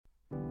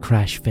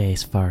crash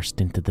face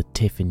first into the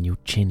tiffin, you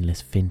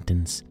chinless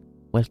fintons.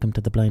 Welcome to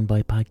the Blind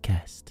Boy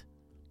Podcast.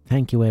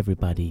 Thank you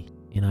everybody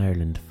in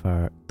Ireland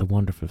for the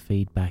wonderful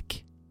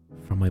feedback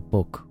from my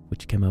book,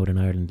 which came out in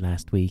Ireland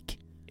last week.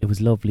 It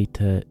was lovely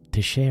to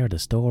share the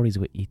stories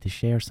with you, to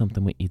share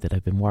something with you that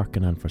I've been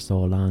working on for so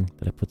long,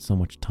 that I put so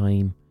much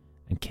time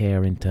and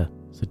care into.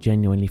 So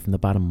genuinely from the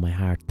bottom of my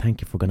heart,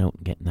 thank you for going out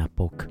and getting that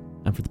book.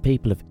 And for the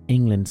people of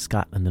England,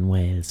 Scotland and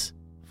Wales,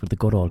 for the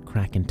good old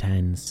cracking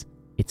tens,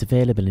 it's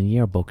available in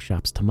yearbook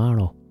shops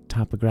tomorrow.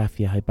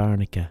 Topographia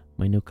Hibernica,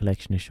 my new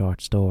collection of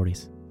short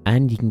stories.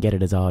 And you can get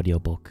it as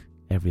audiobook,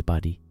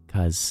 everybody,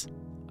 because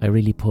I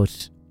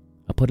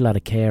put a lot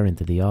of care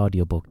into the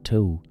audiobook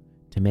too,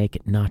 to make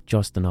it not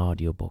just an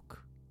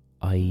audiobook.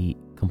 I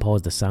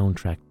composed a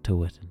soundtrack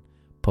to it and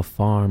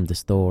performed the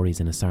stories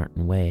in a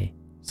certain way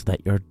so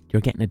that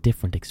you're getting a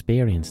different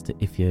experience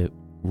if you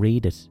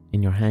read it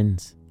in your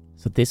hands.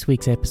 So this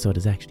week's episode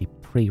is actually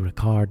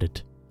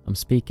pre-recorded. I'm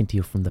speaking to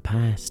you from the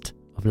past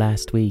of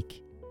last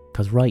week,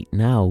 because right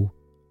now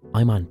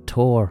I'm on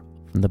tour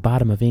from the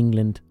bottom of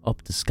England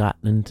up to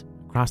Scotland,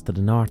 across to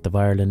the north of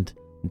Ireland,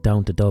 and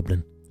down to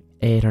Dublin.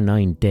 8 or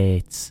 9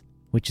 dates,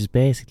 which is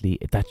basically,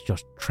 that's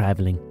just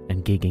travelling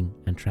and gigging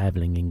and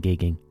travelling and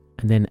gigging.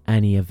 And then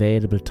any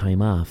available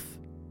time off,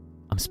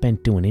 I'm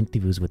spent doing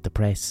interviews with the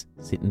press,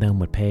 sitting down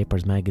with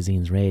papers,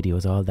 magazines,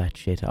 radios, all that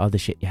shit, all the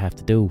shit you have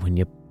to do when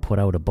you put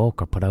out a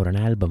book or put out an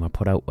album or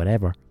put out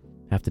whatever.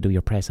 You have to do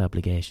your press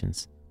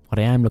obligations. What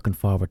I am looking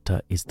forward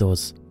to is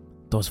those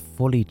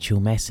fully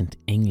tumescent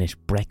English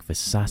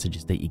breakfast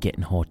sausages that you get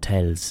in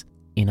hotels.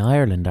 In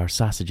Ireland, our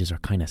sausages are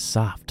kind of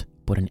soft,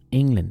 but in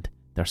England,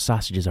 their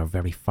sausages are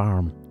very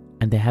firm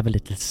and they have a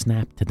little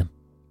snap to them.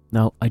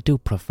 Now, I do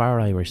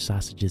prefer Irish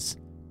sausages,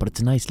 but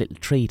it's a nice little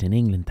treat in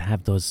England to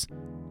have those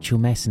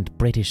tumescent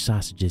British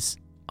sausages.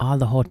 All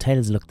the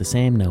hotels look the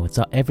same now.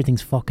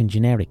 Everything's fucking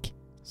generic.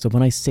 So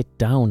when I sit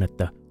down at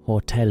the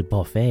hotel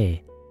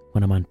buffet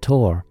when I'm on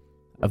tour,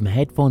 I have my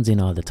headphones in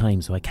all the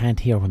time so I can't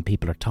hear when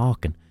people are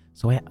talking.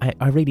 So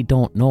I really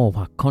don't know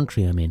what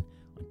country I'm in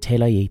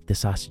until I eat the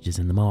sausages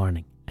in the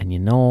morning. And you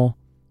know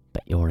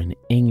that you're in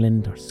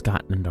England or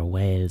Scotland or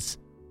Wales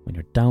when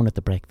you're down at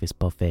the breakfast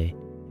buffet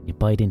and you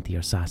bite into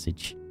your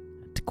sausage.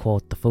 And to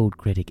quote the food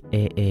critic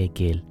A.A.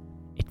 Gill,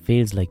 it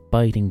feels like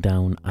biting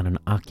down on an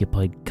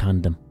occupied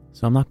condom.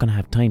 So I'm not going to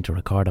have time to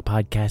record a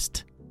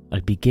podcast.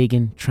 I'll be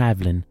gigging,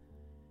 travelling,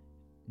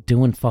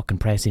 doing fucking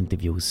press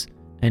interviews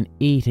and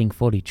eating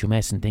fully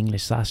tumescent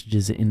English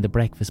sausages in the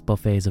breakfast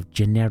buffets of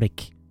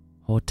generic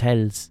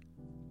hotels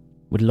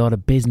with a lot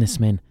of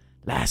businessmen.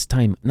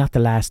 Not the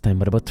last time,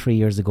 but about 3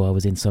 years ago, I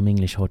was in some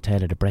English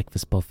hotel at a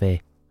breakfast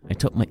buffet. I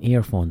took my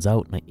earphones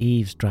out and I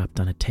eavesdropped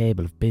on a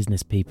table of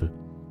business people,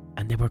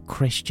 and they were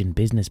Christian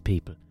business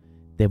people.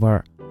 They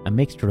were a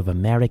mixture of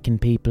American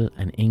people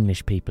and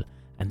English people,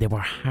 and they were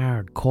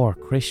hardcore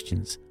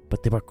Christians,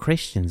 but they were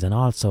Christians and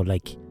also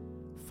like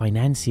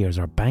financiers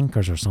or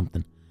bankers or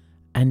something.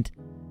 And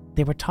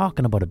they were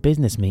talking about a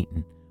business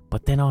meeting,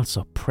 but then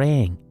also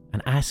praying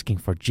and asking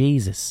for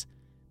Jesus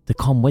to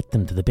come with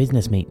them to the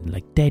business meeting,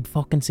 like dead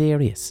fucking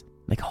serious,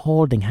 like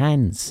holding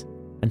hands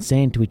and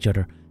saying to each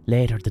other,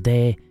 later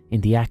today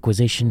in the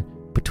acquisition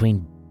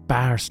between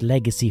Bar's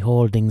Legacy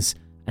Holdings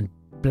and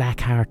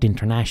Blackheart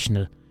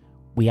International,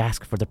 we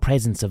ask for the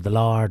presence of the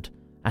Lord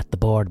at the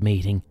board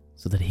meeting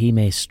so that he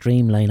may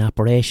streamline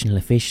operational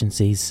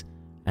efficiencies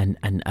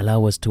and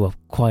allow us to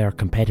acquire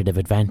competitive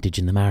advantage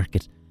in the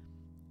market.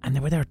 And they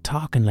were there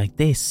talking like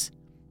this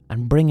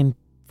and bringing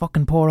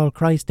fucking poor old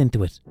Christ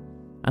into it.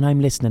 And I'm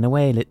listening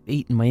away,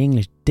 eating my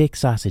English dick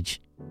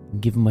sausage and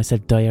giving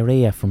myself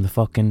diarrhea from the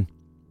fucking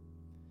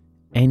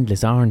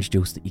endless orange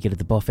juice that you get at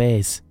the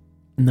buffets.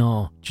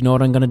 No, do you know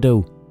what I'm going to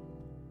do?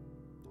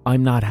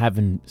 I'm not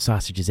having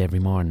sausages every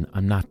morning.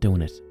 I'm not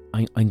doing it.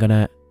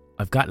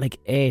 I've got like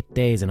 8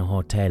 days in a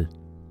hotel.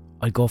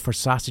 I'll go for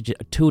sausages,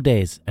 2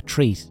 days, a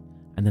treat,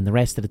 and then the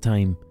rest of the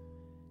time,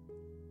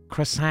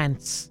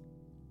 croissants.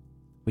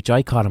 Which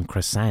I call them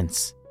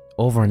croissants.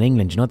 Over in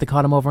England, you know what they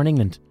call them over in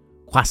England?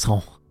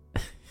 Croissant.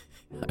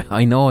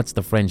 I know it's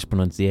the French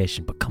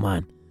pronunciation, but come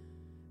on.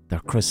 They're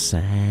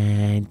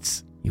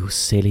croissants, you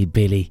silly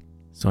Billy.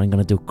 So I'm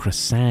going to do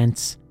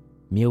croissants,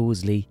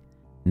 muesli,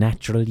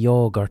 natural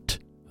yogurt,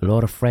 a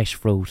lot of fresh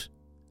fruit,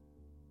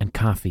 and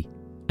coffee.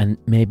 And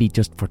maybe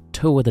just for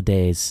 2 of the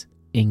days,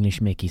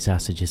 English Mickey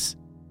sausages.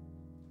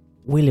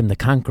 William the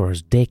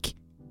Conqueror's dick,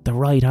 the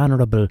Right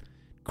Honourable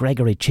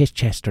Gregory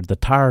Chichester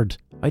III.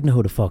 I don't know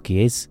who the fuck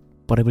he is,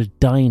 but I will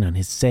dine on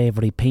his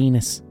savoury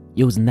penis,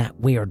 using that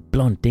weird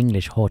blunt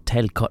English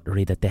hotel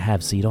cutlery that they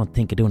have so you don't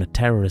think of doing a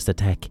terrorist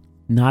attack.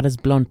 Not as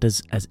blunt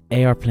as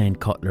airplane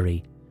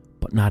cutlery,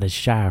 but not as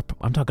sharp.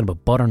 I'm talking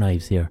about butter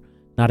knives here.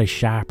 Not as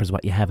sharp as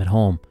what you have at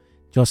home.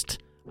 Just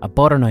a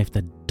butter knife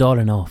that's dull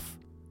enough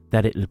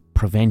that it'll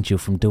prevent you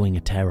from doing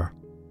a terror.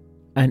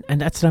 And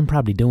that's what I'm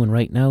probably doing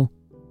right now.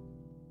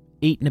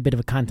 Eating a bit of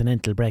a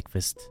continental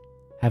breakfast,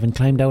 having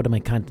climbed out of my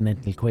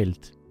continental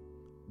quilt,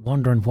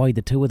 wondering why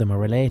the two of them are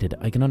related.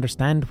 I can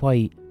understand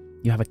why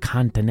you have a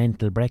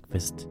continental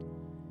breakfast.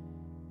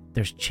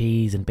 there's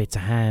cheese and bits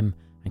of ham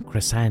and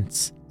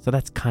croissants. So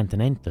that's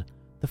continental.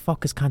 The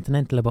fuck is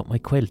continental about my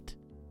quilt?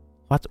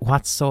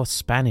 What's so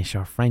Spanish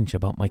or French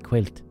about my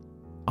quilt?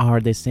 Or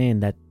are they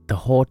saying that the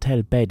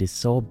hotel bed is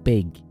so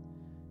big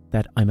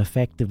that I'm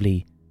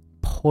effectively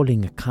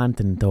pulling a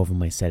continent over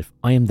myself?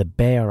 I am the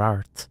bare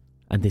earth,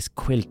 and this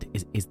quilt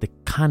is the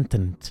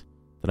continent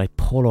that I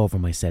pull over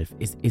myself.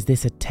 Is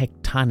this a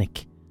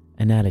tectonic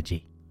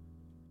analogy?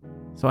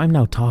 So I'm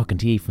now talking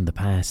to you from the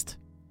past,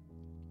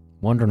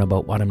 wondering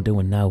about what I'm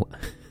doing now.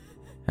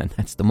 And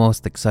that's the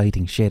most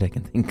exciting shit I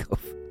can think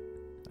of.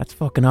 That's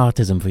fucking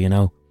autism for you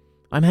now.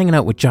 I'm hanging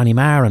out with Johnny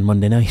Marr on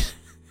Monday night.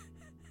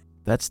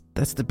 That's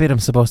the bit I'm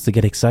supposed to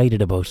get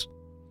excited about,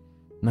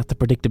 not the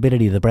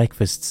predictability of the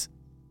breakfasts.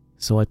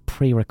 So I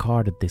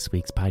pre-recorded this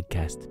week's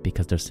podcast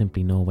because there's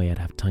simply no way I'd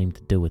have time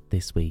to do it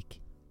this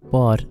week.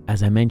 But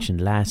as I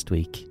mentioned last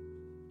week,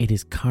 it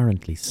is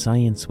currently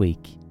Science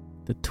Week.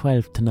 The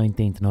 12th to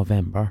 19th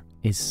November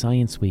is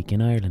Science Week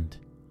in Ireland.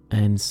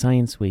 And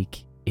Science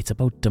Week, it's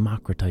about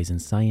democratising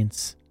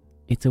science.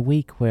 It's a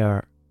week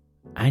where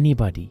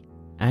anybody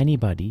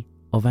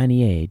of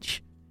any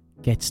age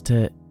gets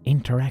to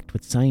interact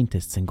with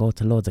scientists and go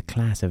to loads of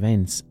class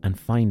events and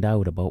find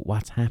out about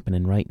what's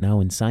happening right now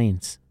in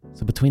science.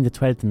 So between the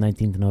 12th and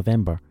 19th of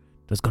November,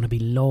 there's going to be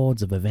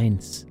loads of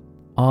events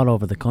all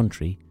over the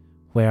country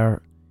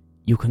where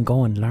you can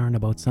go and learn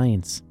about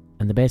science.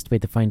 And the best way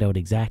to find out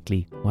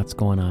exactly what's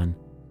going on,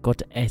 go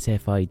to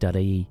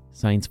sfi.ie,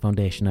 Science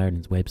Foundation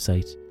Ireland's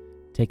website,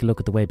 take a look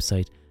at the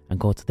website and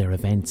go to their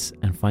events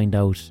and find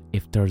out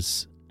if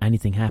there's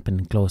anything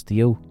happening close to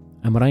you.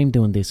 And what I'm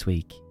doing this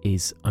week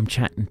is I'm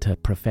chatting to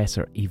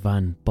Professor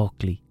Yvonne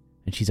Buckley,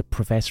 and she's a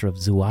professor of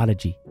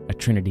zoology at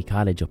Trinity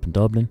College up in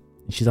Dublin.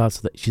 And she's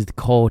also she's the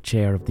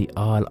co-chair of the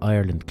All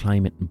Ireland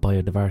Climate and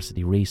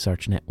Biodiversity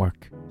Research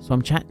Network. So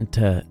I'm chatting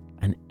to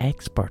an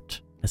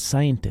expert, a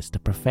scientist, a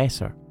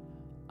professor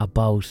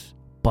about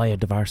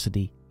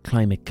biodiversity,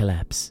 climate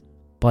collapse,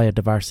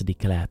 biodiversity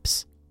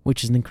collapse,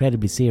 which is an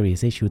incredibly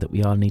serious issue that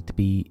we all need to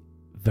be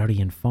very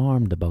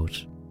informed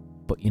about.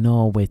 But you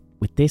know, with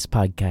this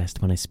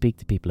podcast, when I speak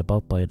to people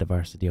about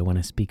biodiversity or when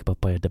I speak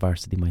about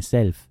biodiversity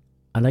myself,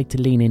 I like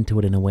to lean into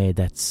it in a way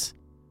that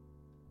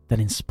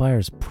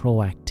inspires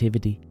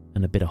proactivity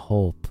and a bit of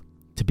hope.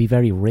 To be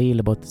very real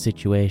about the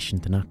situation,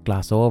 to not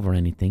gloss over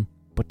anything,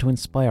 but to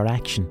inspire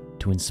action and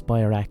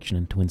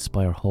to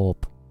inspire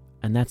hope.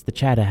 And that's the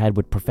chat I had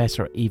with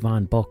Professor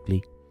Yvonne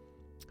Buckley,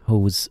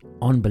 who's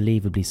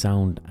unbelievably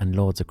sound and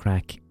loads of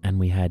crack. And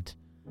we had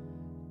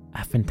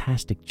a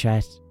fantastic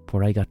chat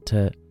where I got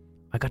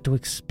to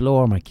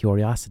explore my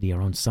curiosity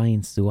around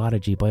science,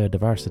 zoology,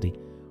 biodiversity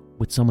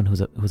with someone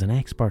who's an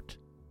expert.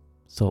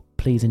 So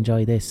please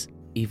enjoy this.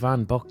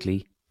 Yvonne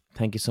Buckley,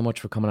 thank you so much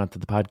for coming onto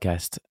the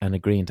podcast and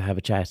agreeing to have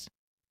a chat.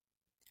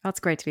 That's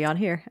great to be on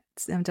here.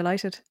 I'm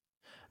delighted.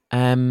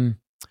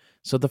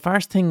 So the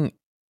first thing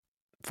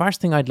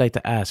I'd like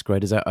to ask,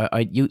 right, is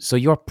so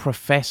you're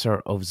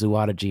professor of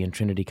zoology in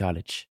Trinity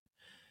College.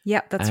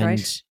 Yeah, that's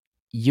right.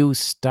 You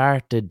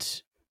started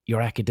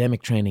your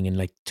academic training in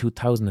like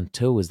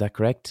 2002, is that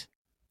correct?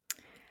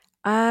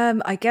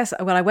 I guess,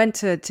 well, I went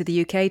to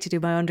the UK to do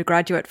my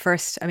undergraduate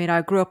first. I mean,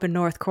 I grew up in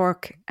North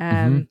Cork,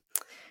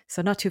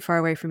 so not too far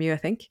away from you, I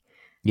think.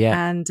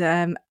 Yeah.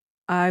 And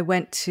I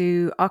went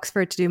to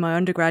Oxford to do my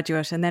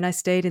undergraduate, and then I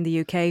stayed in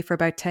the UK for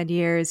about 10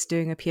 years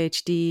doing a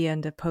PhD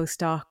and a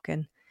postdoc.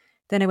 And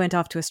then I went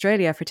off to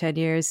Australia for 10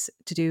 years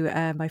to do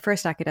my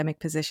first academic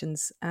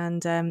positions.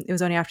 And it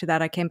was only after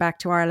that I came back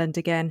to Ireland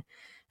again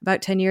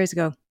about 10 years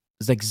ago.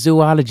 It's like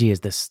zoology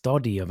is the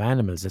study of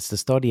animals. It's the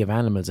study of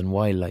animals and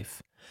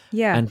wildlife.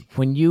 Yeah. And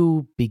when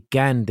you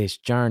began this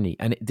journey,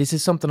 and this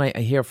is something I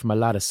hear from a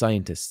lot of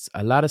scientists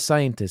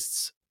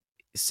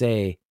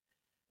say,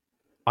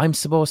 I'm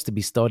supposed to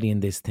be studying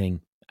this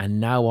thing, and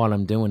now all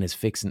I'm doing is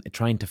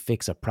trying to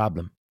fix a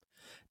problem.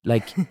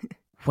 Like,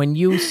 when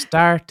you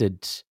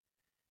started,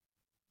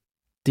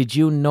 did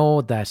you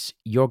know that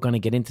you're going to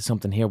get into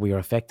something here where you're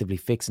effectively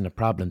fixing a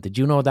problem? Did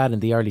you know that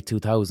in the early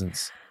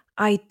 2000s?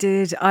 I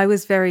did. I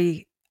was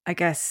very, I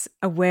guess,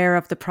 aware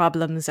of the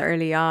problems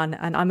early on,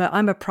 and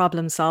I'm a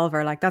problem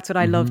solver. Like, that's what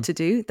I love to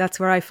do. That's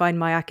where I find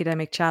my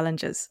academic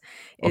challenges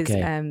is,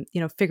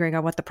 figuring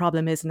out what the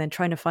problem is and then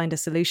trying to find a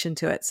solution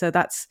to it. So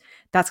that's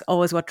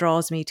always what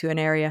draws me to an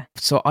area.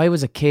 So I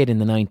was a kid in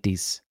the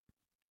 90s,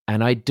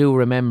 and I do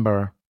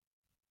remember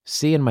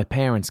seeing my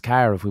parents'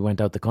 car if we went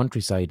out the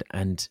countryside,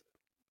 and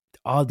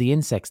all the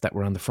insects that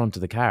were on the front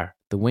of the car,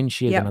 the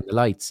windshield and on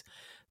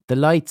the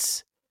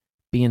lights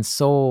being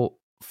so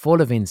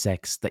full of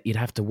insects that you'd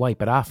have to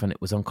wipe it off and it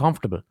was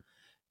uncomfortable.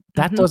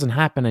 That doesn't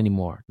happen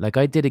anymore. Like,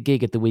 I did a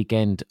gig at the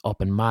weekend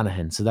up in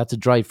Monaghan, so that's a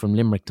drive from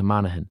Limerick to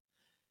Monaghan.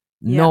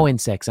 No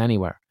insects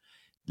anywhere.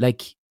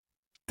 Like,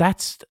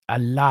 that's a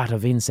lot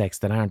of insects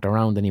that aren't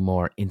around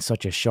anymore in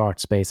such a short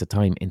space of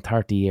time, in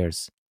 30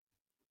 years.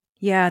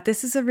 Yeah,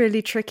 this is a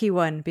really tricky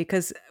one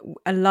because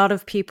a lot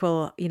of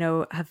people,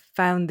 have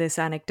found this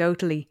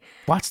anecdotally.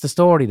 What's the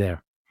story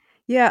there?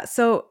 Yeah,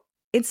 so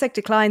insect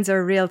declines are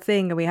a real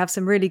thing, and we have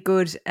some really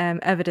good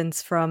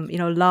evidence from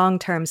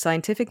long-term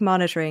scientific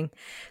monitoring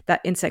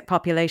that insect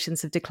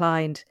populations have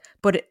declined.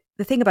 But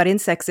the thing about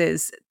insects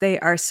is they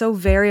are so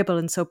variable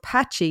and so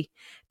patchy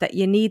that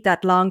you need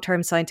that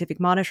long-term scientific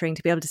monitoring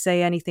to be able to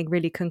say anything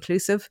really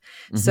conclusive.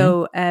 Mm-hmm.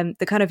 So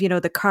the kind of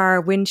the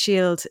car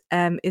windshield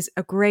is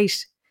a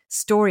great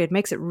story. It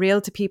makes it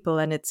real to people,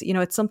 and it's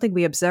something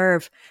we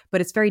observe, but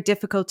it's very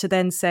difficult to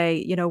then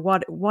say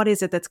what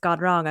is it that's gone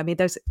wrong. I mean,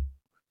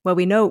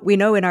 we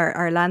know in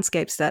our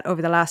landscapes that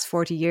over the last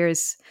 40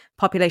 years,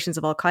 populations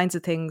of all kinds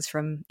of things,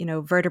 from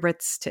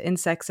vertebrates to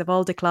insects, have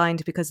all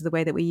declined because of the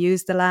way that we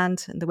use the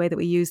land and the way that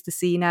we use the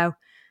sea now.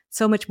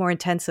 So much more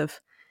intensive.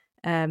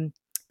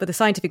 But the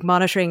scientific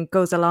monitoring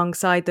goes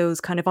alongside those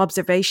kind of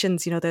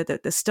observations, the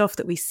stuff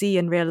that we see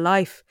in real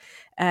life,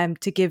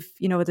 to give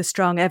the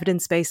strong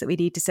evidence base that we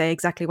need to say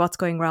exactly what's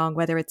going wrong,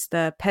 whether it's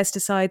the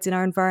pesticides in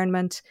our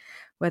environment,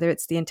 whether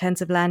it's the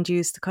intensive land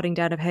use, the cutting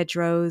down of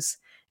hedgerows,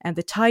 and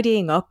the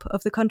tidying up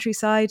of the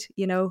countryside.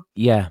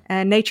 Yeah.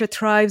 And nature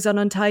thrives on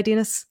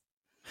untidiness.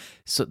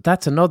 So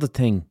that's another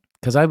thing,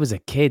 because I was a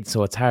kid,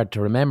 so it's hard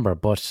to remember.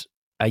 But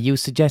are you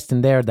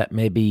suggesting there that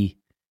maybe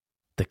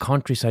the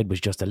countryside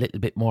was just a little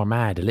bit more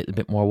mad, a little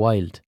bit more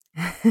wild?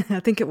 I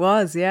think it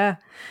was, yeah.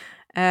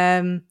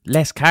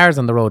 Less cars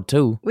on the road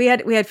too. We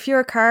had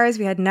fewer cars,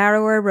 we had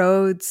narrower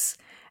roads.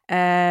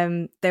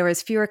 There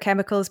was fewer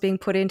chemicals being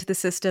put into the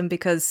system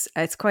because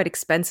it's quite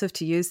expensive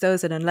to use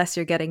those, and unless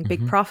you're getting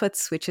big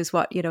profits, which is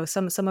what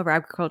some of our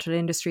agricultural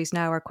industries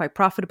now are quite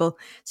profitable,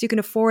 so you can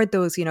afford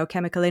those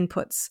chemical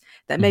inputs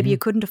that maybe you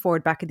couldn't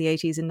afford back in the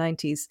 80s and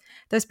 90s.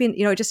 There's been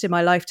just in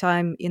my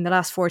lifetime, in the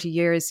last 40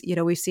 years,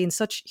 we've seen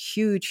such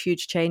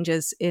huge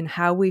changes in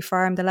how we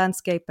farm the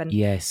landscape, and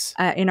Yes.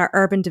 in our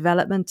urban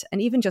development,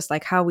 and even just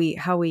like how we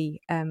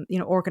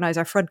organize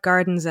our front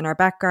gardens and our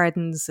back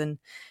gardens, and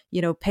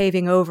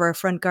paving over our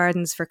front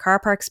gardens for car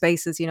park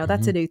spaces.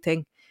 That's a new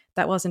thing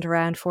that wasn't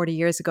around 40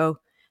 years ago.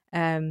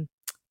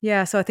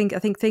 So I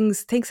think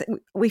things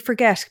we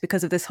forget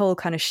because of this whole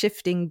kind of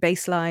shifting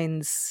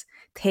baselines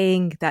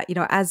thing, that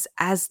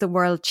as the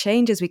world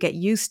changes, we get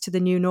used to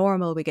the new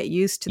normal.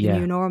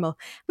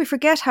 We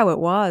forget how it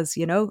was,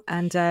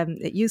 and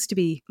it used to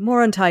be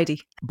more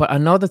untidy. But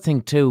another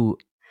thing too,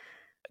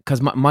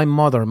 because my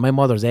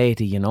mother's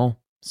 80,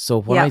 so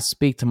when I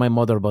speak to my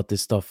mother about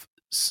this stuff,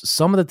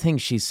 some of the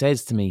things she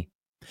says to me,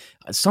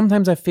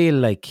 sometimes I feel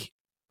like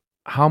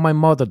how my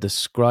mother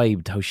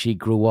described how she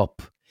grew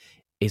up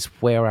is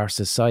where our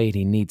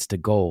society needs to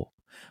go.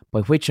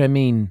 By which I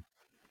mean,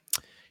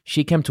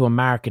 she came to a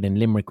market in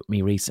Limerick with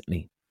me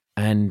recently,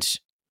 and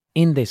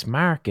in this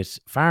market,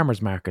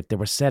 farmers market, they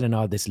were selling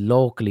all this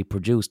locally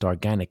produced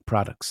organic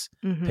products,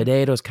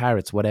 potatoes,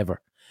 carrots,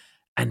 whatever,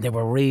 and they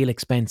were real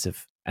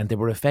expensive, and they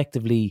were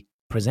effectively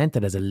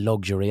presented as a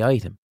luxury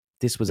item.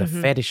 This was a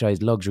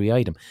fetishized luxury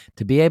item.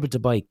 To be able to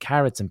buy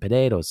carrots and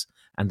potatoes,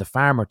 and the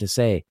farmer to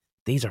say,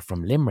 these are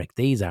from Limerick,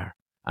 these are.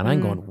 And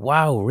I'm going,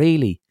 wow,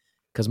 really?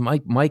 Because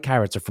my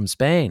carrots are from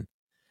Spain.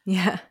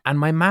 Yeah. And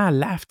my ma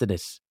laughed at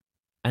it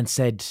and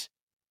said,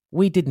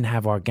 we didn't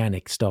have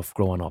organic stuff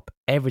growing up.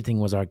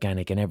 Everything was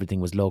organic and everything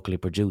was locally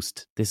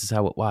produced. This is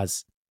how it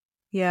was.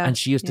 Yeah. And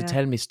she used to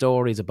tell me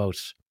stories about,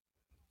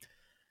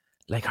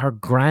 like, her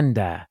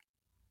granddad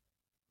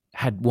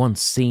had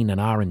once seen an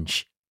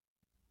orange.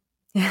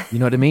 You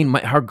know what I mean?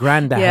 Her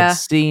granddad had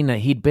seen,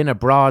 he'd been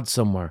abroad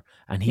somewhere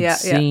and he'd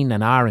seen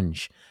an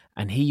orange,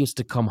 and he used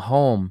to come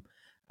home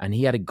and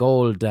he had a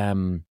gold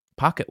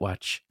pocket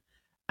watch,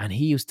 and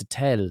he used to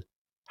tell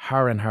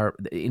her and her,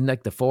 in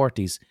like the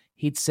 40s,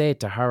 he'd say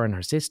to her and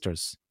her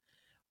sisters,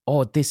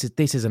 oh, this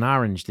is an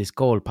orange, this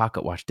gold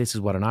pocket watch, this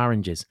is what an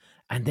orange is.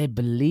 And they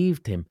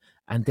believed him,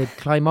 and they'd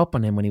climb up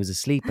on him when he was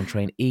asleep and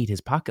try and eat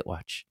his pocket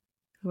watch.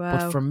 Wow.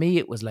 But for me,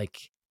 it was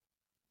like,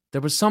 there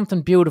was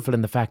something beautiful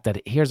in the fact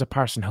that here's a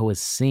person who has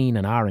seen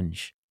an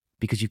orange,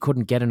 because you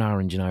couldn't get an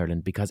orange in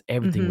Ireland because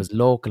everything was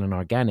local and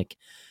organic.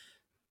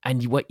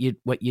 And what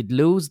you'd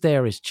lose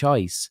there is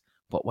choice,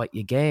 but what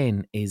you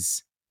gain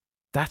is,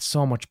 that's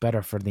so much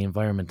better for the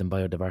environment and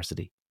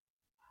biodiversity.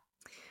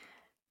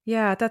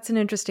 Yeah, that's an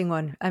interesting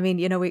one. I mean,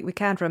 we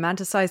can't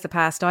romanticize the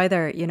past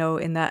either,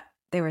 in that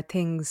there were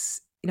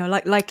things,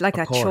 like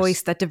that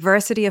choice, that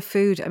diversity of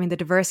food. I mean, the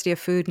diversity of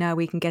food now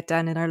we can get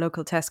down in our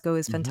local Tesco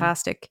is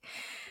fantastic.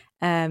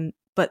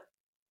 But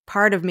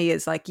part of me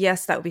is like,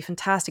 yes, that would be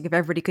fantastic if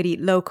everybody could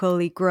eat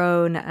locally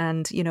grown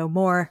and,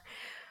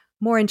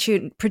 more in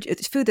tune,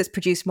 food that's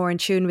produced more in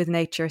tune with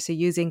nature. So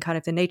using kind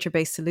of the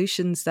nature-based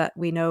solutions that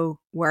we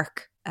know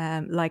work,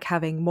 like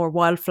having more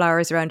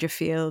wildflowers around your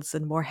fields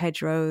and more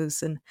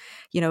hedgerows, and,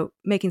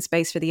 making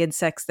space for the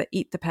insects that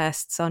eat the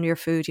pests on your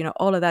food.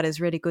 All of that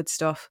is really good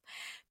stuff.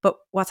 But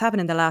what's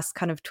happened in the last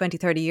kind of 20,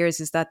 30 years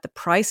is that the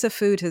price of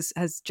food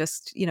has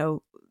just,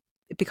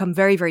 become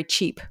very, very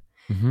cheap.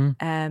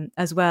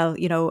 As well,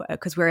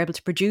 because we're able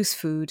to produce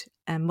food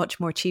much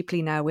more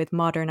cheaply now with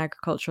modern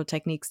agricultural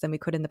techniques than we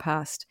could in the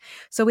past.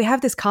 So we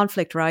have this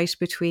conflict, right,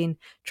 between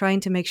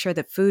trying to make sure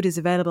that food is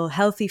available,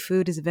 healthy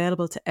food is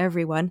available to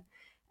everyone,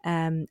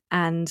 and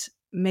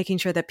making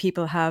sure that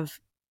people have,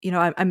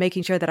 I'm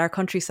making sure that our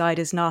countryside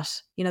is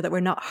not, that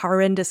we're not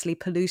horrendously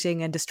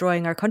polluting and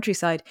destroying our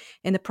countryside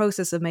in the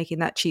process of making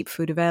that cheap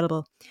food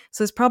available.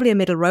 So there's probably a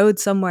middle road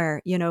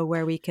somewhere,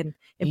 where we can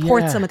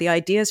import Yeah. some of the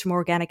ideas from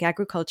organic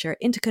agriculture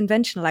into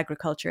conventional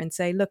agriculture and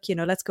say, look,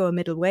 let's go a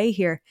middle way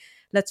here.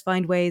 Let's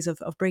find ways of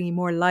bringing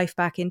more life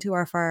back into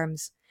our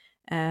farms,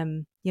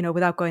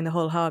 without going the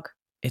whole hog.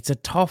 It's a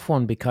tough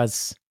one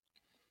because,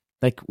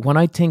 like, when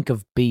I think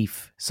of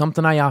beef,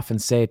 something I often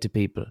say to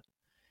people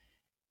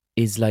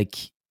is like,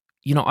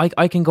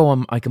 I can go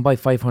and I can buy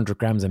 500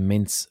 grams of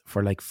mince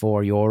for like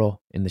 €4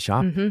 in the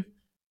shop. Mm-hmm.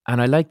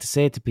 And I like to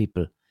say to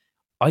people,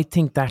 I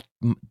think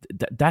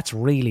that's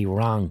really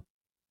wrong.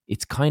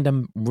 It's kind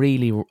of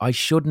really, I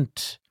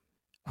shouldn't,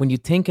 when you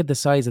think of the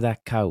size of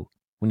that cow,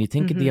 when you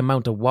think of the Mm-hmm.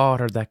 amount of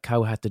water that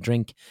cow had to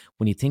drink,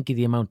 when you think of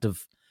the amount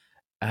of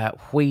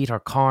wheat or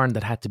corn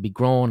that had to be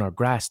grown or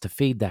grass to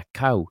feed that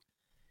cow,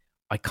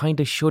 I kind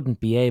of shouldn't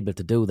be able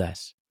to do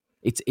that.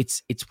 It's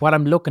what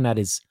I'm looking at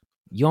is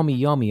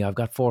yummy. I've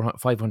got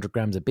 500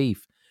 grams of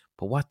beef,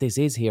 but what this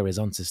is here is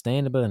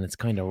unsustainable and it's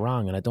kind of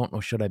wrong. And I don't know,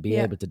 should I be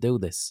Yeah. able to do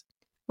this?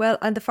 Well,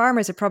 and the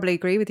farmers would probably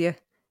agree with you.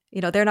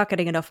 They're not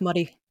getting enough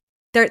money.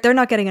 They're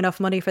not getting enough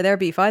money for their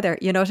beef either.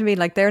 You know what I mean?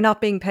 Like, they're not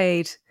being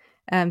paid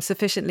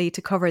sufficiently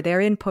to cover their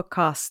input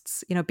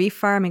costs. Beef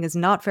farming is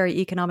not very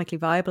economically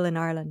viable in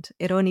Ireland.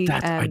 It only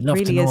I'd love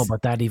to really know is.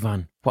 about that,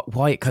 Yvonne.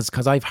 Why?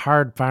 Because I've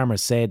heard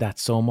farmers say that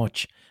so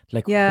much.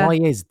 Like, Yeah. why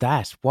is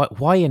that?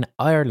 Why in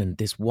Ireland,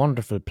 this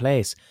wonderful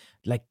place,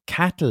 like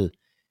cattle?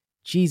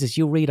 Jesus,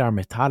 you read our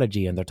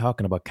mythology and they're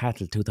talking about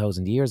cattle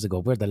 2,000 years ago.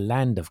 We're the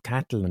land of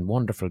cattle and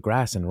wonderful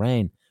grass and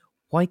rain.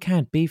 Why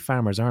can't beef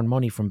farmers earn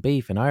money from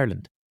beef in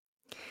Ireland?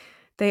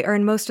 They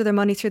earn most of their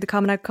money through the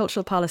Common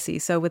Agricultural Policy.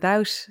 So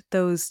without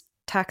those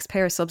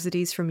taxpayer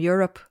subsidies from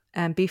Europe,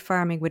 beef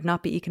farming would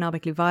not be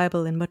economically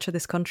viable in much of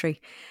this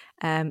country.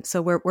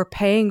 So we're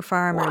paying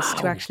farmers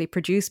to Wow. actually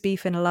produce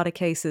beef in a lot of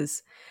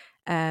cases,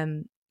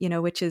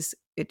 which is,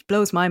 it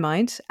blows my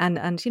mind.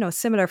 And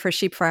similar for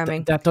sheep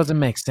farming. That doesn't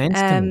make sense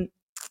to me. Um,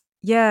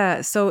 yeah,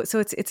 so it's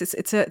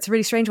a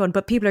really strange one,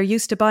 but people are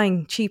used to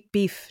buying cheap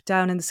beef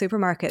down in the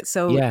supermarket,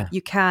 so Yeah.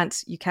 you can't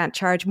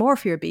charge more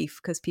for your beef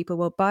because people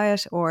will buy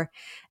it, or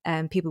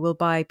people will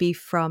buy beef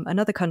from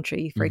another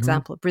country, for Mm-hmm.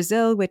 example,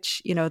 Brazil,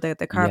 which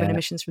the carbon Yeah.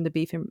 emissions from the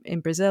beef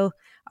in Brazil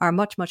are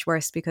much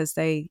worse because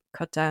they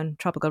cut down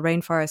tropical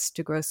rainforests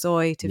to grow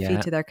soy to feed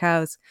Yeah. to their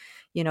cows.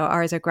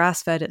 Ours are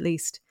grass fed at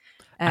least.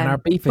 And our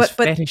beef is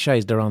But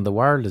fetishized around the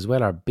world as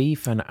well. Our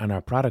beef and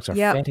our products are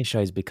yeah.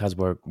 fetishized because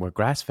we're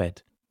grass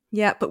fed.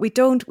 Yeah, but we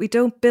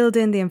don't build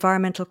in the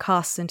environmental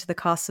costs into the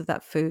costs of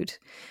that food.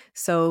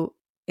 So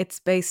it's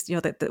based,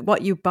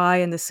 what you buy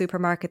in the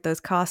supermarket, those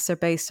costs are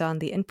based on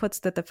the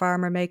inputs that the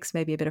farmer makes,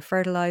 maybe a bit of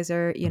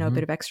fertilizer, a Mm-hmm.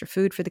 bit of extra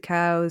food for the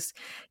cows,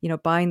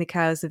 buying the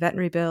cows, the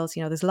veterinary bills,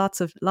 there's lots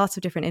of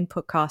different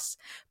input costs.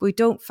 But we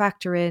don't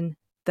factor in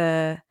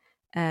the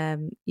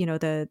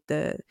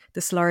the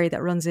slurry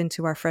that runs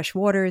into our fresh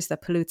waters,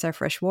 that pollutes our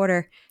fresh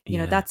water.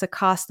 Yeah. That's a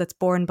cost that's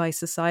borne by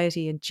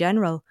society in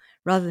general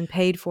rather than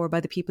paid for by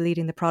the people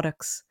eating the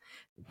products.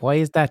 Why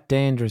is that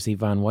dangerous,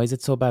 Yvonne? Why is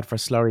it so bad for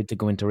slurry to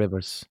go into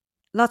rivers?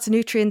 Lots of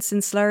nutrients in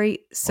slurry,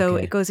 so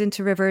Okay. it goes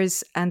into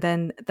rivers, and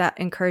then that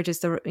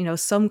encourages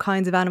some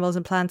kinds of animals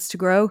and plants to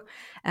grow,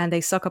 and they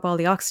suck up all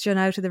the oxygen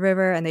out of the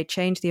river, and they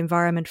change the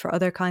environment for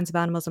other kinds of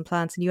animals and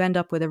plants, and you end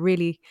up with a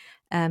really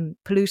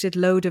polluted,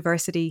 low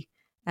diversity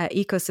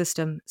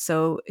ecosystem.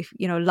 So if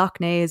Lough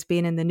Neagh has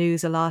been in the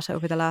news a lot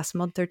over the last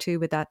month or two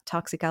with that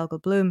toxic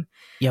algal bloom.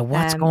 Yeah,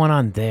 what's Um, going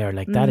on there?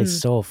 Like, that is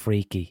mm, so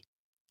freaky.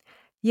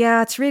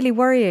 Yeah, it's really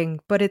worrying,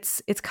 but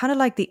it's kind of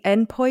like the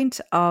end point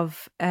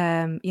of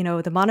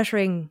the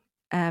monitoring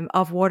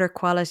of water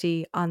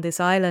quality on this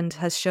island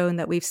has shown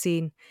that we've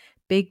seen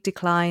big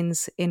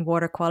declines in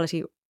water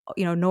quality,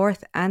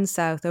 north and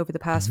south over the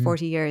past Mm-hmm.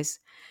 40 years.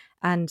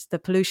 And the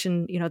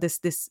pollution,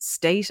 this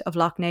state of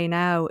Lough Neagh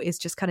now is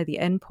just kind of the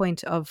end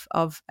point of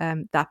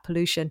that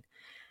pollution.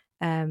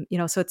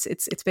 So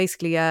it's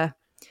basically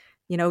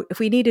if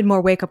we needed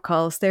more wake up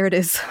calls, there it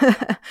is.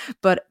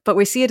 but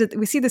we see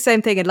the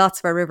same thing in lots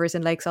of our rivers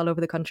and lakes all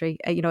over the country.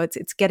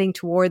 It's getting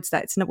towards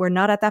that. We're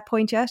not at that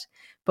point yet,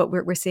 but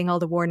we're seeing all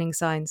the warning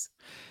signs.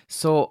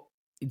 So,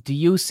 do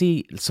you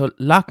see? So,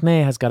 Lough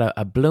Neagh has got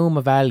a bloom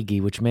of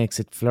algae which makes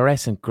it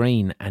fluorescent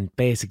green, and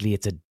basically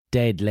it's a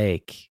dead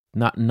lake.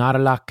 Not a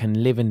lot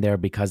can live in there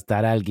because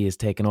that algae is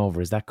taken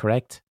over. Is that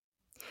correct?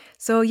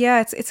 So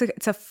yeah,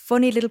 it's a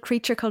funny little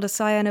creature called a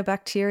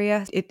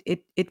cyanobacteria.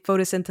 It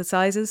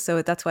photosynthesizes,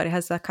 so that's why it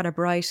has that kind of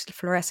bright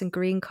fluorescent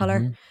green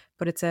color. Mm-hmm.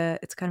 But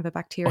it's kind of a Oh,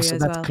 bacteria so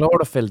as that's well.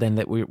 chlorophyll then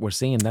that we're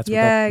seeing. That's what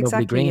that Yeah, lovely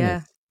exactly. green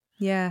is.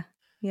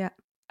 Yeah.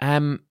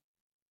 Um,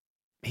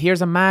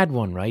 Here's a mad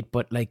one, right?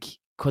 But like,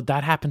 could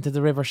that happen to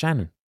the River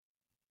Shannon?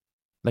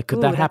 Like, could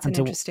Ooh, that that's happen an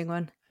to interesting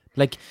one.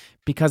 like?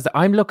 Because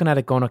I'm looking at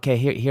it going, okay,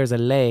 here's a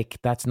lake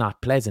that's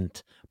not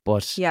pleasant,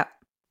 but Yeah.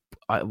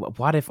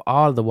 what if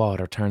all the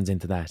water turns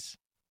into that?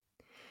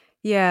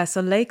 Yeah, so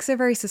lakes are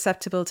very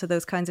susceptible to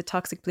those kinds of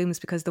toxic blooms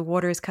because the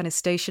water is kind of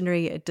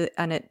stationary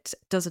and it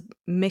doesn't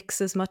mix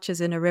as much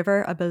as in a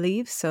river, I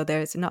believe. So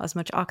there's not as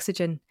much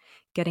oxygen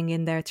getting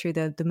in there through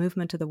the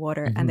movement of the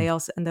water. And Hmm. they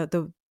also, and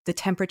the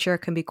temperature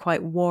can be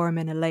quite warm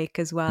in a lake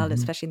as well, Hmm.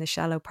 especially in the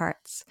shallow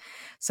parts.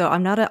 So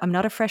I'm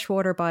not a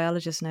freshwater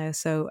biologist now.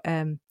 So,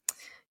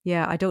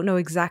 yeah, I don't know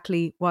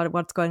exactly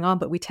what's going on,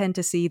 but we tend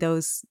to see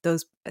those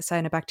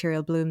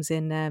cyanobacterial blooms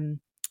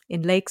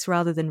in lakes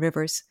rather than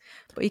rivers.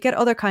 But you get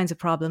other kinds of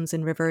problems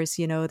in rivers.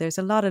 You know, there's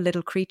a lot of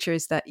little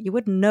creatures that you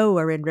wouldn't know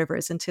are in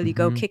rivers until you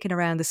go Hmm. kicking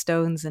around the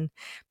stones and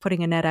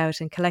putting a net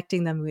out and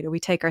collecting them. We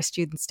take our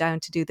students down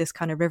to do this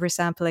kind of river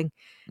sampling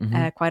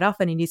Hmm. quite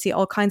often, and you see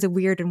all kinds of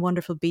weird and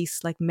wonderful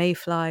beasts like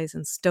mayflies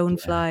and Yeah.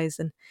 stoneflies,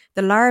 and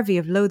the larvae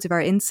of loads of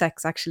our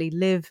insects actually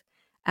live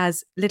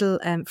as little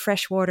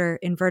freshwater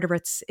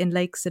invertebrates in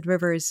lakes and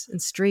rivers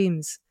and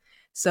streams.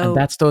 And So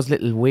that's those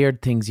little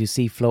weird things you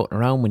see floating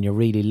around when you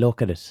really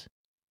look at it.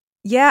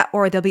 yeah,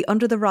 or they'll be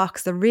under the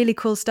rocks. The really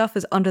cool stuff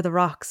is under the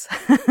rocks.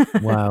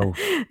 Wow.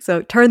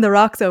 So turn the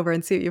rocks over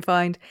and see what you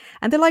find.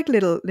 And they're like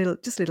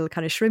just little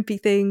kind of shrimpy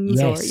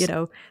things, or Yes.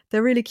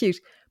 they're really cute.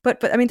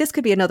 But I mean, this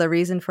could be another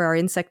reason for our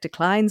insect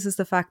declines is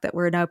the fact that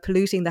we're now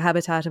polluting the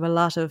habitat of a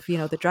lot of,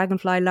 the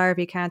dragonfly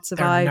larvae can't They're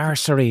survive.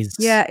 nurseries.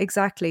 Yeah,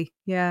 exactly.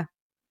 Yeah.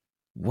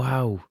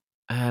 Wow.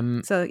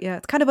 So yeah,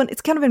 it's kind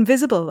of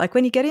invisible. Like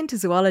when you get into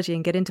zoology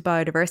and get into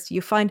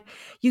biodiversity,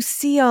 you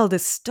see all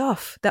this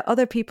stuff that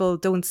other people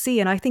don't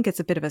see, and I think it's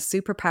a bit of a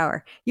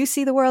superpower. You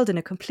see the world in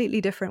a completely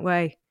different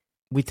way.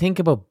 We think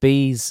about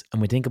bees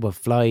and we think about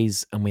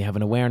flies and we have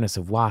an awareness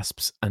of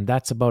wasps, and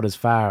that's about as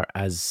far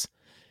as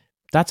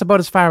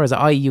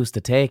I used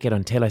to take it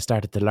until I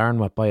started to learn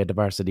what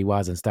biodiversity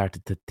was and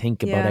started to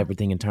think about Yeah.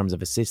 everything in terms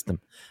of a system.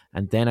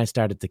 And then I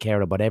started to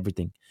care about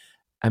everything.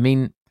 I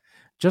mean,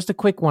 just a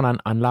quick one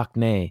on Loch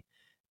Ness.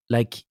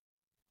 Like,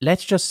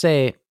 let's just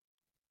say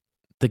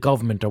the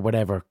government or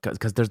whatever,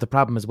 because there's the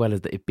problem as well as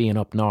it being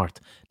up north.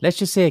 Let's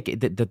just say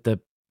that the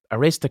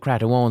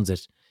aristocrat who owns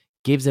it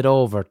gives it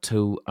over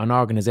to an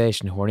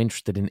organisation who are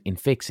interested in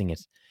fixing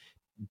it.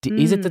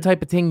 Is it the Mm.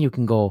 type of thing you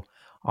can go,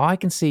 oh, I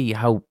can see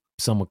how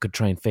someone could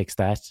try and fix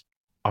that?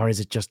 Or is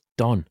it just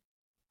done?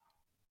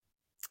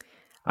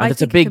 And I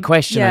it's a think it big could.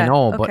 question, I Yeah.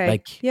 know, but Okay.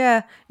 like,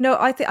 Yeah. No,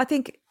 I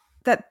think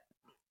that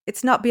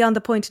it's not beyond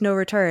the point of no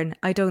return.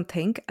 I don't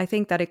think. I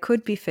think that it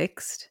could be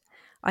fixed.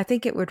 I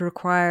think it would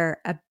require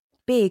a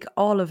big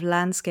all of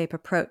landscape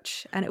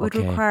approach, and it would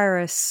okay, require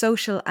a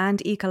social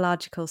and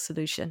ecological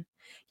solution.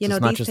 so it's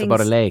not These just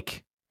about a things.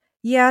 lake.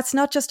 Yeah, it's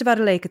not just about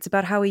a lake. It's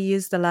about how we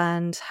use the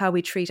land, how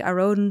we treat our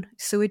own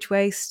sewage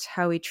waste,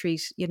 how we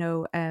treat,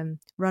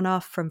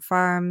 runoff from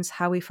farms,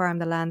 how we farm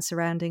the land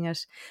surrounding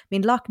it. I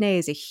mean, Loch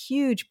Ness is a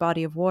huge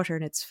body of water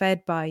and it's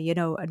fed by,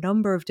 a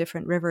number of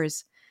different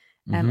rivers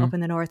Mm-hmm. up in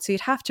the north. So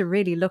you'd have to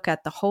really look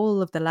at the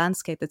whole of the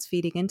landscape that's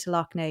feeding into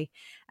Loch Ness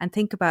and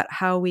think about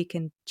how we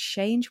can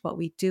change what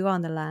we do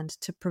on the land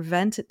to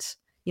prevent it,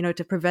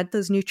 to prevent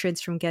those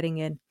nutrients from getting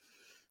in.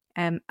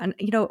 And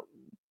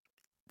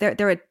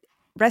there are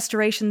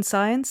restoration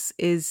science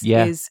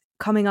Yeah. is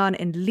coming on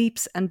in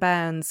leaps and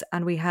bounds,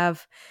 and we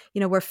have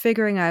we're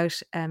figuring out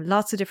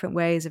lots of different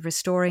ways of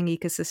restoring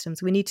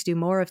ecosystems. We need to do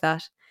more of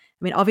that.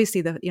 I mean, obviously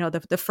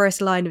the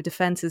first line of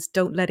defense is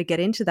don't let it get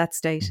into that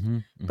state,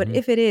 Mm-hmm. but Mm-hmm.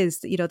 if it is,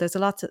 there's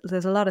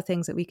a lot of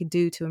things that we could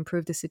do to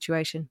improve the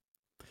situation.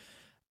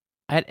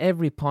 At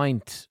every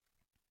point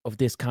of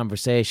this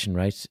conversation,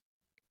 right?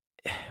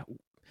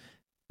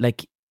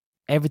 Like,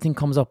 everything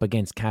comes up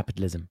against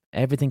capitalism.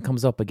 Everything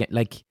comes up against,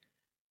 like,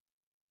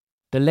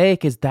 the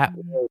lake is that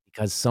way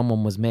because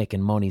someone was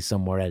making money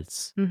somewhere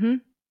else. Mm-hmm.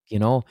 You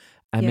know,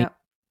 I mean, Yeah.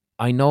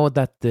 I know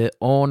that the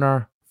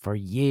owner for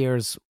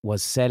years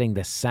was selling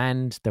the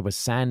sand. There was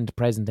sand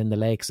present in the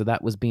lake, so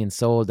that was being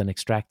sold and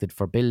extracted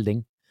for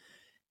building.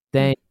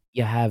 Then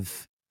you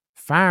have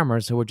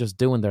farmers who are just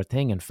doing their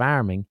thing and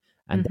farming,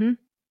 and Mm-hmm.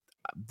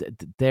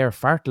 their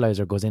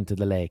fertilizer goes into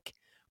the lake.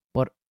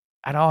 But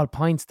at all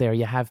points there,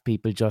 you have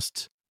people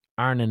just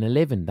earning a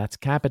living. That's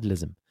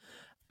capitalism.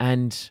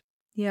 And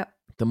Yeah.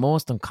 the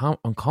most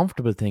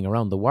uncomfortable thing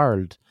around the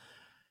world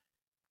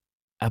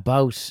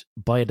about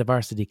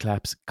biodiversity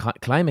collapse,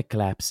 climate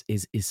collapse,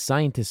 is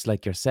scientists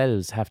like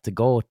yourselves have to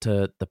go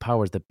to the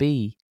powers that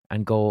be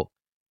and go,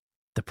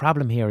 the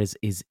problem here is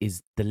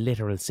the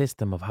literal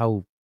system of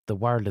how the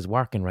world is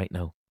working right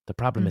now. The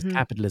problem is Mm-hmm.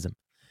 capitalism.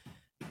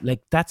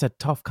 Like, that's a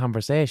tough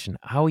conversation.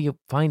 How are you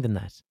finding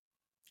that?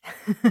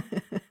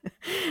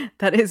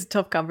 That is a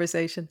tough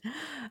conversation.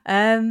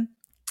 Um,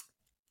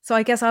 so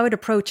I guess I would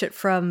approach it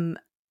from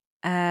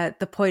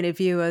the point of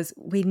view as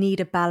we need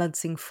a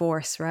balancing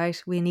force,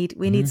 right? We need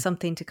Hmm.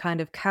 something to kind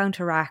of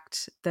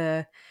counteract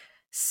the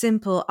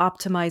simple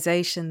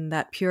optimization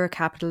that pure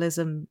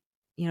capitalism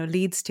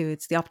leads to.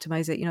 It's the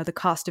optimization, the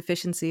cost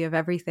efficiency of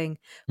everything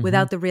Hmm.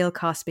 without the real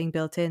cost being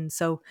built in.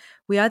 So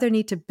we either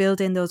need to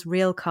build in those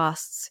real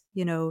costs,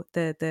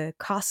 the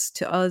costs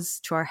to us,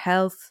 to our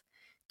health,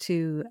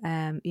 to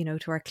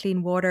to our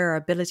clean water, our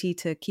ability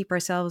to keep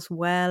ourselves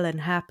well and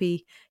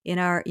happy in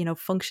our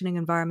functioning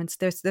environments.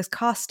 There's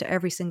cost to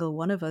every single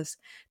one of us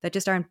that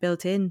just aren't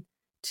built in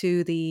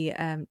to the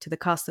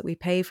cost that we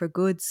pay for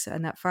goods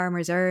and that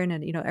farmers earn,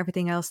 and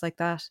everything else like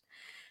that.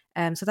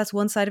 So that's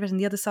one side of it, and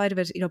the other side of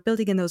it,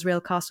 building in those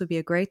real costs would be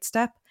a great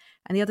step.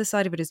 And the other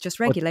side of it is just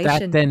But that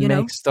regulation. then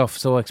makes stuff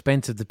so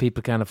expensive that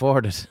people can't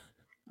afford it.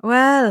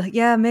 Well,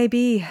 yeah,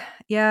 maybe,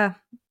 yeah.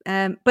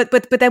 But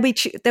then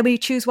we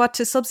choose what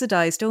to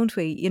subsidize, don't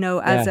we?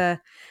 Yeah,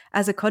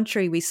 As a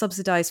country, we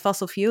subsidize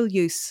fossil fuel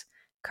use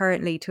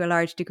currently to a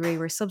large degree.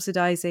 We're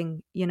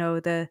subsidizing,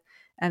 the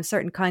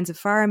certain kinds of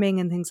farming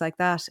and things like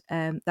that.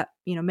 That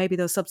maybe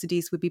those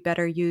subsidies would be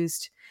better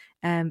used,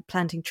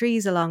 planting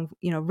trees along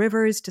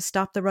rivers to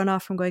stop the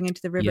runoff from going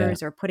into the yeah.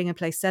 rivers, or putting in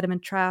place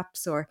sediment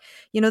traps, or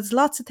there's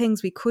lots of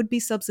things we could be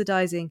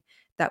subsidizing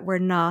that we're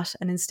not,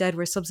 and instead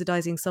we're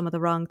subsidizing some of the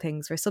wrong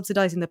things. We're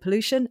subsidizing the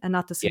pollution and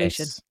not the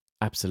solution. Yes,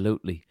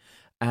 absolutely.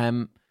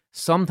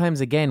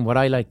 Sometimes, again, what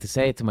I like to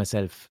say to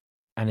myself,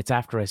 and it's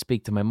after I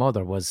speak to my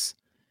mother, was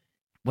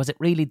it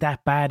really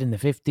that bad in the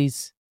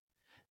 50s?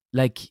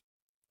 Like,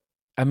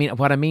 I mean,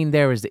 what I mean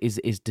there is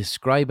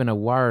describing a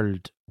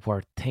world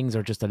where things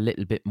are just a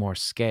little bit more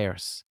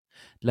scarce.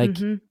 Like,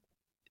 Hmm.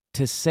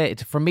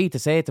 for me to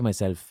say to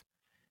myself,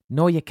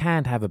 no, you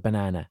can't have a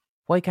banana.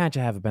 Why can't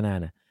you have a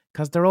banana?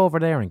 Because they're over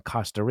there in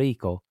Costa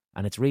Rica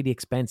and it's really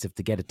expensive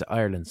to get it to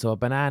Ireland. So a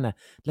banana,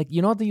 like,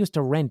 they used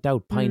to rent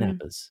out Mm.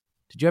 pineapples.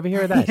 Did you ever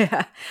hear of that?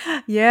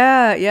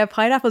 Yeah. Yeah.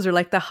 Pineapples were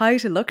like the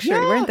height of luxury,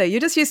 weren't Yeah. they? You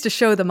just used to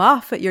show them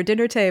off at your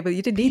dinner table.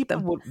 You didn't eat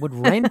People them. would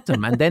rent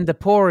them. And then the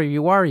poorer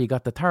you were, you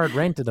got the third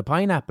rent of the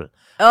pineapple.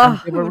 And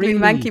Oh, they we were would have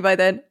been really, manky by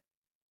then.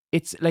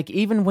 it's like,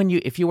 even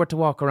if you were to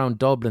walk around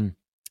Dublin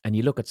and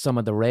you look at some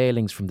of the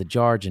railings from the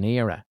Georgian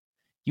era,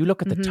 you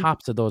look at the Hmm.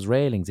 tops of those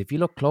railings. If you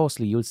look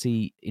closely, you'll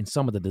see in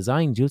some of the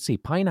designs, you'll see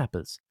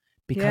pineapples,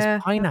 because Yeah,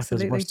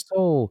 pineapples were absolutely.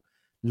 so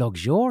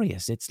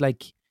luxurious. It's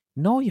like,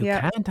 no, you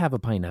Yeah. can't have a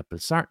pineapple.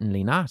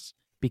 Certainly not,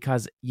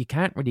 because you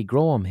can't really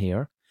grow them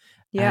here.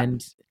 Yeah.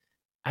 And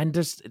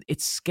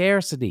it's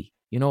scarcity,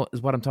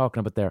 is what I'm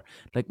talking about there.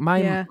 Like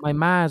Yeah. my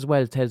ma as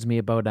well tells me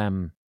about,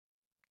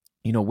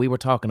 we were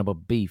talking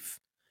about beef,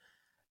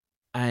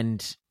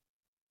 and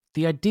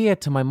the idea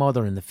to my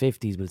mother in the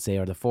 50s, we'll say,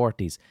 or the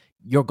 40s,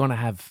 you're going to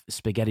have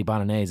spaghetti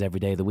bolognese every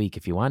day of the week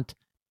if you want.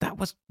 That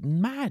was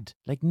mad.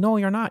 Like, no,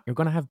 you're not. You're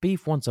going to have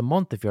beef once a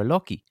month if you're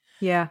lucky.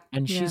 Yeah.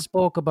 And she Yeah.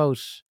 spoke about,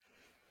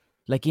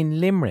 like, in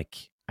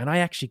Limerick, and I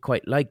actually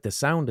quite like the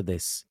sound of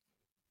this.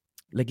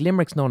 Like,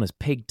 Limerick's known as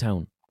Pig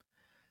Town.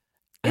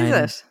 Is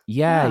And it?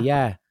 yeah, Ah.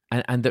 yeah.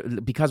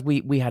 Because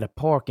we had a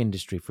pork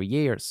industry for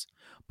years.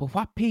 But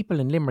what people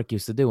in Limerick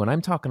used to do, and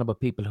I'm talking about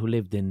people who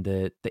lived in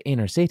the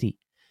inner city,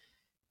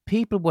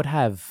 people would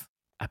have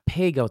a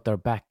pig out their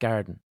back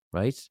garden,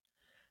 right?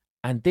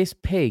 And this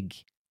pig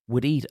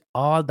would eat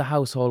all the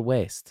household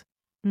waste.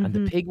 And the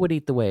Mm-hmm. pig would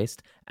eat the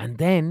waste. And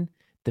then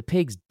the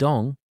pig's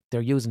dung, they're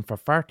using for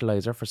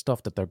fertilizer for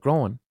stuff that they're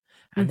growing.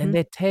 And then Mm-hmm.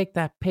 they take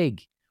that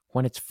pig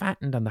when it's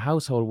fattened on the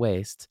household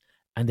waste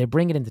and they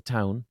bring it into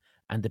town.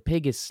 And the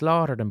pig is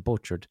slaughtered and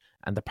butchered.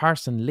 And the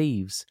person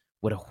leaves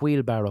with a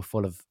wheelbarrow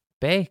full of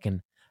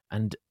bacon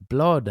and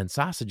blood and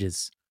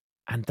sausages.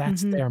 And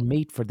that's Mm-hmm. their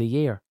meat for the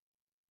year.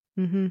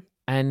 Mm-hmm.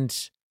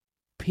 And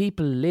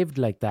people lived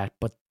like that,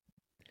 but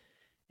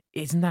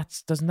doesn't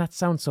that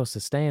sound so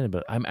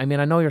sustainable? I mean,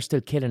 I know you're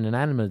still killing an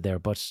animal there,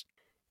 but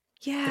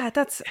Yeah,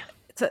 that's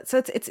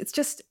so it's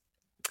just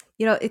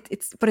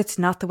but it's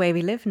not the way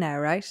we live now,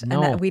 right? And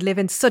no. we live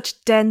in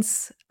such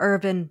dense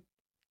urban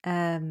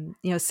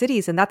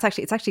cities, and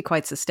it's actually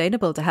quite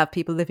sustainable to have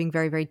people living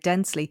very, very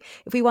densely.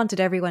 If we wanted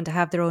everyone to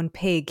have their own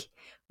pig,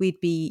 we'd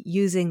be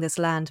using this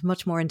land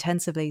much more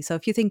intensively. So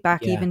if you think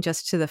back Yeah. even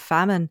just to the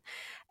famine,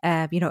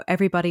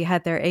 everybody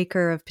had their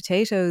acre of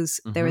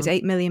potatoes. There was Hmm.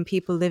 8 million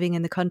people living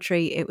in the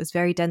country. It was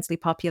very densely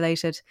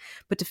populated.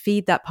 But to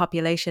feed that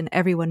population,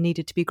 everyone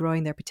needed to be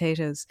growing their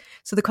potatoes.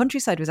 So the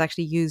countryside was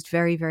actually used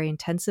very, very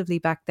intensively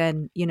back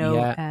then,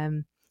 Yeah.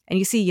 and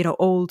you see,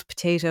 old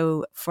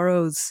potato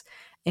furrows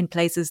in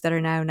places that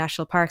are now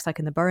national parks, like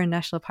in the Burren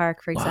National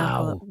Park, for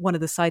example. Wow. One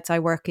of the sites I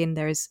work in,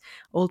 there's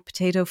old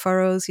potato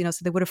furrows, so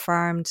they would have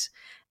farmed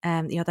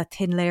that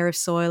thin layer of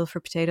soil for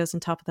potatoes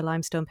on top of the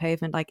limestone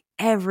pavement. Like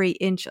every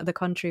inch of the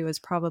country was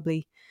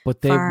probably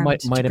But they farmed might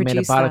to have made a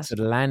produce bollocks that. of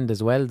the land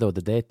as well, though,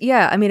 did they? Of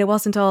Yeah, I mean, it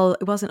wasn't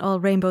all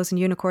rainbows and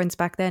unicorns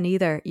back then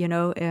either.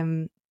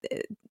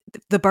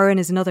 The Burren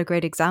is another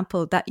great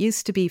example. That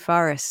used to be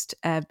forest.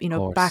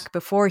 course. Back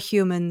before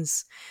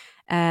humans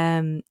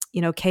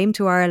came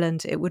to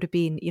Ireland. It would have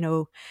been,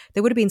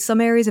 there would have been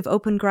some areas of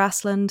open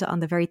grassland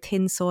on the very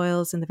thin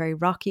soils and the very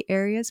rocky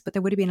areas, but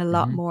there would have been a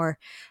lot Hmm. more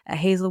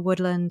hazel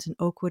woodland and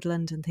oak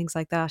woodland and things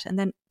like that. And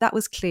then that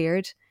was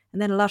cleared,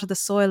 and then a lot of the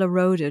soil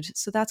eroded.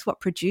 So that's what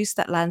produced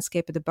that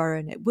landscape of the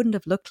Burren. It wouldn't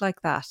have looked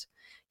like that,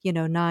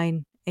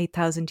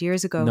 8,000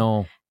 years ago.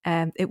 No,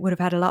 It would have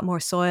had a lot more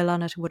soil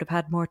on it. It would have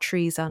had more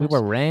trees on we were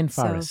it.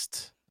 So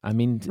rainforest. I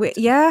mean,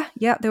 Yeah.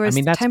 There was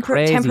that's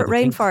temperate crazy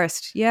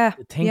rainforest. Yeah.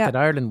 To think that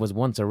Ireland was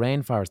once a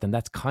rainforest, and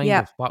that's kind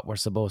of what we're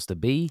supposed to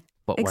be,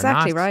 but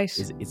exactly we're not.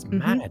 Right. It's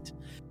mad.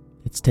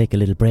 Let's take a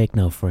little break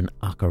now for an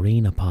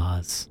ocarina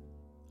pause.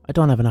 I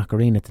don't have an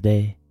ocarina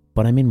today,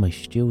 but I'm in my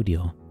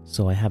studio,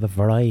 so I have a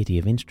variety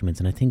of instruments,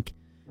 and I think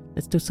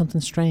let's do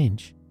something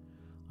strange.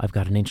 I've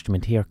got an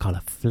instrument here called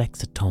a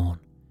flexitone.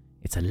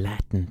 It's a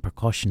Latin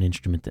percussion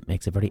instrument that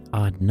makes a very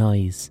odd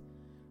noise.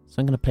 So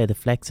I'm going to play the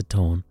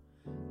flexitone,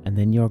 and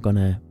then you're going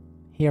to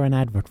hear an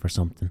advert for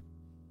something.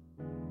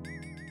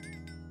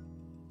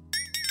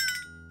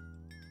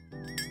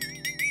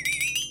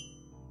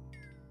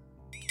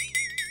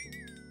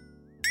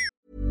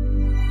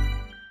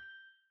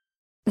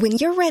 When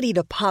you're ready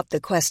to pop the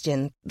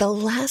question, the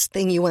last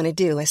thing you want to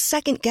do is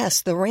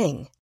second-guess the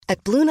ring.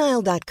 At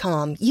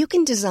BlueNile.com, you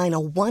can design a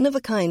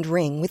one-of-a-kind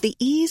ring with the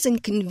ease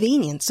and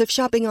convenience of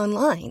shopping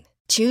online.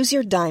 Choose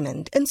your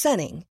diamond and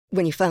setting.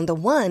 When you find the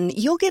one,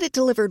 you'll get it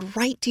delivered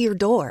right to your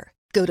door.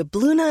 Go to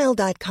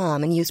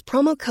BlueNile.com and use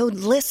promo code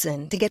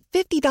LISTEN to get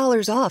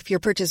 $50 off your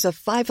purchase of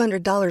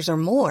 $500 or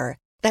more.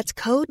 That's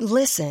code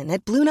LISTEN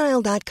at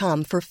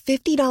BlueNile.com for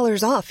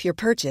 $50 off your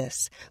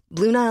purchase.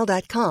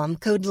 BlueNile.com,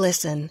 code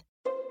LISTEN.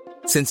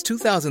 Since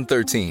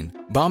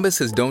 2013, Bombas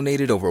has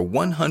donated over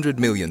 100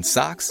 million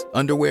socks,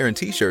 underwear, and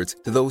T-shirts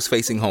to those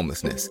facing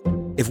homelessness.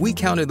 If we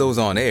counted those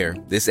on air,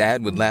 this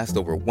ad would last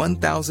over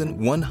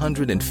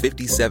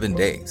 1,157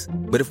 days.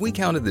 But if we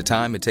counted the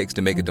time it takes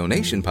to make a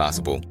donation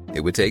possible,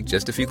 it would take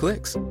just a few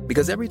clicks.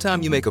 Because every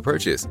time you make a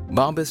purchase,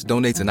 Bombas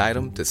donates an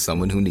item to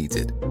someone who needs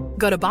it.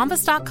 Go to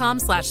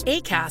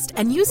bombas.com/ACAST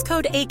and use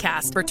code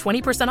ACAST for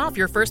 20% off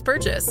your first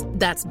purchase.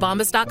 That's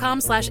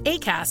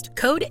bombas.com/ACAST,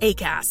 code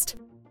ACAST.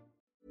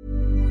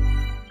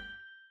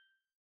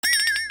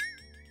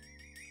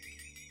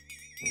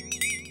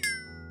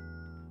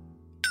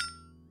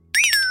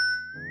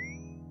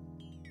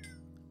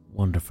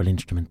 Wonderful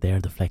instrument there,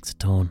 the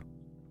flexitone.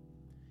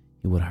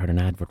 You would have heard an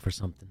advert for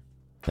something.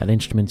 That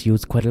instrument's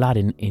used quite a lot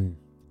in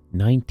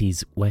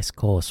 90s West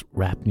Coast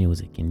rap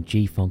music, in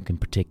G-Funk in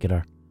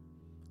particular.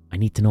 I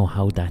need to know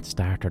how that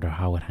started or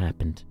how it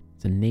happened.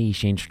 It's a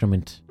niche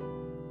instrument,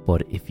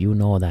 but if you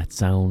know that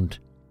sound,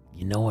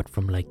 you know it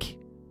from like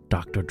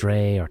Dr.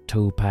 Dre or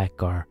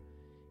Tupac, or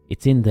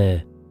it's in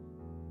the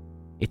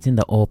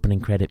opening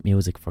credit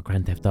music for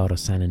Grand Theft Auto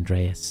San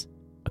Andreas.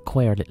 A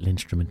queer little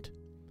instrument.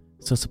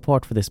 So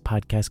support for this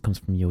podcast comes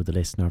from you, the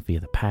listener, via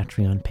the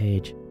Patreon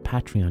page,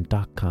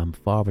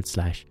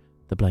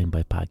 patreon.com/The Blind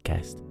Boy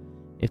Podcast.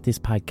 If this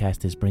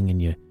podcast is bringing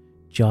you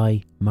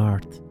joy,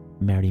 mirth,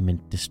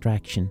 merriment,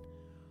 distraction,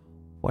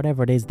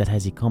 whatever it is that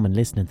has you come and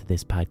listening to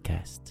this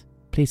podcast,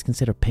 please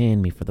consider paying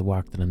me for the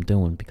work that I'm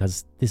doing,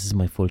 because this is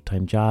my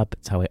full-time job.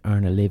 It's how I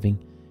earn a living.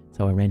 It's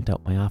how I rent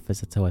out my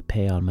office. It's how I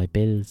pay all my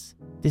bills.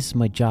 This is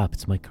my job.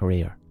 It's my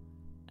career.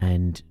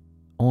 And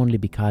only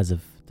because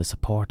of the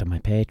support of my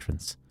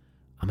patrons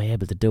am I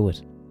able to do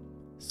it.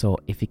 So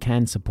if you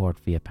can support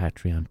via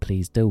Patreon,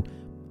 please do.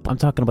 I'm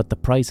talking about the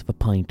price of a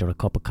pint or a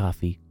cup of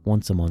coffee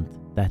once a month.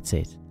 That's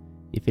it.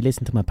 If you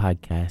listen to my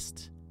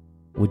podcast,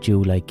 would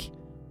you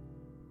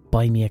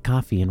buy me a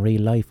coffee in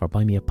real life or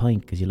buy me a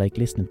pint because you like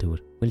listening to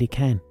it? Well, you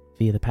can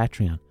via the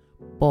Patreon.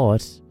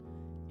 But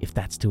if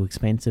that's too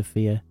expensive for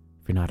you,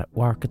 if you're not at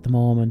work at the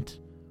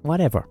moment,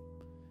 whatever,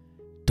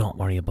 don't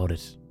worry about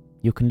it.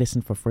 You can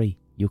listen for free.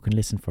 You can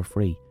listen for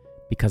free.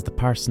 Because the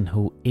person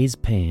who is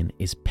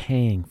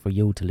paying for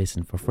you to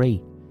listen for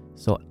free.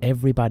 So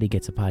everybody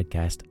gets a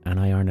podcast and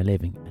I earn a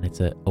living, and it's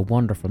a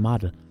wonderful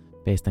model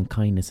based on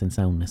kindness and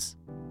soundness.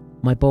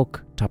 My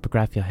book,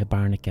 Topographia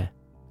Hibernica,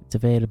 it's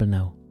available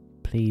now.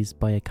 Please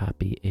buy a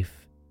copy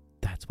if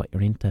that's what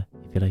you're into,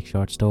 if you like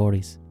short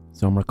stories.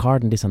 So I'm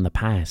recording this on the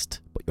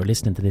past, but you're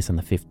listening to this on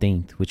the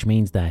 15th, which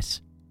means that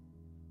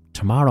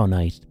tomorrow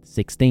night,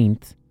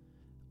 16th,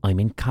 I'm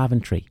in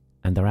Coventry.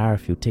 And there are a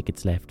few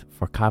tickets left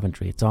for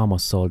Coventry. It's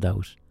almost sold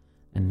out.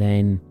 And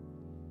then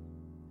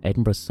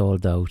Edinburgh's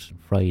sold out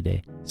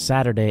Friday.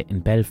 Saturday in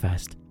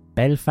Belfast.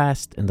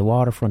 Belfast in the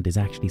waterfront is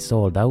actually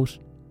sold out,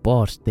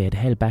 but they had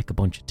held back a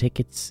bunch of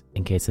tickets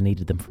in case I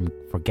needed them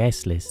for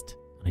guest list.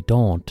 And I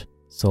don't.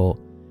 So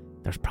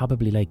there's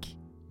probably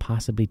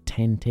possibly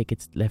 10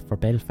 tickets left for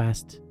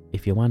Belfast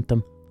if you want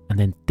them. And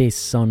then this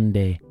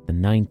Sunday, the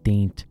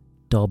 19th,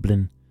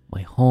 Dublin,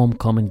 my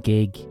homecoming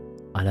gig.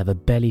 I'll have a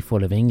belly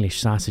full of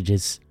English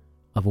sausages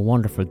of a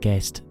wonderful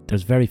guest.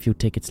 There's very few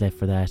tickets left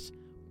for that,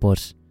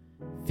 but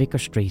Vicar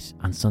Street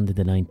on Sunday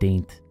the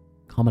 19th,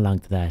 come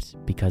along to that,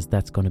 because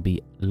that's going to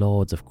be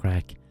loads of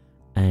crack.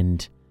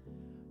 And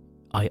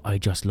I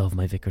just love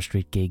my Vicar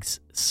Street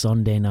gigs.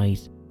 Sunday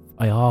night,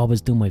 I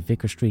always do my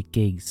Vicar Street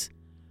gigs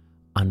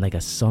on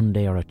a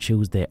Sunday or a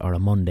Tuesday or a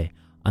Monday,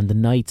 on the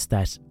nights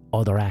that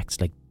other acts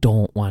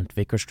don't want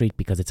Vicar Street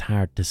because it's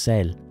hard to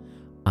sell.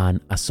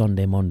 On a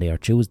Sunday, Monday or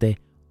Tuesday,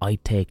 I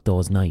take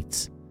those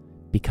nights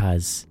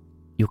because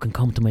you can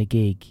come to my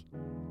gig.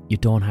 You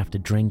don't have to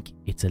drink.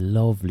 It's a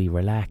lovely,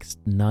 relaxed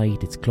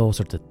night. It's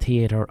closer to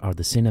theatre or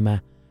the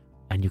cinema,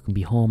 and you can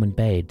be home in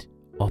bed,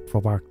 up for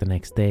work the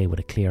next day with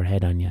a clear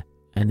head on you.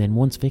 And then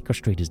once Vicar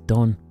Street is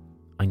done,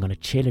 I'm going to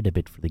chill it a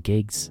bit for the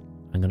gigs.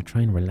 I'm going to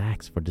try and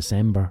relax for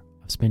December.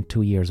 I've spent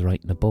 2 years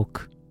writing a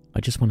book. I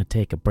just want to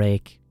take a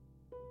break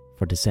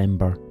for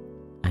December,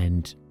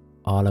 and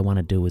all I want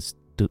to do is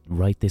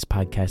write this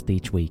podcast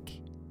each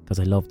week, because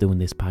I love doing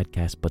this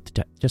podcast, but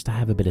just to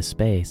have a bit of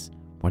space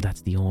where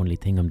that's the only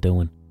thing I'm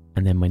doing.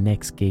 And then my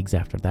next gigs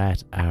after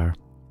that are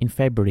in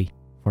February,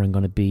 where I'm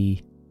going to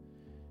be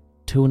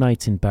 2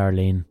 nights in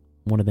Berlin.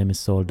 One of them is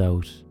sold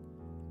out.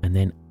 And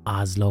then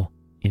Oslo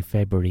in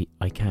February.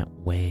 I can't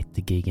wait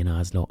to gig in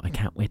Oslo. I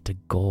can't wait to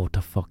go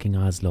to fucking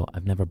Oslo.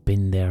 I've never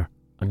been there.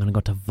 I'm going to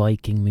go to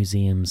Viking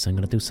museums. I'm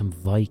going to do some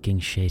Viking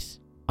shit.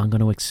 I'm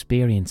going to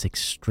experience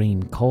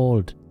extreme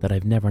cold that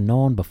I've never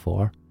known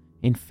before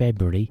in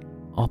February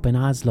up in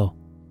Oslo.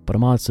 But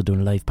I'm also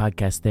doing a live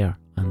podcast there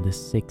on the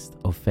 6th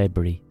of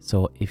February.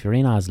 So if you're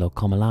in Oslo,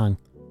 come along.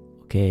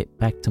 Okay,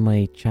 back to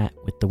my chat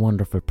with the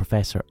wonderful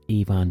Professor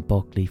Ivan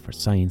Buckley for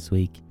Science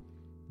Week.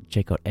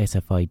 Check out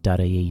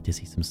sfi.ie to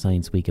see some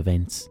Science Week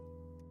events.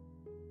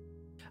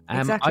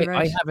 Exactly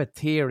right. I have a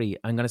theory.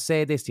 I'm going to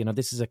say this,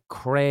 this is a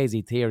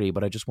crazy theory,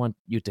 but I just want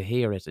you to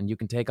hear it, and you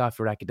can take off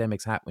your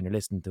academics hat when you're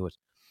listening to it.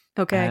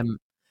 Okay.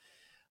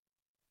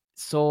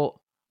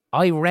 So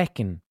I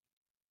reckon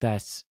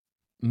that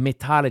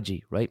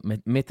mythology, right,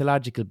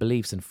 mythological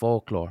beliefs and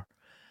folklore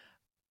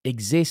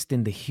exist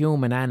in the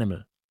human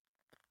animal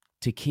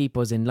to keep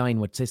us in line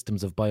with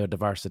systems of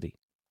biodiversity,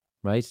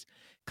 right?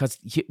 Because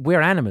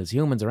we're animals,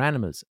 humans are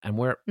animals, and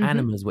we're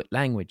animals with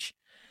language.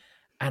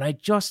 And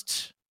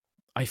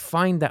I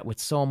find that with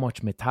so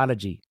much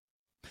mythology,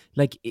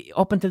 like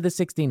up until the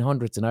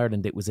 1600s in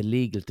Ireland, it was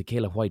illegal to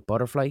kill a white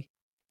butterfly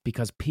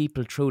because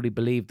people truly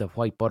believed that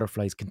white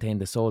butterflies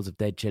contained the souls of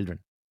dead children.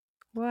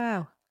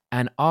 Wow.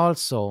 And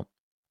also,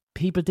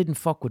 people didn't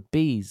fuck with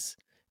bees,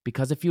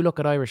 because if you look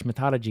at Irish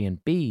mythology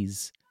and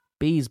bees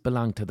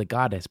belong to the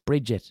goddess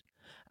Bridget,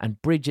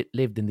 and Bridget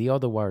lived in the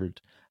other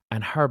world,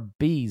 and her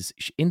bees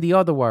in the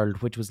other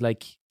world, which was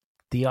like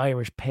the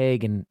Irish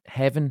pagan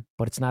heaven,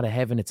 but it's not a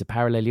heaven, it's a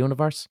parallel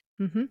universe.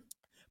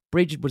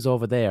 Bridget was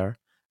over there,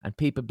 and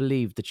people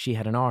believed that she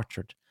had an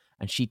orchard,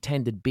 and she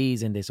tended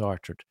bees in this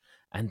orchard.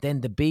 And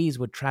then the bees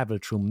would travel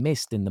through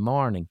mist in the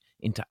morning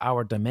into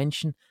our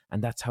dimension,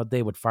 and that's how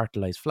they would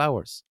fertilize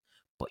flowers.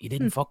 But you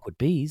didn't fuck with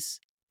bees,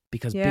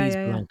 because bees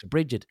belong to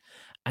Bridget.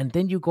 And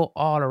then you go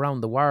all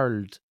around the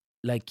world,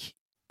 like,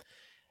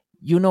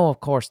 of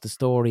course, the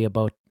story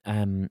about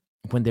when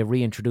they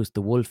reintroduced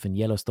the wolf in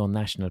Yellowstone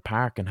National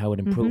Park and how it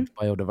improved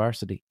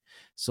biodiversity.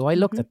 So I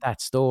looked at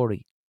that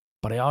story,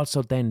 but I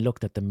also then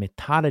looked at the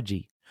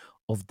mythology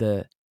of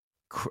the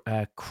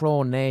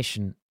Crow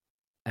Nation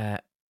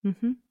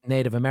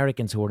Native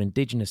Americans who are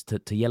indigenous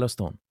to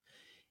Yellowstone.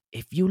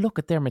 If you look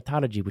at their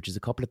mythology, which is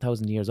a couple of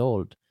thousand years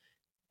old,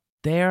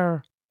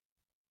 their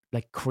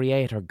like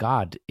creator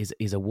god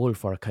is a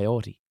wolf or a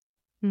coyote.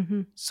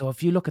 So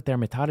if you look at their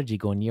mythology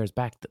going years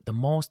back, the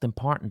most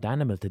important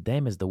animal to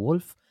them is the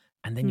wolf.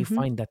 And then you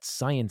find that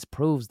science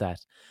proves that.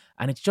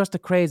 And it's just a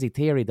crazy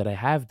theory that I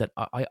have, that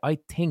I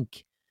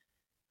think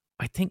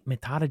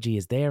mythology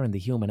is there in the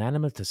human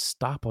animal to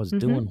stop us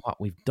doing what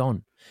we've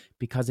done.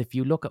 Because if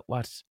you look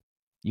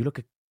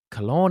at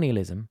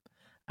colonialism,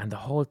 and the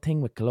whole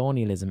thing with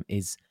colonialism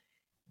is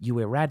you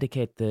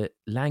eradicate the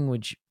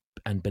language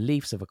and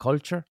beliefs of a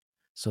culture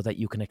so that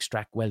you can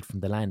extract wealth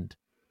from the land.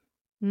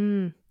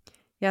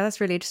 Yeah,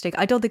 that's really interesting.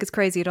 I don't think it's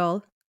crazy at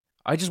all.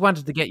 I just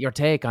wanted to get your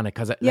take on it,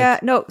 because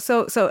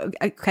So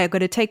okay, I'm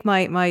going to take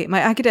my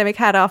academic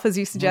hat off, as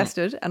you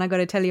suggested, and I'm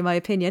going to tell you my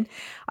opinion.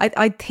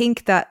 I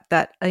think that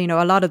a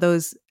lot of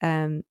those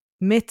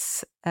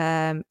myths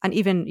and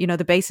even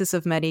the basis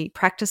of many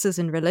practices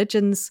and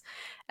religions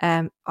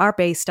are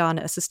based on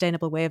a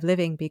sustainable way of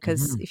living.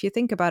 Because if you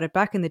think about it,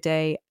 back in the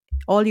day,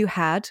 all you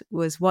had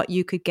was what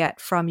you could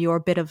get from your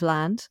bit of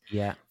land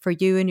for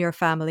you and your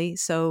family.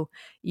 So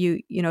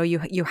you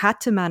had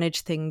to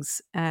manage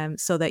things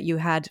so that you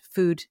had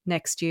food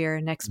next year,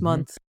 next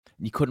month.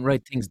 You couldn't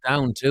write things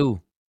down too.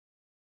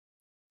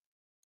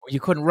 You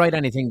couldn't write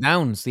anything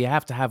down, so you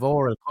have to have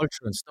oral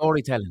culture and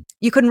storytelling.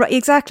 You couldn't write,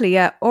 exactly,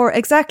 yeah, or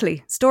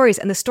exactly, stories,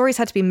 and the stories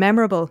had to be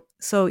memorable.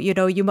 So you'd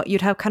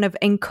have kind of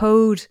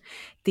encode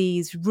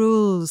these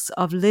rules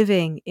of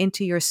living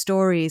into your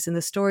stories, and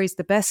the stories,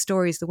 the best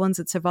stories, the ones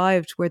that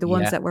survived, were the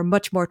ones that were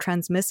much more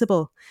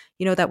transmissible.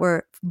 That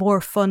were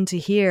more fun to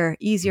hear,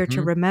 easier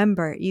to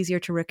remember, easier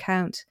to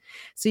recount.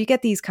 So you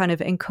get these kind of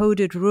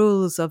encoded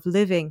rules of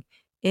living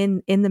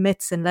in the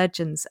myths and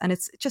legends, and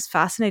it's just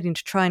fascinating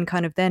to try and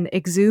kind of then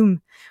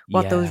exhume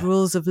what those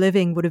rules of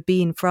living would have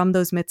been from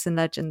those myths and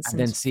legends, and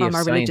then see from if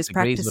our religious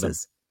science agrees with them.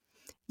 practices.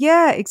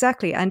 Yeah,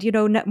 exactly. And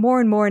more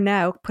and more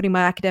now, putting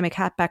my academic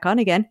hat back on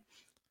again,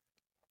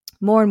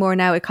 more and more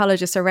now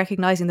ecologists are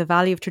recognizing the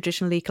value of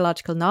traditional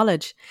ecological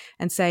knowledge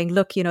and saying,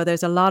 look,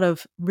 there's a lot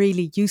of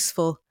really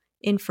useful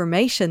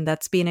information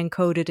that's been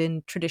encoded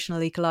in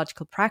traditional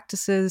ecological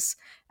practices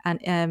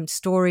and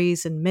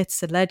stories and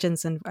myths and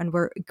legends, and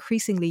we're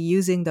increasingly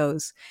using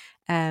those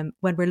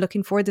when we're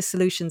looking for the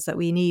solutions that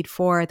we need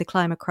for the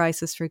climate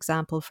crisis, for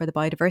example, for the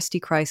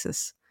biodiversity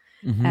crisis.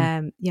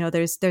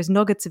 There's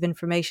nuggets of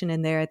information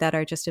in there that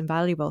are just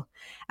invaluable.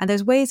 And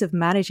there's ways of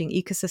managing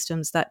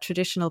ecosystems that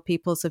traditional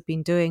peoples have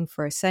been doing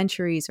for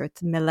centuries or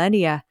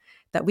millennia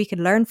that we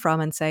can learn from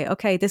and say,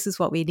 okay, this is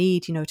what we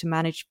need, to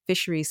manage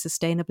fisheries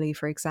sustainably,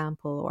 for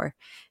example, or,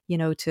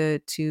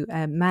 to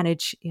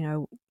manage,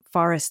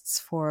 forests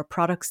for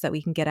products that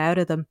we can get out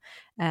of them,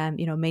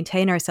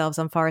 maintain ourselves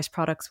on forest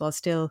products while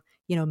still,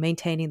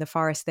 maintaining the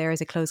forest there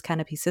as a closed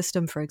canopy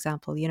system, for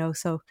example,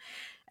 So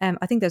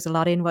I think there's a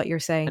lot in what you're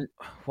saying. And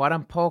what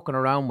I'm poking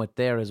around with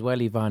there as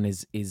well, Yvonne,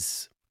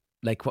 is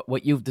like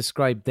what you've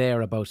described there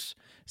about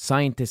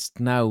scientists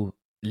now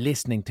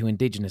listening to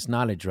Indigenous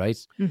knowledge, right?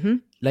 Mm-hmm.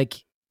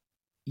 Like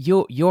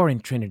you're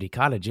in Trinity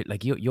College,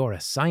 like you're a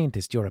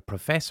scientist, you're a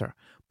professor,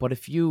 but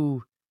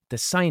the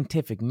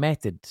scientific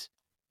method,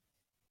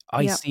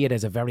 I see it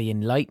as a very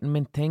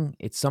Enlightenment thing.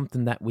 It's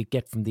something that we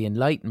get from the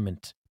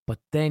Enlightenment. But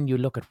then you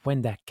look at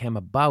when that came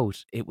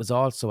about, it was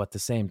also at the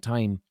same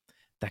time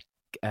that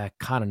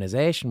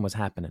colonization was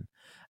happening.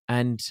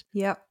 And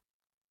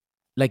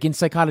like in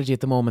psychology at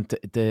the moment,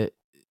 the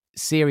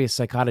serious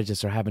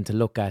psychologists are having to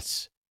look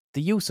at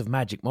the use of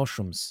magic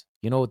mushrooms.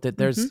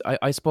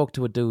 I spoke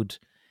to a dude,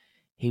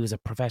 he was a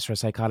professor of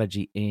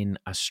psychology in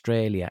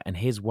Australia, and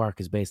his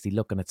work is basically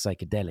looking at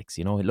psychedelics,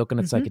 looking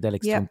at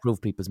psychedelics to improve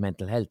people's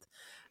mental health.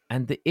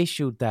 And the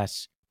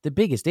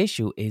biggest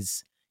issue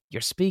is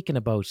you're speaking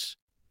about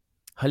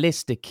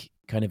holistic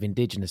kind of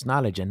Indigenous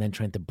knowledge and then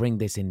trying to bring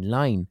this in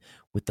line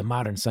with the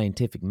modern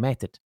scientific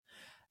method.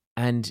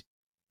 And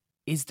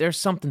is there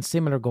something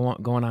similar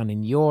going on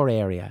in your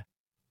area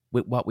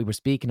with what we were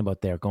speaking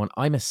about there?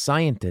 I'm a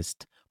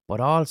scientist, but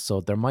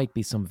also there might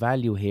be some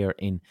value here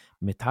in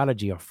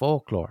mythology or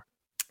folklore.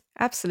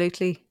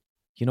 Absolutely.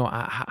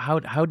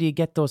 How do you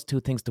get those two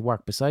things to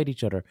work beside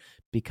each other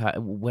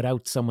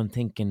without someone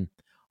thinking,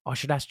 oh,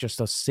 sure, that's just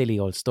those silly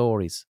old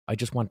stories. I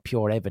just want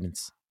pure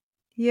evidence.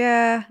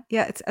 Yeah,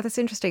 that's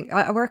interesting.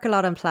 I work a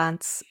lot on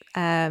plants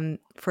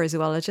for a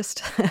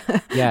zoologist,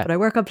 Yeah. but I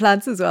work on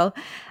plants as well.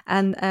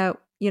 And,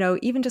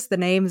 even just the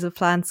names of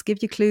plants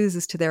give you clues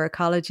as to their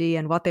ecology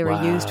and what they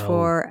were used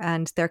for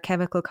and their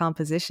chemical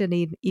composition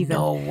even.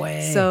 No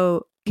way.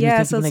 So, Can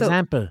you think of an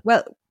example?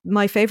 Well,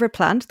 my favorite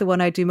plant, the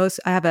one I do most,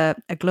 I have a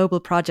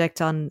global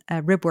project on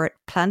ribwort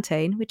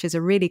plantain, which is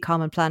a really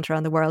common plant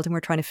around the world. And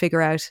we're trying to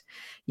figure out,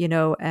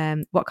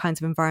 what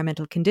kinds of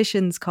environmental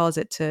conditions cause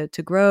it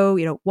to grow.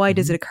 Why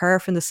does it occur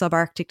from the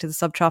subarctic to the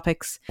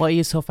subtropics? Why are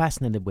you so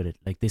fascinated with it?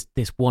 Like this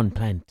one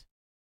plant?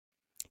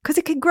 Because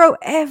it can grow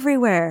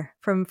everywhere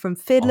from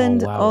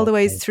Finland all the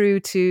way through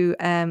to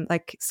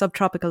like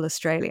subtropical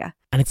Australia.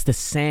 And it's the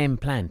same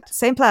plant?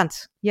 Same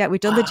plant. Yeah,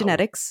 we've done the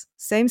genetics.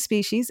 Same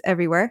species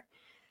everywhere.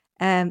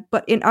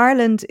 But in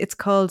Ireland, it's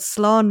called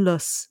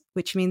slánlus,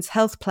 which means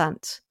health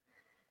plant.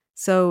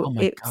 So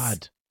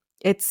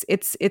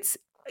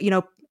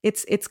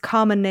its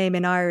common name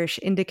in Irish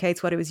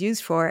indicates what it was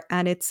used for,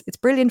 and it's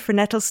brilliant for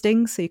nettle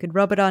stings. So you could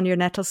rub it on your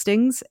nettle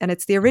stings, and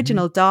it's the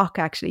original dock.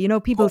 Actually,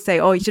 people say,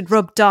 "Oh, you should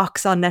rub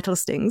docks on nettle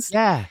stings."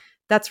 Yeah,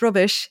 that's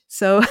rubbish.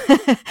 So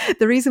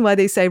the reason why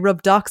they say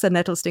rub docks on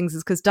nettle stings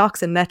is because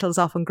docks and nettles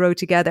often grow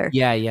together.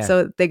 Yeah.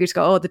 So they just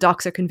go, "Oh, the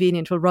docks are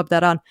convenient. We'll rub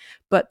that on."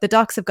 But the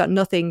docks have got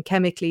nothing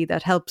chemically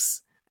that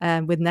helps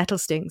with nettle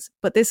stings.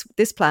 But this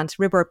plant,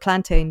 ribwort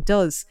plantain,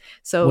 does.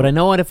 So would I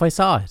know it if I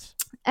saw it?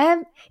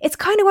 It's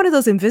kind of one of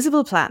those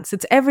invisible plants.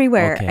 It's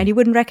everywhere and you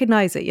wouldn't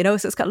recognize it,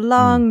 So it's got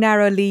long,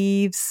 narrow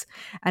leaves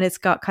and it's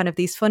got kind of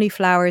these funny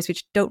flowers,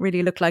 which don't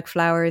really look like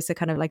flowers. They're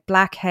kind of like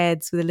black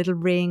heads with a little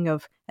ring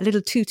of a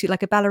little tutu,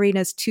 like a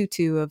ballerina's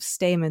tutu of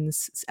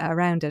stamens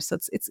around it. So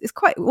it's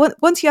quite,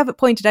 once you have it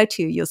pointed out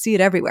to you, you'll see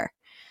it everywhere.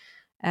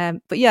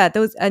 But yeah,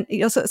 those, and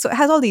so it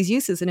has all these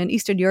uses. And in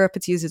Eastern Europe,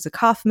 it's used as a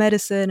cough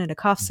medicine and a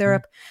cough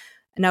syrup.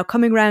 Now,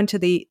 coming round to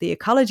the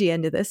ecology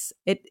end of this,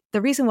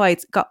 the reason why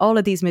it's got all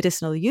of these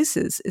medicinal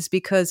uses is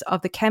because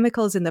of the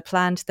chemicals in the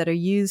plant that are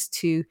used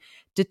to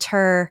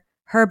deter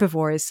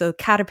herbivores, so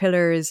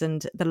caterpillars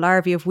and the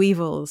larvae of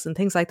weevils and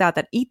things like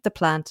that eat the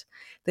plant.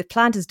 The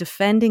plant is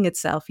defending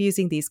itself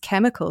using these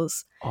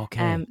chemicals.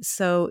 Okay.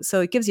 So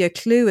it gives you a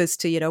clue as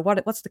to,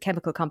 what's the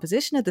chemical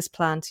composition of this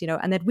plant,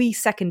 and then we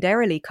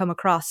secondarily come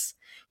across,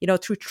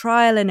 through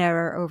trial and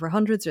error over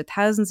hundreds or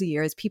thousands of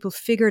years, people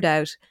figured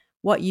out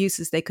what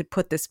uses they could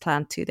put this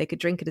plant to. They could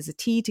drink it as a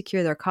tea to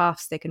cure their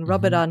coughs. They can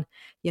rub it on,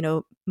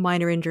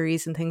 minor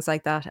injuries and things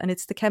like that. And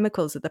it's the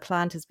chemicals that the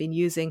plant has been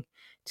using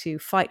to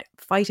fight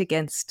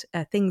against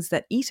things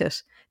that eat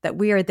it that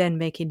we are then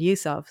making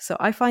use of. So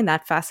I find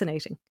that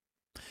fascinating.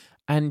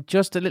 And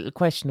just a little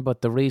question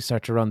about the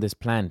research around this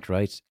plant,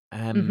 right?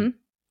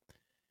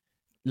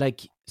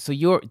 Like, so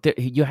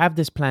you have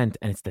this plant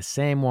and it's the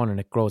same one and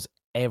it grows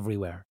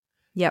everywhere.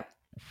 Yep.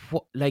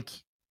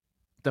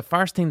 The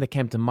first thing that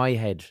came to my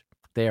head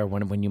there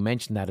when you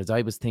mentioned that is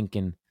I was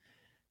thinking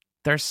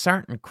there's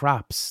certain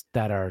crops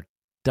that are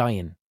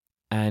dying,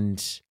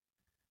 and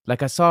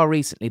like I saw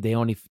recently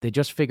they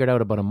just figured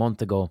out about a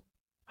month ago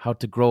how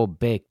to grow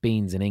baked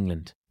beans in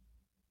England.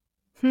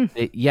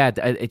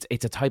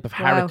 It's a type of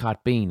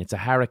haricot bean. It's a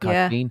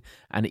haricot bean,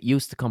 and it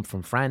used to come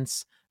from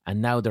France,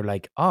 And now they're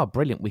like, oh,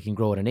 brilliant, we can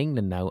grow it in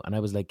England now. And I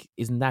was like,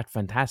 isn't that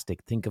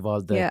fantastic? Think of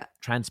all the Yeah.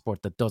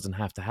 transport that doesn't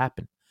have to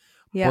happen.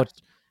 Yeah. But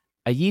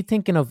are you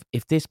thinking of,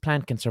 if this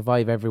plant can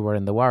survive everywhere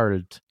in the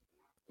world,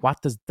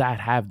 what does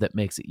that have that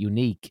makes it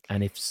unique?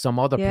 And if some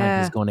other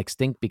plant is going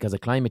extinct because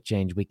of climate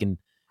change, we can,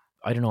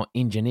 I don't know,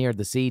 engineer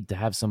the seed to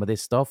have some of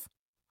this stuff.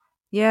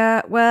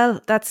 Yeah, well,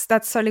 that's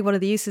certainly one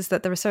of the uses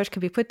that the research can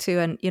be put to.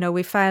 And,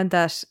 we found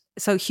that,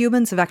 so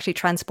humans have actually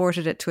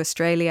transported it to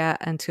Australia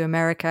and to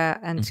America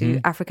and to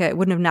Africa. It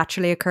wouldn't have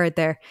naturally occurred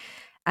there.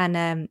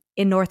 And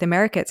in North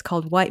America, it's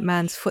called white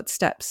man's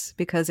footsteps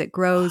because it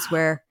grows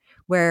where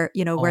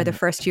the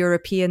first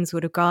Europeans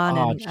would have gone.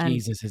 Oh, and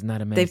Jesus, isn't that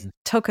they've amazing?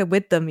 took it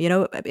with them.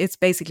 It's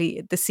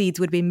basically the seeds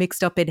would be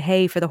mixed up in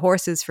hay for the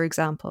horses, for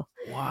example.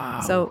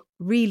 Wow. So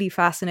really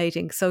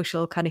fascinating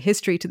social kind of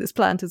history to this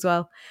plant as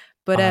well.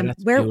 But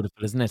that's beautiful,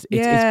 isn't it?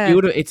 Yeah. It's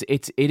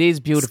beautiful. It is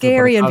beautiful.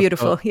 Scary but and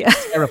beautiful. Yeah.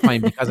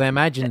 Terrifying, because I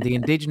imagine the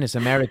indigenous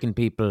American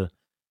people,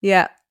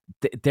 Yeah.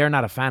 they're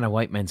not a fan of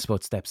white men's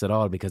footsteps at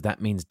all, because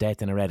that means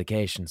death and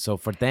eradication. So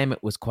for them,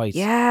 it was quite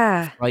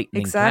frightening.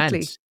 Exactly.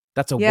 Plant.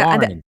 That's a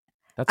warning.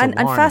 And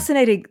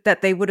fascinating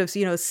that they would have,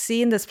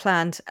 seen this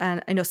plant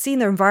and, seen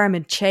their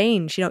environment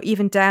change,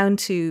 even down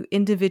to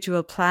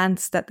individual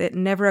plants that it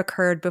never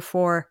occurred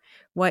before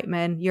white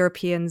men,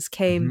 Europeans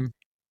came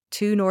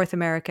to North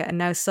America, and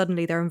now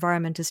suddenly their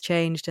environment has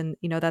changed, and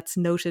that's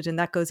noted, and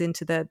that goes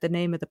into the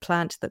name of the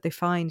plant that they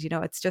find.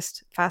 It's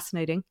just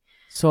fascinating.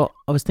 So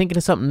I was thinking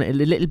of something a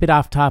little bit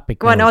off topic.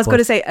 Go on, I was going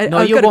to say, I was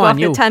going to go off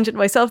on a tangent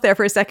myself there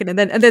for a second, and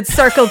then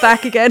circle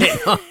back again.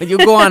 You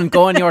go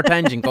on your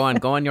tangent. Go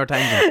on your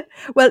tangent.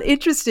 Well,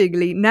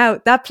 interestingly,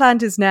 now that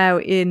plant is now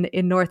in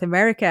North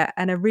America,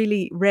 and a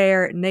really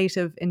rare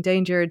native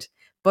endangered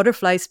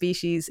butterfly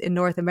species in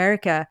North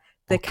America.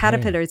 The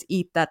caterpillars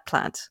eat that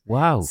plant.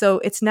 Wow. So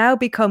it's now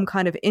become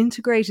kind of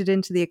integrated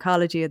into the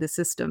ecology of the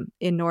system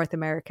in North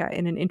America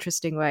in an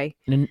interesting way.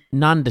 In a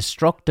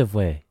non-destructive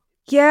way.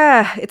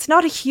 Yeah, it's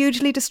not a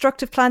hugely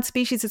destructive plant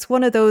species. It's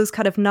one of those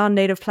kind of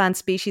non-native plant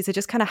species. It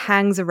just kind of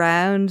hangs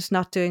around,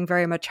 not doing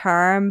very much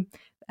harm.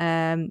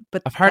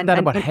 But I've heard that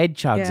about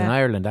hedgehogs in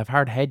Ireland. I've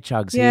heard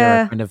hedgehogs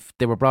here kind of,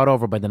 they were brought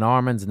over by the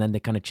Normans, and then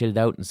they kind of chilled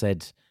out and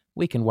said,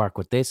 we can work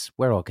with this.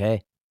 We're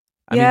okay.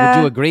 I mean,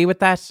 would you agree with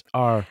that?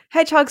 Or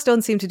hedgehogs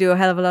don't seem to do a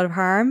hell of a lot of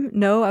harm.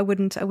 No, I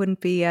wouldn't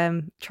be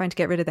trying to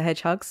get rid of the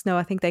hedgehogs. No,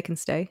 I think they can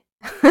stay.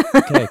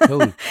 Okay, cool.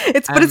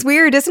 But it's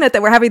weird, isn't it,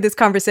 that we're having this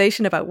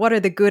conversation about what are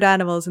the good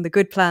animals and the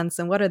good plants,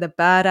 and what are the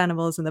bad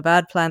animals and the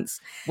bad plants.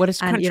 Well,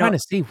 it's kind of trying to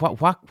see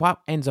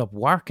what ends up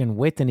working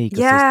with an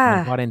ecosystem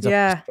and what ends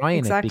up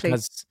destroying it,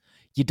 because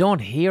you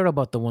don't hear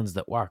about the ones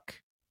that work.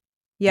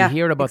 You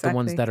hear about the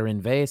ones that are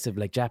invasive,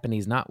 like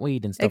Japanese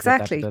knotweed and stuff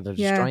like that are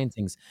destroying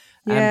things.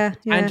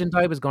 Tangent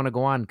I was going to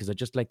go on, because I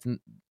just like to,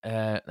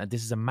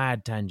 this is a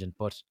mad tangent,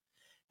 but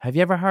have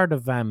you ever heard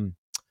of,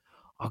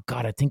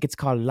 I think it's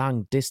called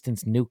long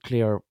distance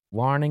nuclear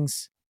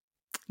warnings?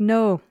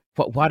 No.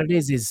 What it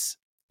is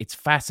it's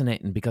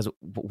fascinating, because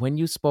when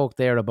you spoke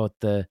there about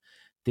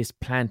this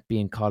plant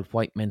being called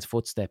white men's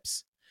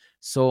footsteps,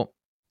 so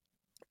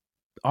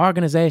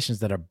organizations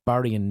that are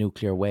burying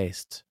nuclear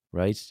waste,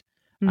 right?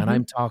 And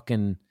I'm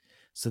talking,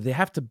 so they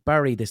have to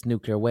bury this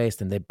nuclear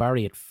waste, and they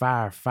bury it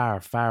far,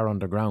 far, far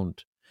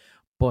underground.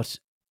 But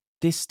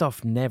this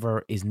stuff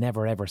is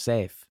never ever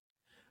safe.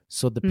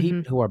 So the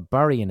people who are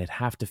burying it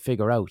have to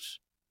figure out,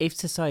 if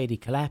society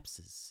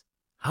collapses,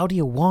 how do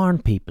you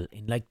warn people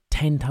in like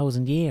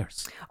 10,000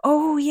 years?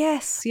 Oh,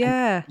 yes,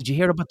 yeah. And did you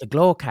hear about the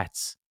glow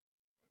cats?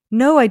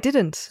 No, I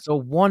didn't. So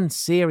one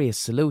serious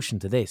solution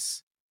to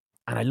this,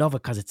 and I love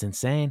it because it's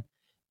insane,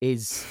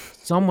 is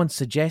someone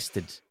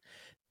suggested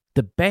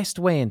the best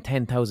way in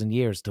 10,000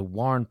 years to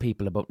warn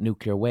people about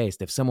nuclear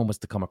waste, if someone was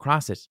to come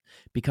across it,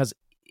 because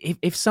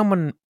if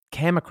someone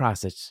came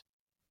across it,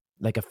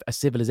 like a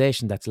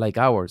civilization that's like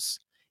ours,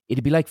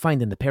 it'd be like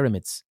finding the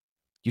pyramids.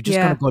 You're just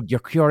going to go, your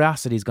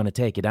curiosity is going to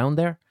take you down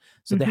there.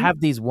 So they have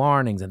these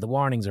warnings, and the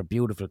warnings are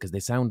beautiful because they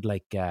sound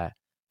like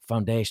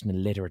foundational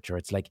literature.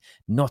 It's like,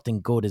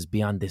 nothing good is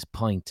beyond this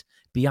point.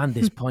 Beyond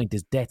this point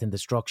is death and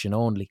destruction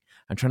only.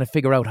 I'm trying to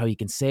figure out how you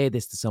can say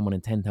this to someone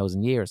in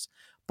 10,000 years.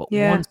 But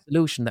one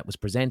solution that was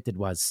presented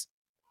was,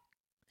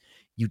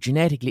 you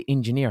genetically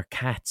engineer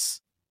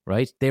cats,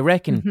 right? They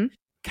reckon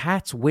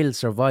cats will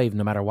survive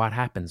no matter what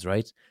happens,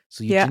 right?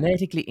 So you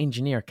genetically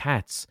engineer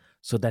cats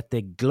so that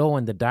they glow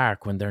in the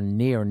dark when they're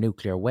near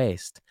nuclear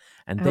waste.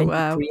 And then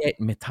you create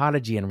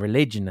mythology and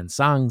religion and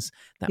songs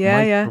that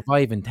might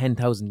survive in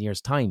 10,000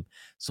 years' time.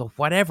 So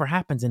whatever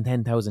happens in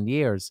 10,000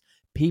 years,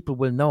 people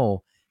will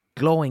know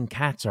glowing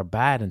cats are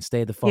bad and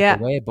stay the fuck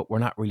away, but we're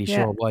not really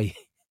sure why.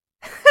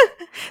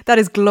 That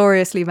is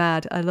gloriously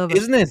mad. I love it.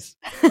 Isn't it?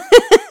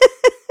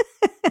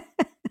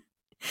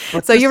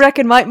 So you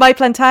reckon my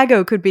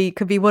Plantago could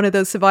be one of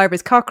those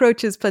survivors?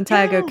 Cockroaches,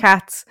 Plantago,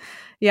 cats.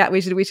 Yeah,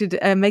 we should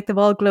make them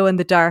all glow in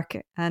the dark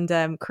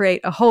and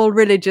create a whole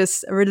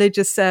religious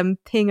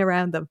thing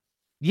around them.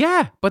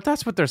 Yeah, but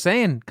that's what they're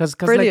saying. Cause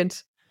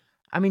brilliant.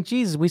 I mean,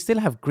 Jesus, we still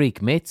have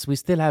Greek myths. We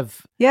still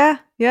have. Yeah.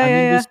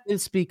 We still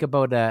speak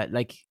about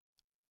like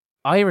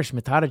Irish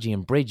mythology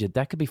and Bridget.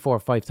 That could be 4,000 or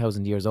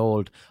 5,000 years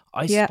old.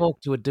 I Yeah.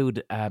 spoke to a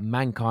dude,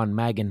 Mancon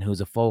Magan,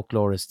 who's a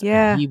folklorist, and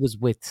Yeah. he was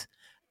with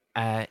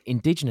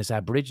indigenous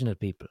Aboriginal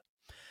people,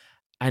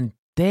 and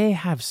they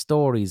have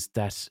stories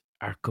that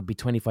could be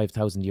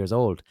 25,000 years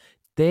old.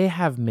 They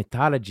have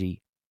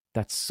mythology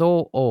that's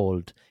so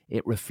old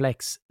it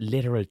reflects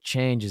literal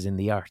changes in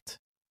the earth.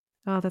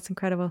 Oh, that's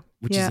incredible.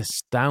 Which is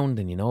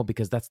astounding,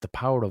 because that's the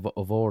power of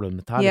oral Yeah.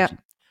 mythology.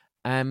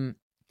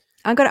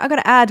 I'm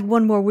gonna add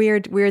one more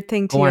weird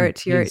thing to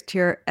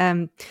your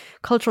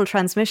cultural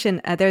transmission.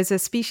 There's a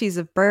species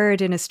of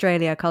bird in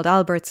Australia called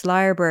Albert's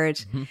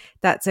lyrebird.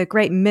 That's a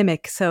great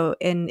mimic. So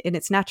in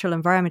its natural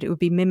environment, it would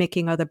be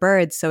mimicking other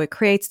birds. So it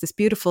creates this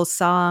beautiful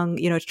song,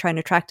 to try and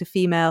attract a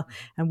female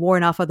and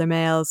warn off other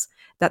males.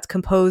 That's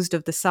composed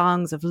of the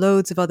songs of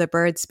loads of other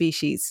bird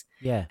species.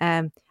 Yeah.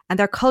 And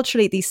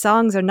these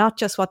songs are not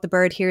just what the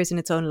bird hears in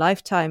its own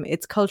lifetime.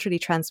 It's culturally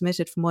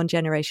transmitted from one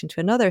generation to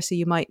another. So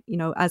you might,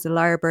 as a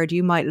lyrebird,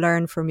 you might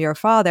learn from your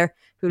father,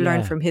 who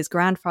learned from his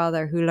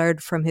grandfather, who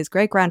learned from his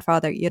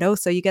great-grandfather,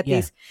 so you get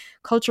these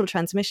cultural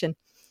transmission.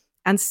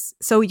 And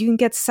so you can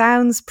get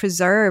sounds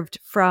preserved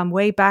from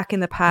way back in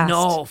the past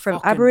from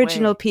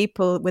Aboriginal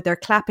people with their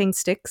clapping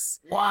sticks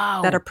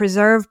that are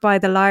preserved by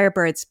the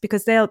lyrebirds,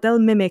 because they'll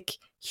mimic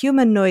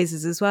human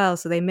noises as well.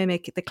 So they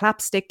mimic the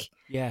clapstick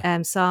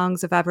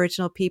songs of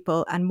Aboriginal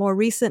people. And more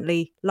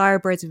recently,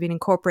 lyrebirds have been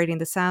incorporating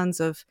the sounds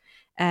of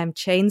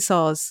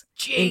chainsaws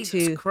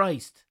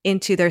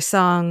into their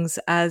songs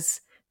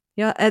as...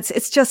 Yeah,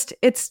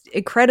 it's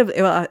incredible.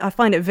 Well, I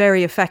find it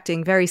very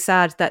affecting, very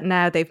sad that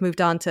now they've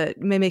moved on to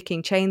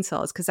mimicking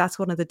chainsaws, because that's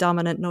one of the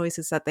dominant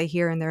noises that they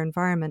hear in their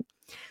environment.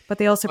 But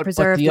they also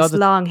preserve this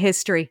long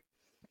history.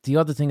 The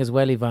other thing as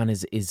well, Yvonne,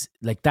 is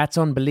like, that's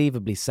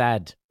unbelievably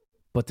sad.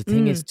 But the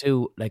thing is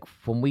too, like,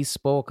 when we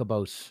spoke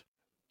about,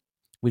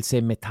 we'll say,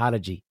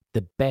 mythology,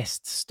 the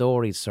best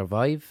stories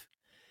survive.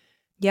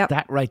 Yep.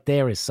 That right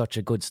there is such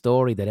a good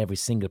story that every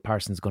single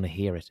person's going to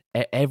hear it.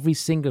 Every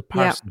single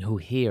person who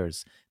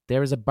hears...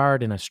 There is a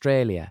bird in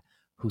Australia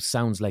who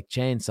sounds like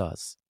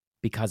chainsaws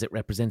because it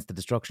represents the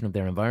destruction of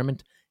their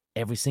environment.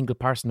 Every single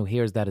person who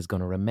hears that is going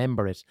to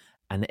remember it.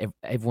 And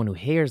everyone who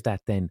hears that,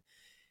 then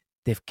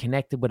they've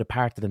connected with a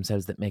part of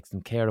themselves that makes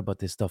them care about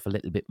this stuff a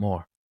little bit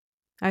more.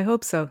 I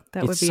hope so.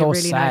 That would be a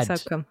really nice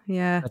outcome.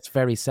 Yeah. That's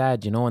very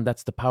sad, and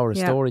that's the power of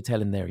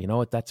storytelling there.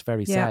 That's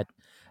very sad.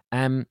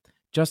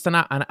 Just an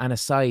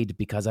aside,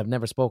 because I've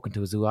never spoken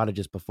to a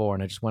zoologist before,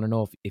 and I just want to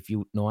know if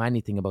you know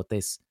anything about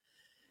this.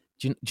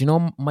 Do you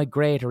know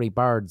migratory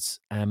birds,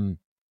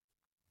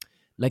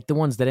 like the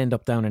ones that end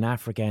up down in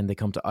Africa and they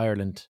come to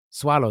Ireland?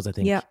 Swallows, I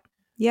think.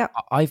 Yeah.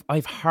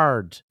 I've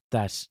heard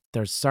that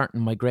there's certain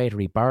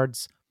migratory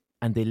birds,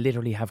 and they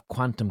literally have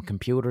quantum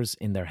computers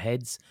in their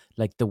heads.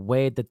 Like, the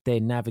way that they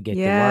navigate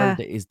the world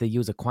is they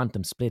use a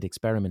quantum split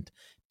experiment.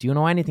 Do you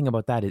know anything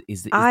about that?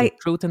 Is there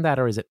truth in that,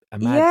 or is it a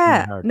mad thing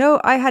I heard? No,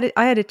 I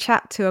had a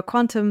chat to a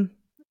quantum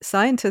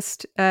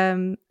scientist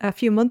a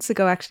few months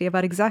ago, actually,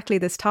 about exactly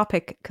this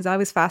topic, because I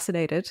was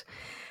fascinated.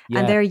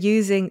 And they're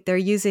using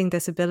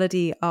this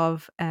ability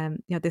of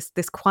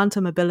this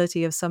quantum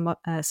ability of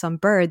some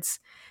birds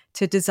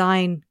to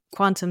design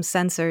quantum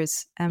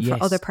sensors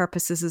for other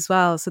purposes as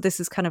well. So this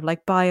is kind of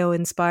like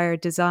bio-inspired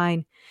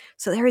design.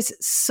 So there is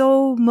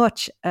so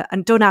much,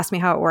 and don't ask me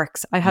how it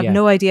works. I have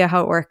no idea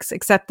how it works,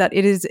 except that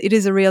it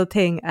is a real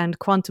thing, and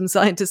quantum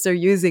scientists are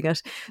using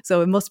it.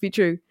 So it must be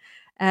true.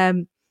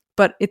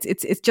 But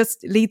it's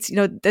just leads,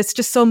 there's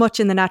just so much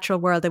in the natural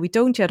world that we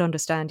don't yet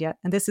understand yet.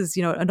 And this is,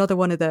 another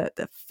one of the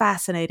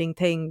fascinating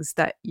things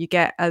that you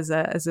get as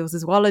a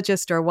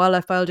zoologist or a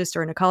wildlife biologist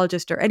or an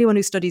ecologist or anyone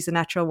who studies the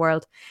natural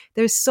world.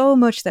 There's so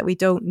much that we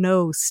don't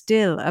know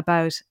still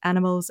about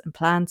animals and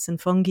plants and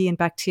fungi and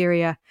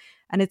bacteria.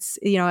 And it's,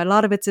 a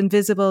lot of it's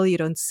invisible. You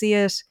don't see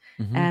it.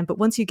 But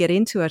once you get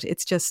into it,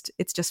 it's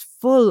just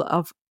full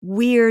of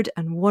weird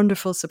and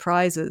wonderful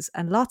surprises.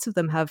 And lots of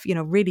them have,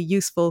 really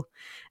useful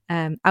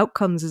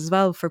outcomes as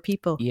well for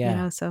people.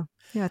 So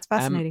it's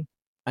fascinating.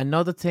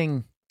 Another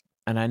thing,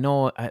 and I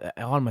know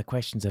all my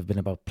questions have been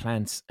about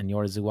plants, and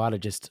you're a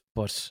zoologist,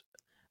 but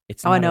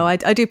it's I know.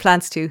 I do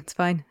plants too. It's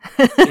fine.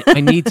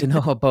 I need to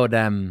know about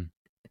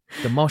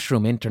the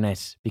mushroom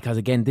internet, because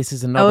again, this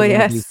is another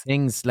one of these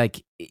things,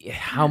 like,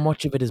 how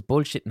much of it is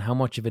bullshit and how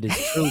much of it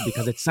is true,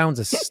 because it sounds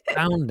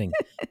astounding.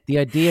 The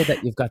idea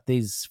that you've got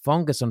these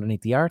fungus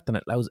underneath the earth and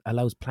it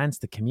allows plants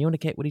to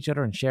communicate with each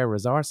other and share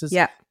resources.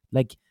 Yeah.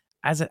 Like,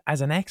 as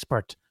an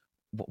expert,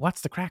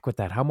 what's the crack with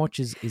that? How much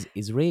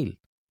is real?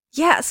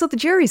 Yeah, so the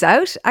jury's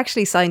out,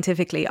 actually,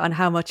 scientifically, on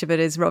how much of it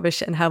is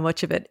rubbish and how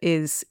much of it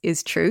is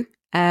true.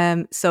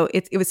 So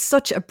it was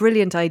such a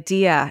brilliant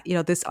idea,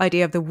 this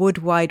idea of the wood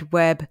wide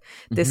web,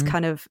 this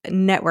kind of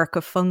network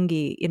of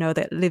fungi,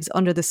 that lives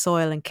under the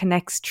soil and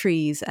connects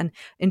trees. And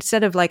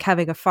instead of like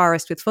having a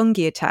forest with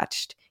fungi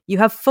attached, you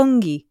have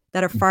fungi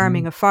that are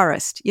farming a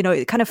forest. You know,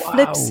 it kind of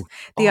flips Wow.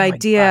 the Oh my God.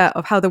 idea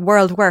of how the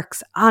world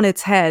works on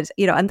its head,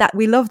 you know, and that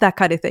we love that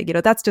kind of thing. You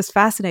know, that's just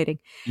fascinating.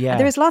 And Yeah.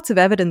 there's lots of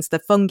evidence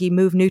that fungi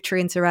move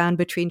nutrients around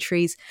between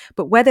trees,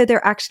 but whether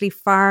they're actually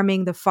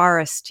farming the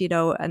forest, you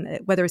know, and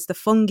whether it's the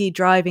fungi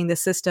driving the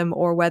system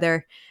or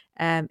whether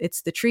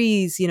it's the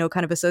trees, you know,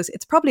 kind of associate.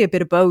 It's probably a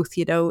bit of both,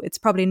 you know. It's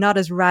probably not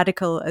as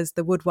radical as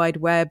the Wood Wide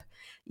Web,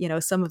 you know,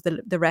 some of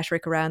the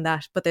rhetoric around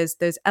that, but there's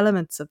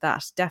elements of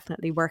that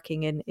definitely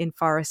working in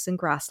forests and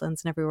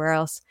grasslands and everywhere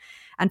else.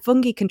 And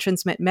fungi can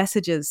transmit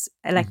messages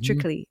Mhm.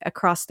 electrically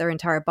across their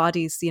entire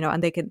bodies, you know,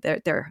 and they can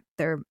they're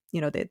you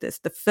know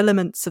the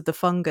filaments of the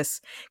fungus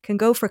can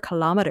go for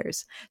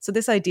kilometers. So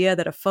this idea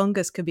that a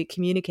fungus could be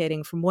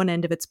communicating from one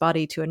end of its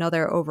body to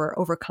another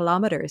over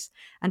kilometers,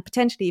 and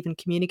potentially even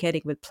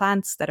communicating with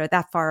plants that are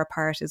that far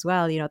apart as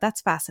well, you know,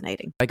 that's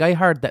fascinating. Like I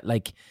heard that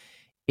like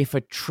if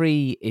a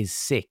tree is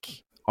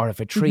sick or if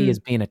a tree Hmm. is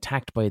being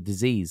attacked by a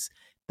disease,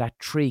 that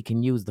tree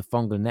can use the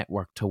fungal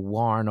network to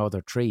warn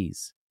other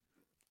trees.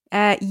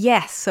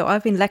 Yes, so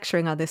I've been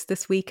lecturing on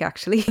this week.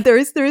 Actually, there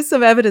is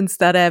some evidence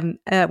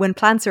that when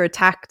plants are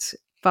attacked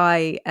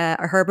by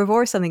a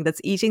herbivore, something that's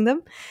eating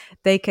them,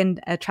 they can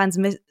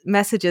transmit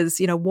messages,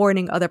 you know,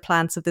 warning other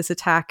plants of this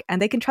attack,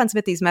 and they can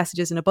transmit these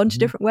messages in a bunch of Mhm.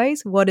 different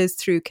ways. One is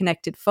through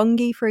connected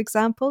fungi, for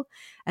example.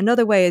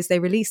 Another way is they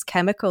release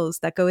chemicals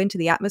that go into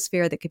the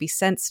atmosphere that could be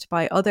sensed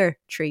by other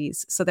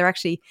trees. So they're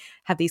actually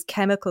have these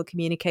chemical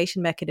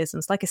communication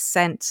mechanisms, like a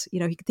scent.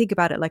 You know, you can think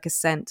about it like a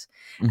scent.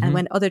 And Mhm.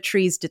 when other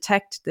trees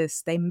detect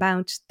this, they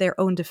mount their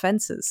own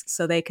defenses.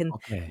 So they can,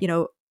 Okay. you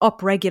know,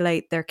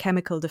 upregulate their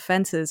chemical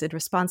defenses in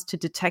response to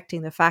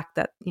detecting the fact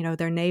that, you know,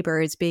 their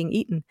neighbor is being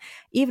eaten,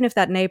 even if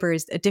that neighbor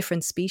is a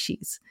different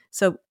species.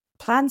 So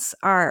plants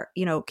are,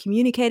 you know,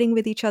 communicating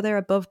with each other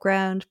above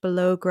ground,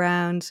 below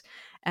ground.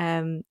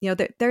 You know,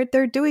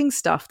 they're doing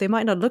stuff. They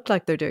might not look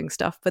like they're doing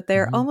stuff, but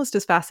they're Mhm. almost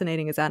as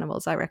fascinating as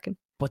animals, I reckon.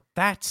 But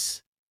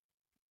that's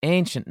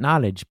ancient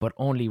knowledge, but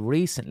only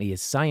recently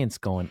is science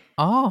going,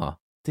 oh,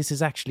 this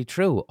is actually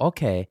true.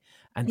 Okay.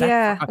 And that,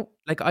 Yeah.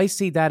 like, I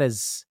see that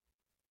as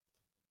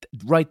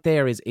right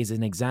there is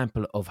an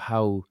example of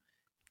how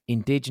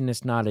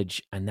indigenous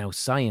knowledge and now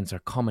science are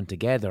coming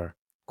together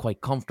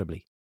quite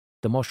comfortably.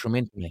 The mushroom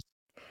internet.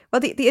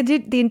 Well,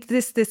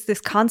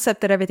 this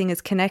concept that everything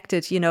is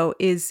connected, you know,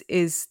 is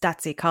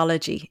that's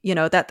ecology. You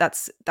know,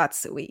 that's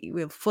we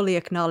will fully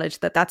acknowledge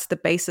that that's the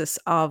basis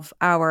of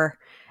our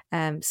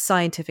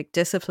scientific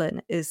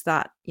discipline. Is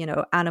that, you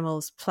know,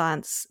 animals,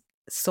 plants,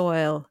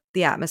 soil,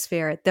 the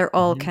atmosphere, they're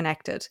all Mhm.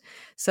 connected.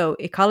 So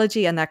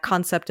ecology and that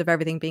concept of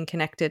everything being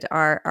connected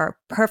are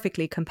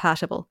perfectly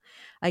compatible.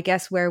 I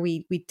guess where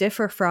we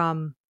differ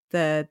from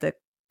the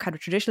kind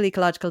of traditional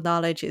ecological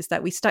knowledge is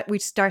that we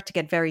start to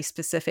get very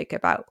specific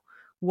about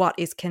what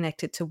is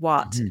connected to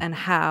what Mhm. and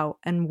how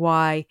and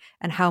why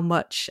and how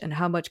much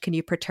can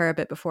you perturb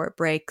it before it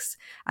breaks,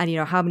 and, you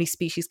know, how many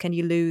species can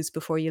you lose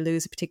before you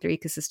lose a particular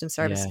ecosystem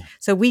service. Yeah,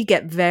 So we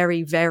get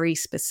very, very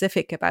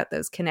specific about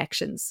those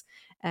connections,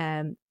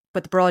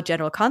 but the broad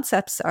general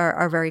concepts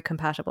are very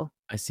compatible.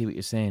 I see what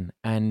you're saying.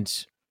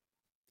 And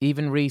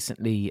even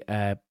recently,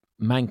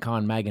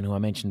 Mancon Magan, who I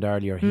mentioned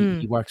earlier, he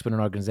Mm, works with an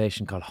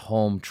organization called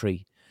Home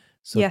Tree.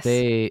 So yes.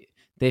 they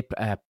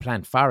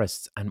plant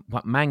forests, and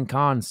what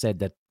Mancon said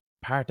that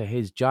part of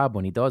his job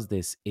when he does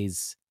this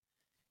is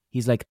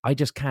he's like, I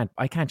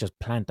can't just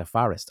plant a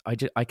forest.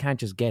 I can't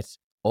just get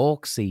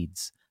oak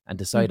seeds and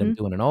decide I'm Hmm.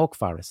 doing an oak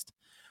forest.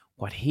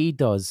 What he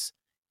does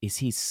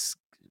is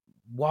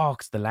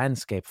walks the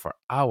landscape for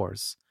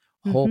hours,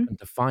 Hmm. hoping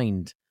to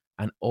find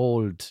an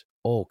old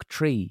oak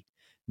tree,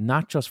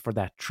 not just for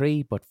that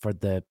tree, but for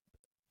the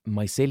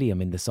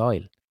mycelium in the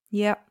soil.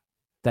 Yeah.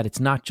 That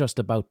it's not just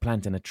about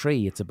planting a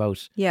tree, it's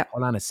about, Yeah.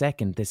 hold on a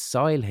second, this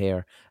soil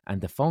here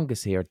and the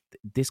fungus here,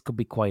 this could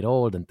be quite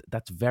old, and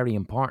that's very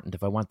important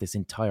if I want this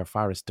entire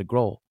forest to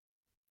grow.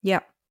 Yeah.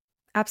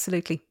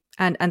 Absolutely.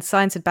 And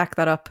science would back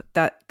that up,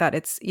 that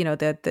it's, you know,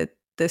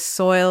 the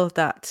soil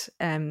that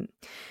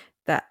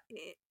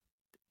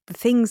the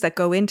things that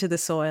go into the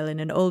soil in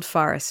an old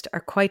forest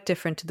are quite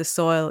different to the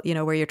soil, you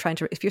know, where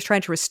if you're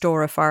trying to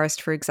restore a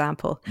forest, for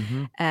example,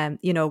 Hmm.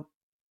 you know,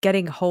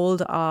 getting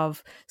hold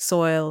of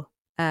soil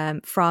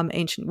from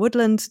ancient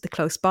woodland, the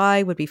close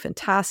by would be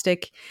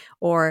fantastic.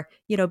 Or,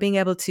 you know, being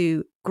able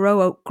to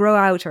grow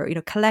out, or, you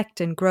know, collect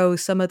and grow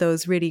some of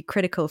those really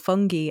critical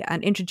fungi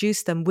and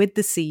introduce them with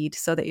the seed,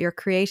 so that you're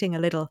creating a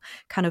little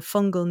kind of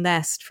fungal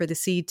nest for the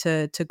seed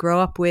to grow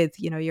up with.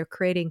 You know, you're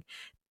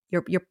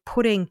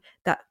putting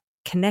that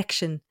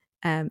connection,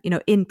 you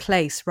know, in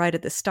place right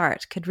at the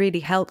start, could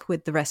really help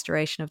with the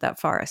restoration of that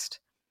forest.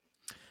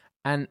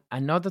 And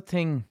another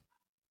thing,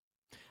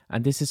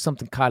 and this is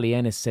something Collie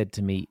Ennis said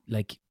to me,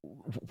 like,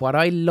 what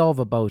I love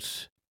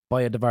about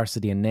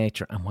biodiversity and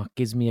nature and what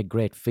gives me a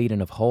great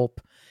feeling of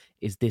hope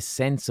is this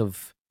sense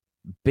of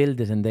build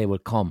it and they will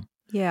come.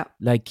 Yeah.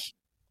 Like,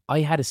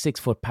 I had a 6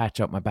 foot patch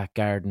out my back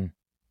garden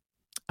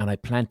and I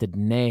planted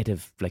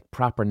native, like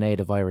proper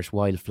native Irish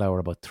wildflower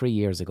about 3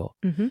 years ago.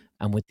 Hmm.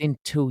 And within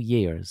 2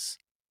 years,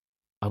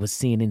 I was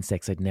seeing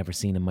insects I'd never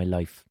seen in my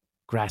life.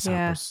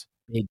 grasshoppers,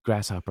 big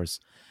grasshoppers.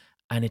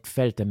 And it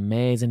felt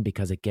amazing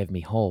because it gave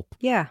me hope.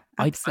 Yeah,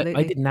 I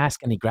absolutely. didn't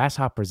ask any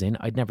grasshoppers in.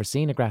 I'd never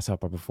seen a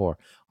grasshopper before.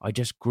 I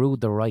just grew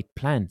the right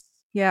plants.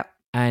 Yeah.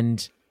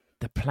 And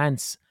the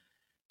plants,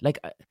 like,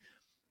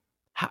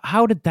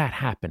 how did that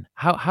happen?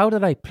 How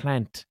did I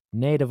plant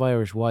native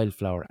Irish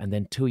wildflower and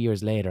then 2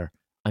 years later,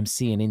 I'm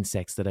seeing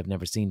insects that I've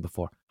never seen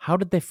before? How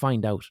did they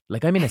find out?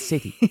 Like, I'm in a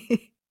city.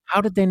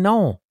 How did they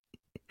know?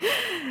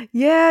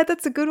 Yeah,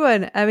 that's a good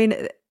one. I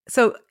mean,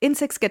 so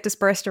insects get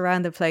dispersed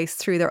around the place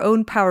through their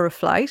own power of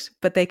flight,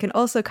 but they can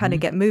also kind of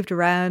Mhm. get moved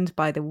around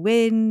by the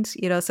wind,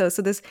 so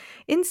there's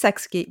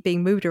insects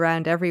being moved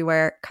around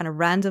everywhere kind of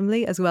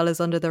randomly as well as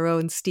under their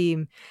own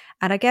steam.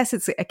 And I guess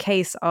it's a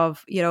case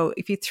of,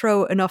 if you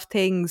throw enough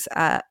things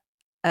at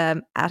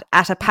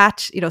a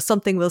patch,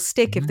 something will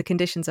stick if Mhm. the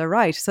conditions are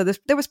right. So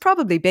there was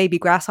probably baby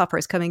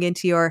grasshoppers coming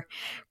into your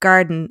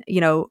garden,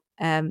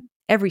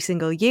 every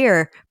single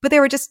year, but they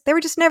were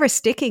just never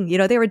sticking.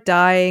 They were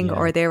dying Yeah.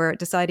 or they were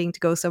deciding to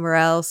go somewhere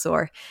else,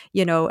 or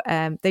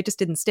they just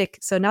didn't stick.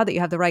 So now that you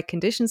have the right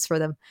conditions for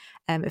them,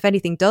 if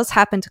anything does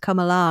happen to come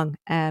along,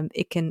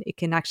 it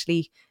can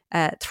actually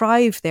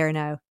thrive there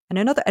now. And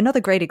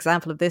another great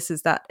example of this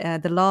is that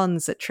the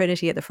lawns at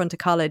Trinity at the front of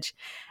college.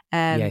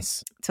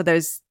 Yes. So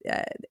there's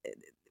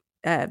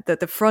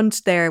the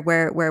front there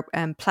where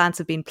plants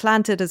have been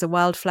planted as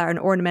an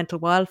ornamental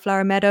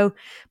wildflower meadow.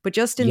 But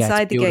just Yeah, it's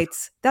inside the beautiful.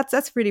 gates,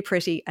 that's really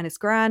pretty and it's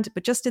grand.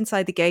 But just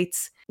inside the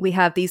gates, we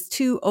have these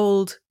two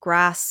old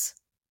grass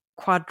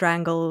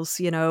quadrangles,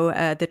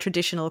 the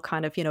traditional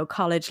kind of,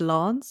 college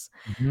lawns.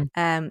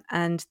 Mhm.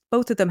 And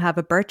both of them have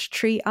a birch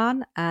tree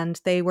on, and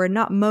they were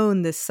not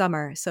mown this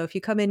summer. So if you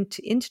come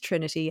into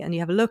Trinity and you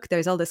have a look,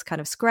 there's all this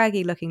kind of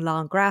scraggy looking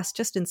long grass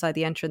just inside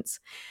the entrance.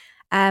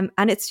 And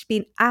it's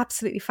been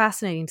absolutely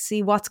fascinating to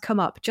see what's come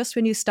up just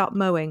when you stop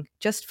mowing,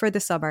 just for the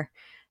summer.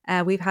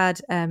 We've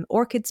had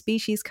orchid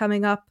species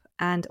coming up,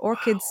 and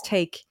orchids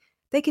Wow.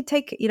 could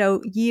take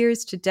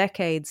years to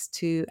decades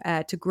to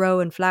grow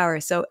and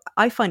flower. So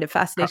I find it Are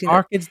fascinating that,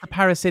 orchids the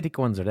parasitic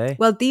ones, are they?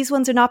 well, these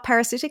ones are not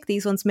parasitic.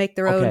 These ones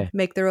Okay.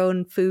 make their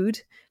own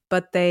food,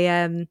 but they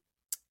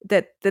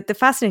the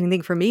fascinating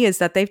thing for me is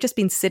that they've just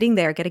been sitting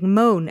there getting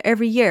mown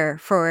every year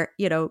for,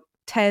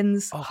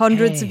 tens,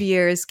 hundreds of Okay.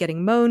 years,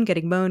 getting mown,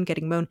 getting mown,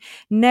 getting mown,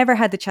 never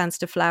had the chance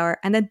to flower.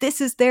 And then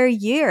this is their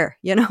year,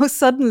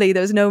 suddenly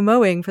there's no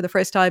mowing for the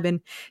first time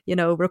in,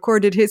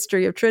 recorded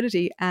history of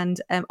Trinity.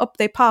 And up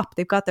they pop,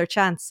 they've got their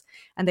chance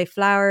and they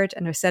flowered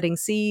and are setting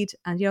seed,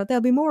 and,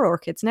 there'll be more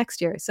orchids next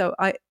year. So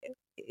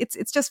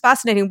it's just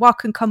fascinating what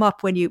can come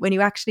up when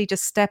you actually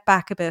just step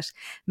back a bit,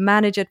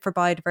 manage it for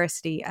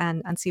biodiversity,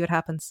 and see what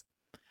happens.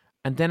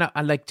 And then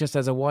I like, just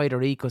as a wider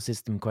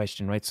ecosystem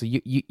question, right? So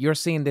you're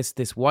seeing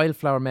this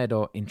wildflower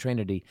meadow in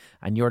Trinity,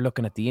 and you're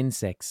looking at the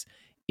insects.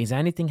 Is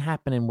anything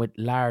happening with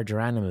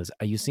larger animals?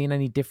 Are you seeing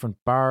any different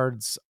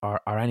birds or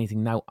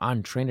anything now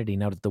on Trinity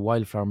now that the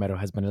wildflower meadow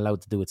has been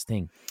allowed to do its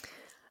thing?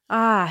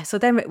 So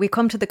then we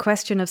come to the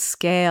question of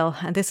scale,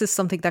 and this is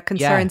something that Yeah.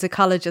 concerns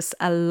ecologists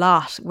a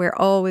lot. We're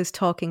always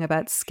talking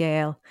about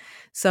scale.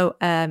 So,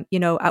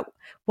 at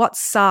what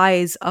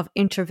size of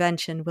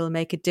intervention will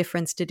make a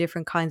difference to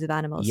different kinds of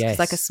animals? Because,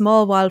 like, a Yes.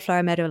 small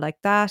wildflower meadow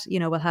like that,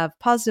 will have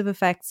positive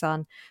effects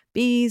on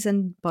bees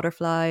and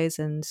butterflies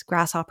and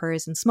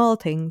grasshoppers and small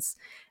things.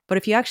 But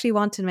if you actually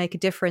want to make a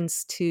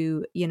difference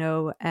to,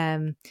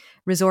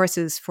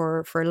 resources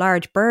for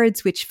large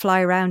birds which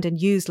fly around and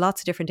use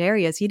lots of different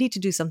areas, you need to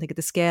do something at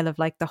the scale of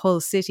like the whole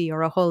city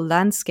or a whole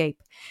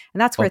landscape.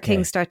 And that's where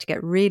things Okay. start to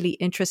get really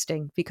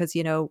interesting because,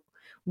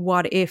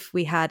 what if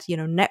we had,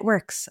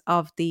 networks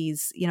of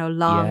these,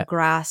 long Yeah.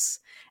 grass,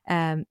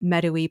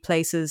 meadowy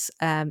places,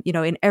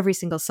 in every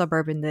single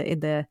suburb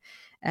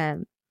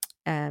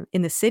um,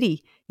 in the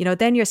city,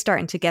 then you're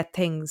starting to get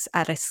things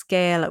at a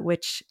scale at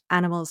which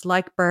animals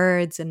like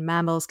birds and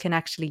mammals can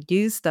actually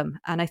use them.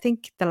 And I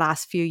think the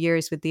last few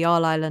years with the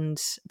All Ireland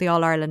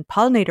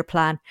pollinator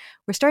plan,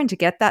 we're starting to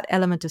get that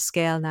element of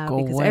scale now Go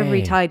because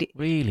away.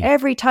 Really?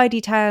 every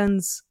tidy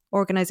towns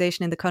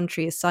organization in the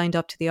country is signed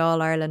up to the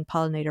All Ireland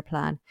pollinator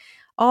plan.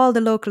 All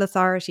the local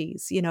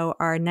authorities,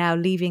 are now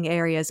leaving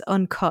areas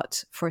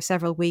uncut for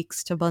several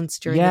weeks to months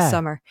during the Yeah.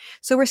 summer.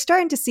 So we're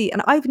starting to see,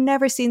 and I've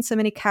never seen so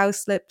many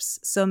cowslips,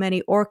 so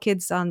many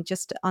orchids on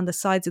the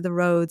sides of the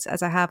roads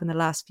as I have in the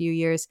last few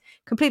years.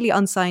 Completely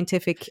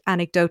unscientific,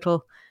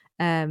 anecdotal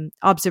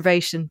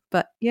observation,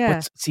 but But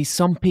yeah, see,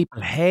 some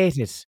people hate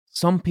it.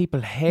 Some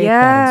people hate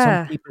that, and some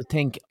yeah, people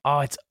think, "Oh,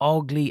 it's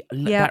ugly.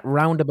 yeah, That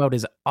roundabout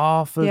is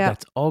awful. yeah,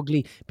 That's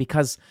ugly,"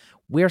 because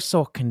we're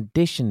so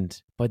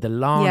conditioned by the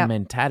lawn yeah,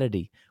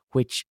 mentality.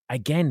 Which,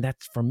 again,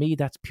 that's, for me,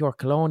 that's pure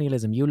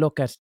colonialism. You look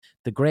at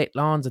the great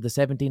lawns of the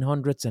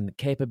 1700s and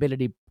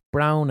Capability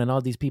Brown and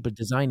all these people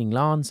designing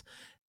lawns.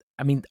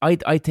 I mean,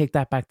 I take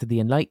that back to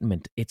the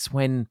Enlightenment. It's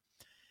when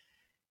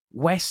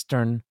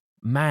Western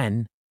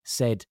man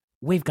said,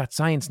 "We've got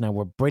science now.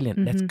 We're brilliant.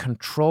 Let's hmm,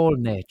 control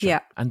nature." yeah,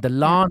 And the yeah,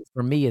 lawn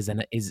for me is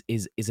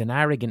an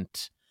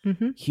arrogant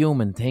hmm,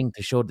 human thing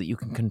to show that you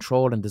can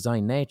control and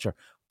design nature.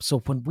 So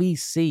when we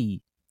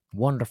see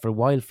wonderful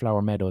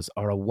wildflower meadows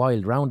or a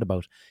wild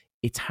roundabout,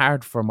 it's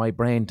hard for my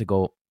brain to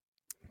go,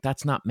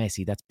 that's not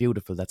messy, that's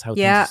beautiful, that's how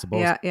things are Yeah,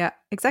 supposed yeah, to be. yeah. You know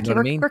Exactly. what I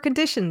We're mean?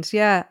 conditioned,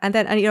 yeah. And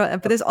then,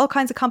 and but there's all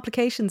kinds of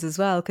complications as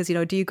well, because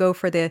do you go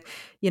for the,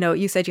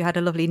 you said you had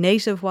a lovely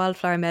native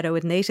wildflower meadow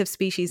with native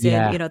species in,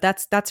 Yeah.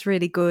 that's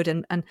really good,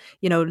 and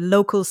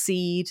local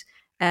seed,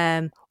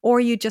 or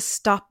you just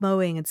stop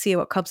mowing and see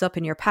what comes up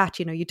in your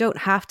patch. You don't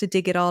have to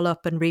dig it all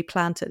up and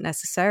replant it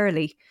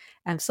necessarily.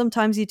 And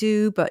sometimes you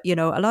do, but a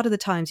lot of the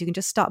times you can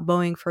just stop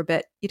mowing for a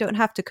bit. You don't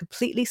have to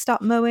completely stop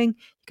mowing.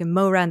 You can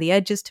mow around the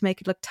edges to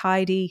make it look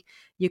tidy.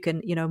 You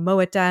can, mow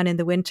it down in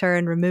the winter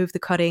and remove the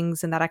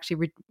cuttings, and that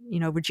actually,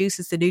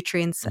 reduces the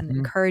nutrients and Hmm.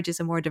 encourages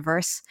a more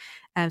diverse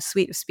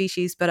suite of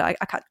species. But I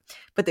can't.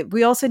 But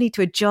we also need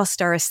to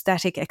adjust our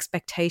aesthetic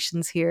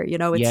expectations here.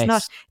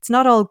 Yes. It's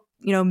not all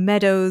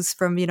meadows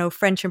from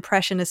French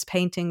Impressionist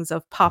paintings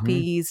of Hmm.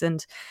 poppies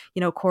and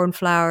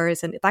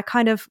cornflowers, and that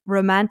kind of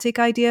romantic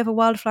idea of a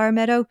wildflower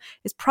meadow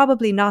is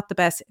probably not the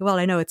best. Well,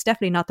 I know it's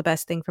definitely not the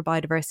best thing for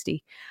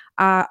biodiversity.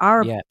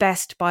 Our Yeah.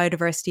 best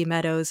biodiversity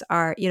meadows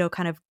are,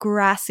 kind of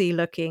grassy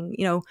looking,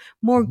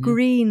 more Hmm.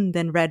 green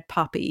than red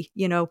poppy,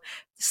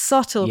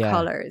 subtle Yeah.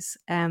 colors,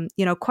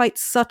 quite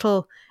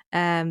subtle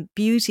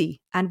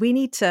beauty. And we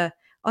need to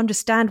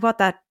understand what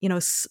that,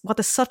 what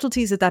the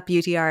subtleties of that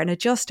beauty are, and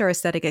adjust our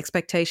aesthetic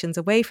expectations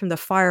away from the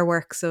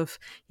fireworks of,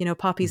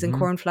 poppies and Hmm.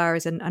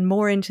 cornflowers, and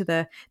more into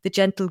the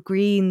gentle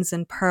greens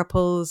and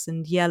purples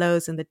and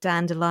yellows and the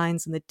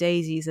dandelions and the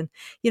daisies, and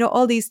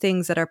all these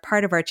things that are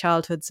part of our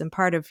childhoods and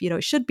part of,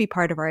 should be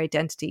part of our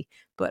identity,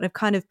 but have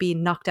kind of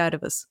been knocked out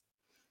of us.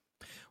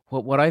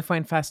 What I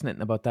find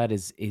fascinating about that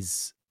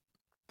is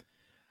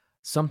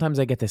sometimes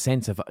I get the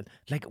sense of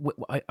like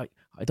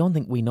I don't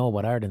think we know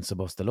what Ireland's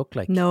supposed to look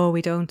like. No,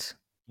 we don't.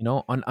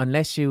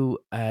 Unless you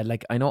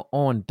like, I know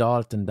Owen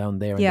Dalton down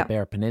there in the Yeah.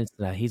 Bear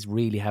Peninsula, he's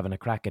really having a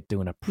crack at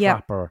doing a Yeah.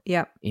 proper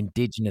Yeah.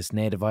 indigenous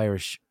native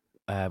Irish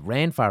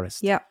rainforest.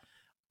 Yeah.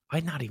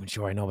 I'm not even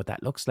sure I know what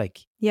that looks like.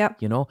 Yeah.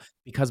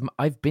 Because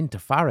I've been to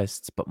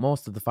forests, but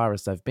most of the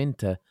forests I've been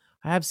to,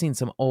 I have seen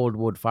some old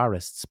wood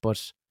forests,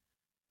 but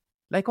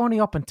like only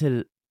up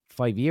until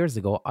 5 years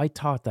ago, I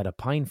thought that a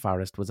pine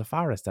forest was a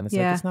forest, and it's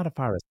like, Yeah. it's not a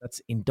forest.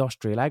 That's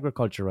industrial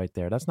agriculture right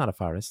there. That's not a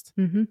forest.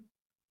 Mm-hmm.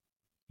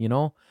 You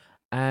know,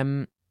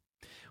 um,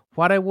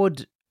 what I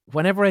would,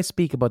 whenever I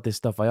speak about this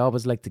stuff, I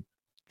always like to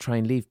try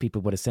and leave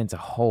people with a sense of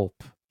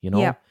hope.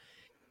 Yeah.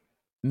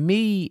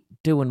 Me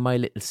doing my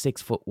little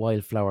 6 foot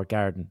wildflower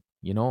garden,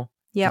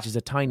 Yeah. which is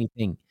a tiny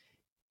thing.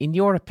 In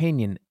your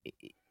opinion,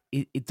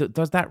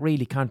 does that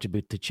really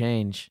contribute to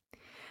change?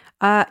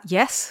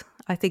 Yes,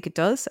 I think it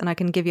does, and I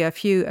can give you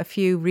a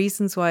few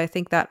reasons why I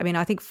think that. I mean,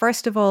 I think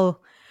first of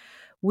all,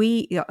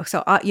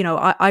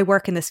 I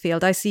work in this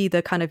field. I see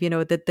the kind of,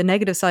 the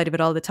negative side of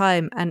it all the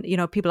time. And,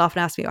 people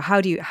often ask me, oh,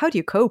 how do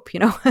you cope?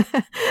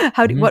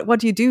 Mhm. What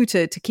do you do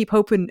to keep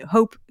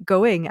hope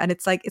going? And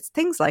it's like, it's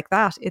things like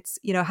that. It's,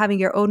 having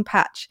your own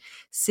patch,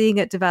 seeing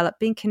it develop,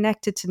 being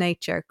connected to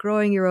nature,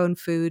 growing your own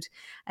food,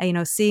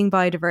 seeing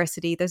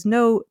biodiversity.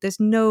 There's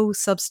no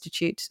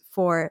substitute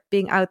for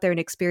being out there and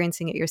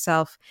experiencing it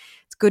yourself.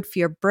 It's good for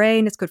your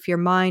brain. It's good for your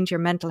mind, your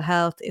mental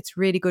health. It's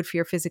really good for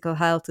your physical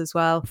health as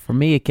well. For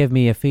me, it gave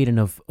me a feeling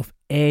of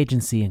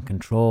agency and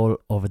control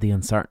over the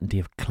uncertainty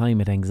of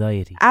climate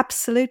anxiety.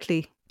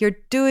 Absolutely. You're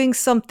doing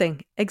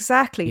something.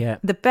 Exactly. Yeah.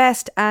 The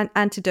best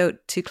antidote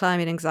to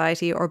climate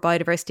anxiety or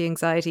biodiversity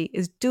anxiety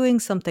is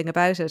doing something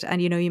about it.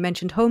 And, you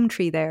mentioned Home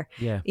Tree there.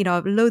 Yeah. I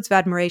have loads of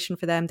admiration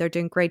for them. They're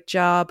doing a great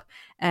job.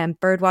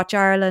 Birdwatch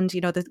Ireland,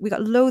 we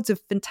got loads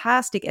of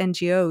fantastic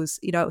NGOs,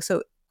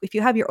 so if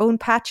you have your own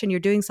patch and you're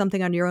doing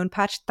something on your own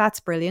patch,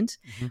 that's brilliant.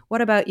 Mm-hmm. What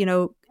about,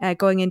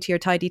 going into your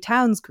Tidy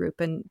Towns group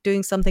and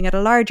doing something at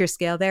a larger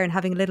scale there and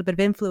having a little bit of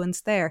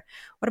influence there?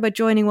 What about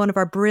joining one of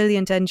our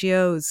brilliant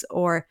NGOs,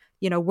 or,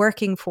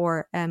 working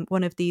for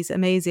one of these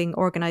amazing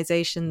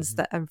organizations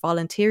that are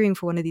volunteering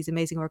for one of these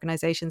amazing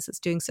organizations that's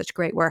doing such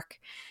great work?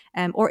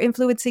 Or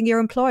influencing your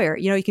employer.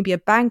 You can be a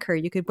banker,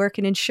 you could work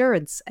in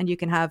insurance, and you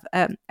can have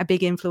a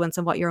big influence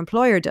on what your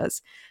employer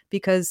does,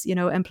 because,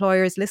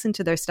 employers listen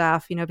to their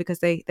staff, because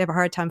they have a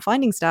hard time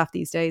finding staff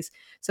these days.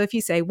 So if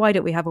you say, why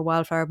don't we have a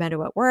wildflower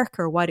meadow at work?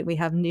 Or why don't we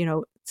have,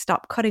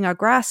 stop cutting our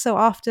grass so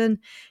often?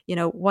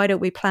 Why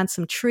don't we plant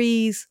some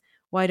trees?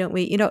 Why don't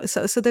we,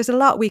 so there's a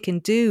lot we can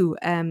do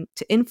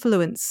to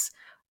influence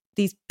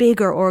these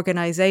bigger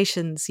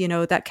organizations,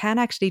 that can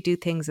actually do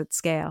things at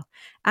scale,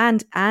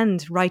 and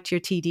write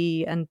your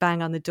TD and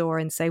bang on the door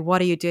and say,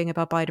 what are you doing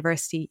about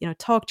biodiversity?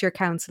 Talk to your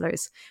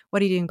councillors.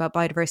 What are you doing about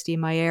biodiversity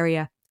in my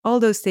area? All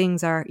those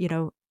things are,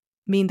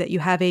 mean that you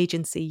have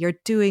agency. You're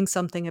doing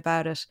something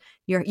about it.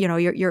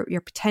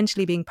 You're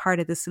potentially being part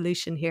of the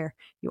solution here.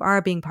 You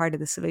are being part of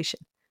the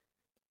solution.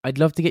 I'd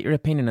love to get your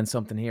opinion on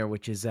something here,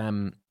 which is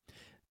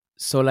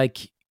so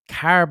like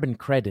carbon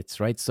credits,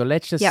 right? So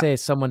let's just say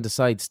someone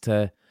decides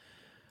to,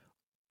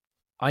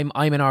 I'm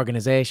an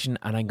organization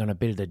and I'm going to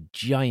build a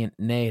giant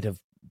native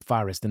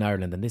forest in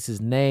Ireland, and this is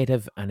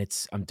native, and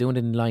I'm doing it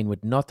in line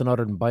with nothing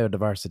other than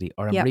biodiversity,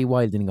 or I'm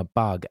rewilding a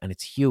bog and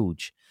it's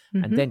huge,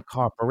 And then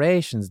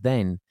corporations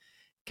then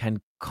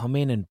can come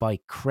in and buy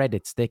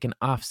credits. They can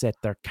offset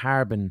their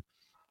carbon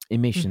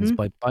emissions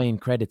by buying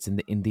credits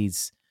in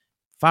these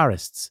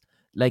forests.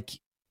 Like,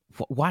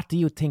 what do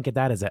you think of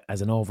that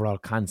as an overall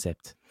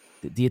concept?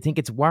 Do you think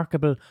it's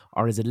workable,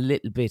 or is it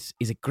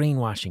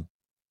greenwashing?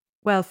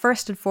 Well,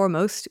 first and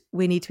foremost,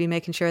 we need to be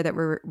making sure that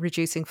we're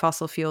reducing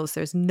fossil fuels.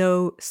 There's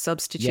no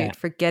substitute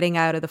for getting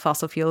out of the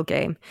fossil fuel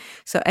game.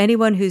 So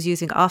anyone who's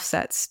using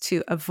offsets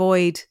to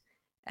avoid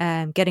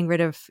getting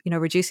rid of,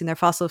 reducing their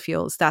fossil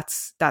fuels,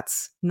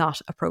 that's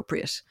not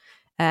appropriate.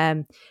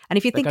 And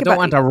if you think I don't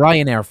want a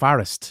Ryanair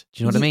forest.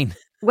 Do you know what I mean?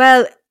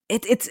 Well,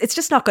 it's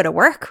just not going to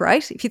work,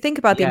 right? If you think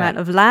about the amount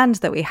of land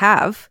that we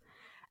have,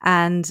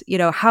 and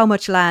how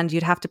much land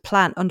you'd have to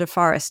plant under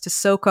forest to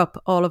soak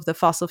up all of the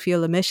fossil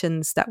fuel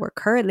emissions that we're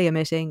currently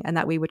emitting and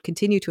that we would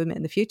continue to emit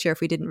in the future if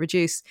we didn't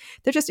reduce,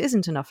 there just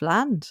isn't enough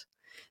land.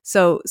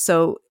 So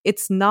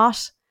it's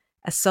not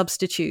a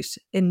substitute.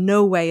 In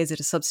no way is it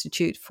a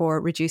substitute for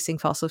reducing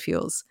fossil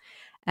fuels.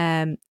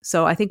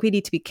 So I think we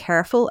need to be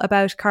careful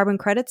about carbon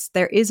credits.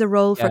 There is a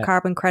role for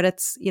carbon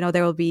credits.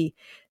 There will be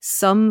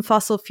some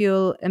fossil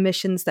fuel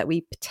emissions that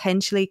we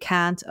potentially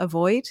can't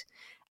avoid.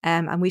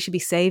 And we should be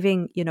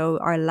saving,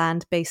 our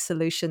land-based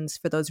solutions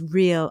for those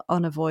real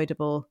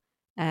unavoidable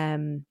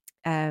fossil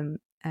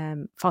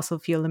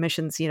fuel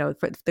emissions,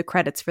 for the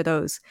credits for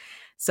those.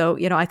 So,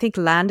 I think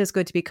land is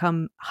going to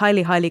become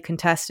highly, highly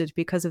contested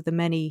because of the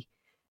many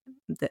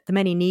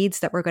needs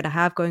that we're going to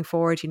have going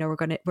forward. We're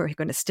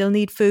going to still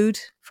need food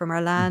from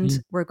our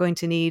land. We're going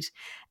to need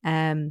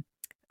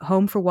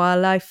home for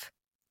wildlife.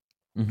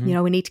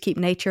 We need to keep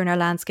nature in our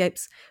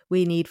landscapes.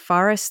 We need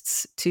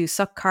forests to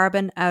suck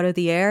carbon out of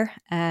the air.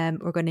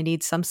 We're going to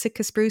need some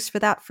Sitka spruce for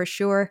that, for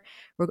sure.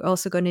 We're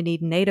also going to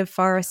need native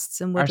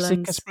forests and woodlands. Are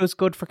Sitka spruce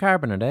good for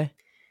carbon, are they?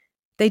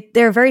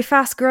 They're very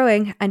fast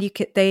growing, and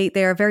they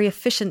are very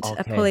efficient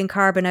at pulling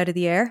carbon out of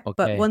the air. Okay.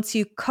 But once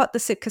you cut the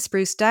Sitka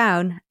spruce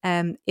down,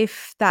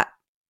 if that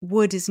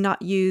wood is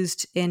not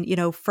used in,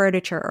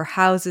 furniture or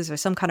houses or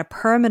some kind of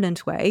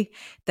permanent way,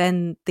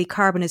 then the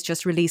carbon is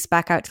just released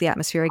back out to the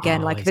atmosphere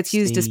again. If it's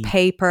used as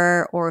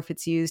paper, or if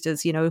it's used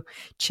as,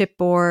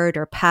 chipboard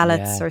or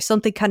pallets or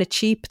something kind of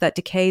cheap that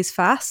decays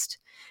fast,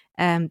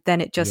 then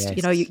it just,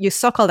 you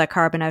suck all that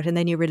carbon out and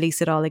then you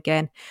release it all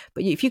again.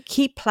 But if you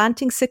keep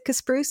planting Sitka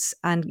spruce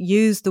and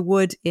use the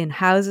wood in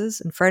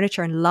houses and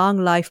furniture and long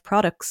life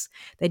products,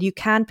 then you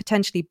can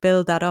potentially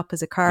build that up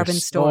as a carbon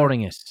store.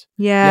 Storing it.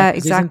 Yeah,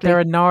 exactly.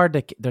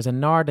 Isn't there's a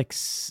Nordic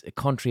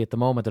country at the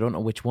moment, I don't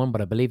know which one,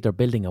 but I believe they're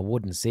building a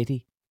wooden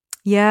city.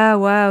 Yeah,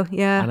 wow,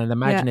 yeah. And I'd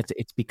imagine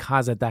it's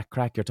because of that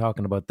crack you're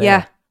talking about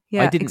there.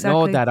 Yeah, I didn't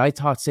know that. I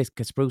thought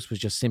Sitka spruce was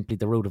just simply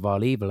the root of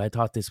all evil. I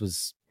thought this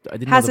was... I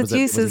didn't know its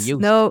uses.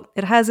 No,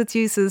 it has its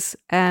uses.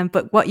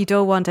 But what you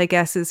don't want, I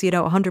guess, is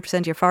 100%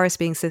 of your forest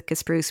being Sitka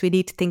spruce. We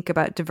need to think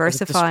about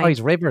diversifying. It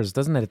destroys rivers,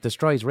 doesn't it? It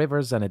destroys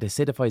rivers and it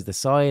acidifies the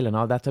soil and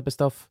all that type of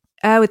stuff.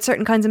 With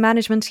certain kinds of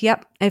management,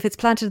 yep. If it's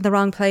planted in the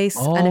wrong place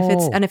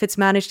and if it's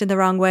managed in the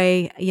wrong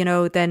way,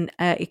 then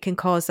it can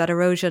cause that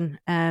erosion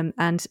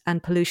and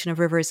pollution of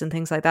rivers and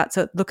things like that.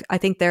 So look, I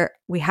think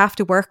we have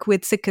to work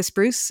with Sitka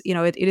spruce.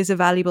 It is a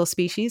valuable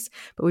species,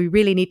 but we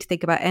really need to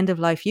think about end of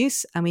life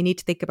use, and we need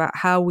to think about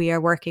how we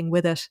are working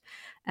with it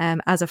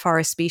as a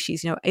forest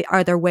species.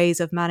 Are there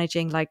ways of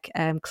managing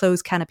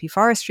closed canopy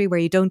forestry where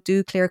you don't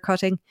do clear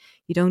cutting,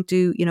 you don't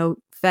do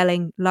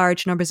felling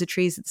large numbers of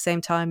trees at the same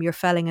time, you're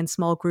felling in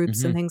small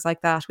groups and things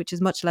like that, which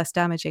is much less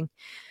damaging.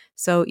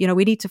 So,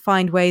 we need to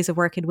find ways of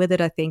working with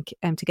it, I think,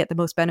 to get the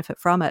most benefit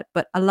from it.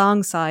 But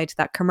alongside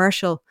that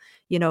commercial,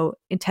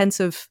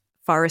 intensive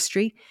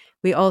forestry,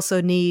 we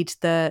also need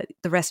the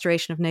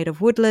restoration of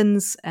native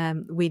woodlands.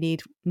 We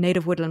need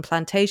native woodland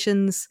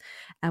plantations,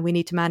 and we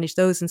need to manage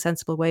those in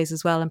sensible ways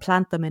as well and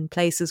plant them in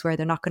places where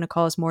they're not going to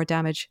cause more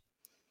damage.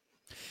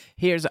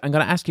 I'm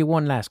going to ask you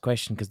one last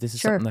question, because this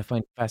is something I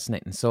find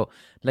fascinating. So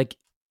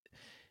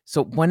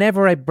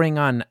whenever I bring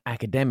on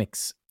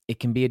academics,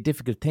 it can be a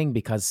difficult thing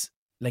because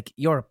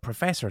you're a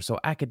professor. So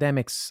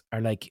academics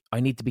are I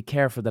need to be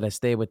careful that I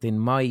stay within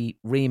my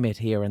remit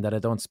here and that I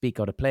don't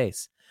speak out of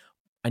place.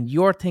 And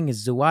your thing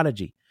is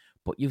zoology,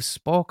 but you've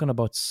spoken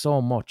about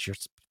so much. You're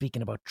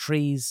speaking about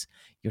trees.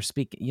 You're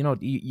speaking,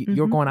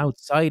 you're going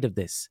outside of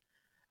this.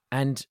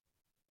 And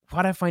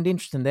what I find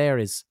interesting there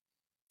is,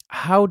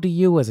 how do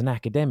you as an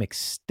academic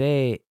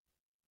stay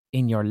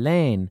in your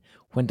lane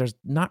when there's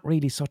not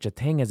really such a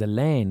thing as a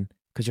lane,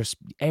 because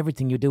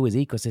everything you do is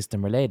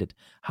ecosystem related?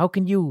 How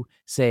can you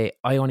say,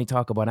 I only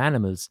talk about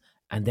animals,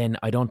 and then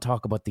I don't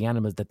talk about the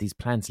animals that these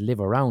plants live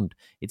around?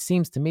 It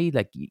seems to me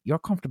like you're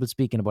comfortable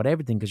speaking about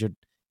everything because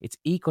it's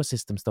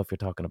ecosystem stuff you're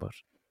talking about.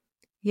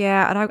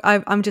 Yeah,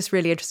 and I'm just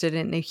really interested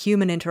in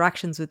human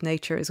interactions with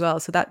nature as well.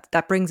 So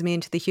that brings me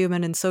into the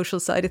human and social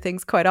side of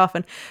things quite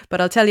often. But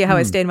I'll tell you how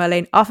I stay in my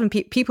lane. Often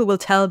people will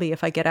tell me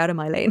if I get out of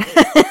my lane.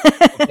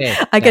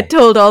 I get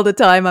told all the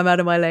time I'm out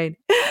of my lane.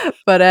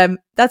 But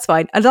that's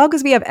fine. As long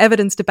as we have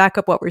evidence to back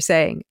up what we're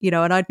saying,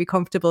 and I'd be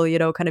comfortable,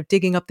 kind of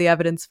digging up the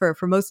evidence for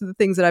most of the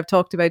things that I've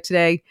talked about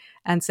today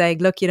and saying,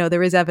 look,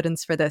 there is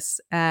evidence for this.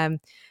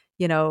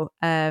 You know,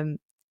 and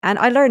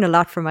I learn a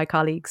lot from my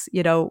colleagues.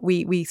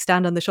 We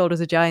stand on the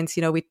shoulders of giants.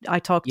 I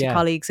talk to Yeah.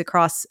 colleagues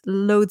across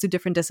loads of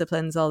different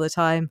disciplines all the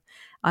time.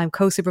 I'm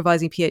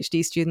co-supervising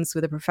PhD students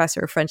with a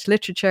professor of French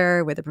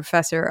literature, with a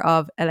professor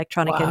of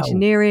electronic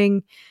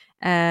engineering,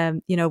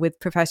 with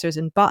professors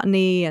in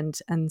botany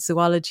and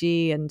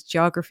zoology and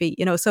geography.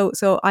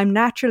 So I'm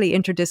naturally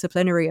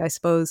interdisciplinary, I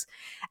suppose.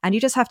 And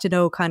you just have to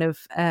know kind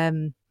of,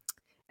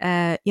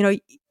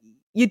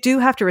 you do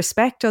have to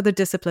respect other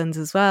disciplines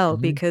as well,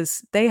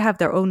 because they have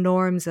their own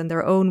norms and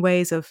their own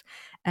ways of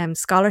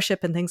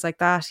scholarship and things like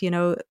that.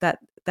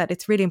 That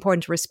it's really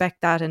important to respect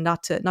that, and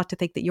not to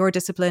think that your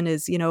discipline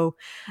is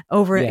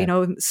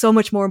over so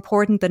much more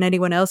important than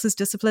anyone else's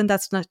discipline.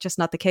 That's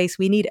not the case.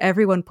 We need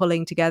everyone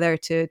pulling together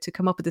to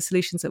come up with the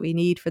solutions that we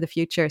need for the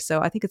future.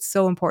 So I think it's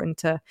so important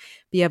to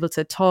be able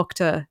to talk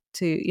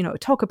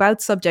talk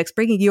about subjects,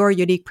 bringing your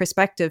unique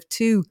perspective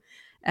to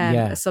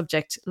a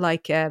subject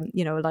like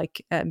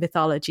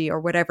mythology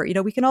or whatever.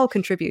 We can all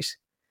contribute.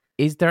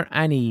 Is there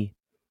any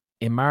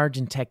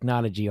emerging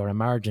technology or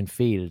emerging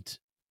field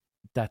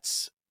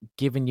that's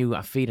giving you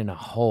a feeling of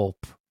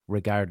hope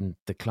regarding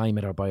the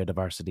climate or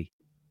biodiversity?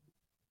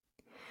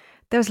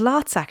 There's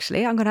lots,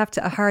 actually. I'm going to have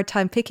a hard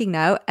time picking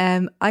now.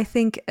 I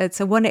think it's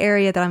one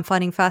area that I'm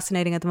finding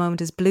fascinating at the moment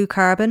is blue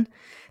carbon.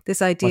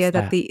 This idea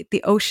that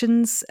the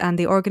oceans and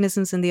the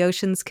organisms in the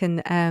oceans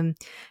can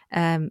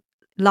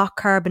lock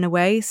carbon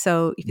away.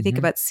 So if you think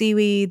about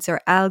seaweeds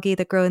or algae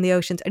that grow in the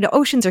oceans, and the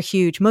oceans are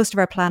huge. Most of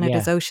our planet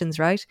is oceans,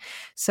 right?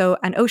 So,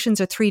 and oceans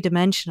are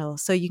 3-dimensional.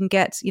 So you can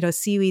get,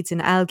 seaweeds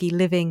and algae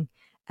living,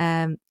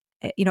 you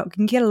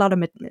can get a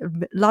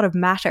lot of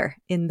matter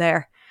in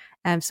there.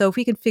 So if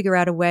we can figure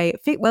out a way,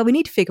 we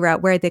need to figure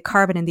out where the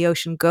carbon in the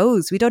ocean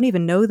goes. We don't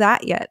even know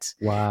that yet.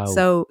 Wow.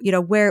 So,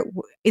 where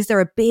is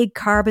there a big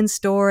carbon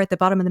store at the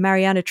bottom of the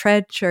Mariana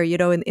Trench, or,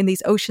 in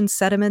these ocean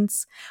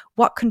sediments?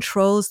 What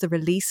controls the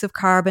release of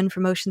carbon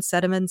from ocean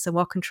sediments, and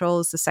what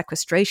controls the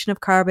sequestration of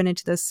carbon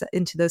into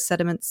those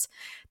sediments?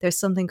 There's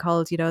something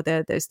called,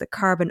 there's the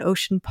carbon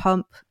ocean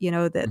pump,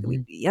 so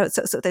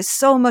there's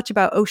so much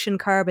about ocean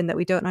carbon that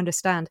we don't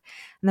understand.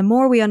 And the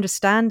more we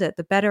understand it,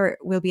 the better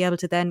we'll be able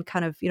to then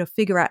kind of,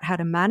 figure out how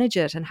to manage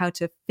it, and how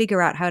to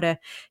figure out how to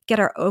get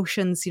our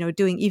oceans,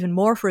 doing even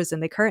more for us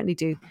than they currently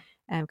do.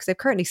 Because they've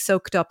currently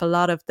soaked up a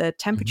lot of the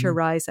temperature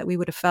rise that we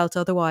would have felt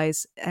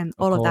otherwise. And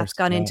all of that's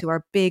gone into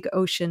our big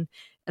ocean.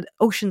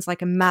 Ocean's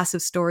like a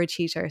massive storage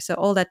heater. So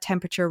all that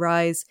temperature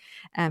rise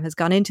has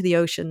gone into the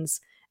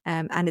oceans.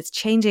 And it's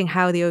changing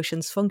how the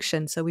oceans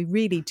function. So we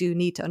really do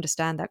need to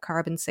understand that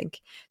carbon sink.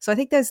 So I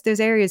think there's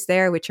areas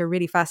there which are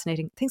really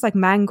fascinating. Things like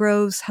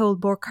mangroves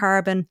hold more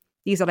carbon.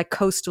 These are like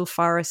coastal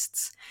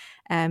forests.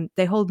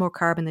 They hold more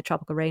carbon than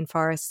tropical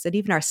rainforests. And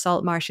even our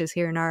salt marshes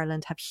here in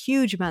Ireland have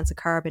huge amounts of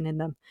carbon in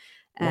them.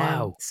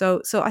 Wow.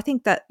 So I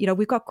think that,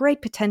 we've got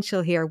great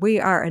potential here. We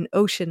are an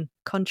ocean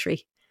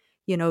country,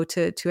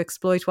 to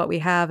exploit what we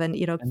have and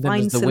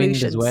find the solutions.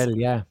 Wind as well,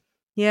 yeah.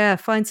 Yeah,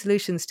 find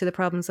solutions to the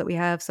problems that we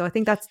have. So I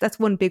think that's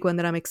one big one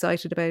that I'm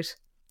excited about.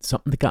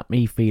 Something that got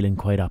me feeling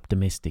quite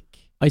optimistic.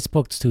 I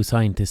spoke to 2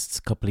 scientists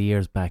a couple of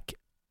years back,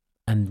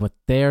 and what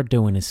they're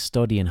doing is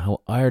studying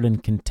how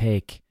Ireland can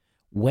take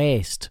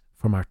waste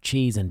from our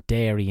cheese and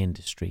dairy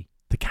industry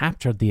to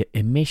capture the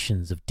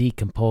emissions of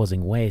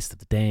decomposing waste of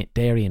the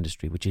dairy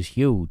industry, which is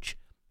huge,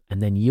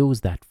 and then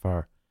use that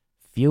for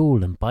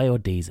fuel and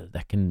biodiesel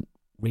that can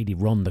really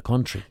run the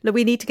country. Look,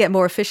 we need to get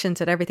more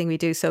efficient at everything we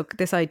do. So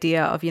this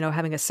idea of,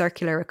 having a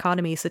circular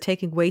economy, so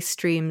taking waste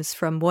streams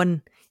from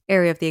one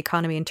area of the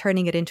economy and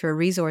turning it into a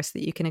resource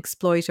that you can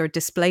exploit or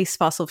displace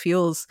fossil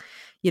fuels,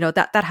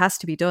 that has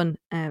to be done.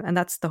 And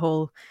that's the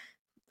whole,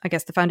 I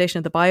guess, the foundation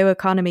of the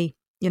bioeconomy,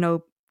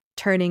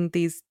 turning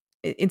these,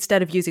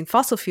 instead of using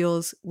fossil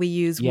fuels, we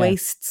use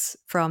wastes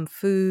from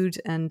food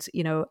and,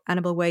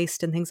 animal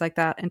waste and things like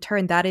that, and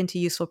turn that into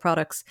useful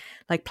products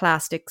like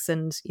plastics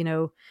and,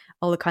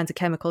 all the kinds of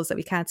chemicals that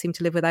we can't seem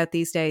to live without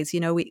these days.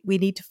 We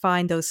need to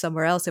find those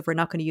somewhere else if we're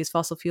not going to use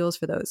fossil fuels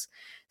for those.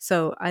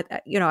 So,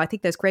 I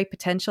think there's great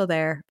potential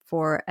there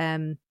for,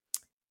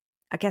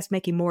 I guess,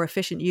 making more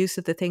efficient use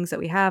of the things that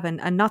we have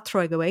and not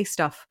throwing away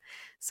stuff.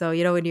 So,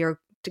 when you're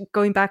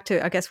going back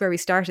to, I guess, where we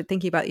started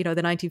thinking about, the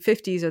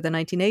 1950s or the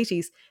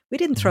 1980s, we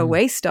didn't throw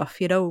away stuff,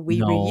 we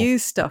reuse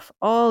stuff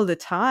all the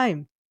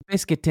time.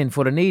 Biscuit tin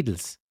full of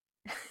needles.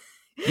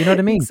 You know what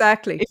I mean?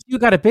 Exactly. If you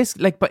got a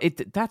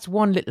biscuit, that's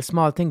one little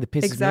small thing that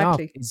pisses me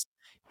off, is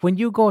when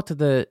you go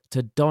to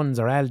Dunn's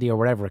or Aldi or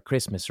wherever at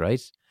Christmas,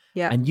 right?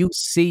 Yeah. And you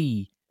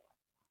see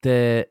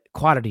the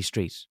Quality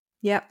Street.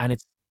 Yeah.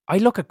 And I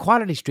look at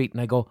Quality Street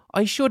and I go,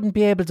 I shouldn't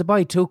be able to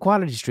buy 2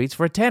 Quality Streets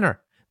for a tenner.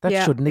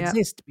 That shouldn't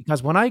exist,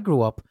 because when I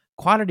grew up,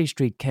 Quality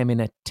Street came in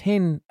a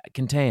tin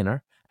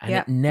container and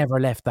it never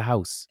left the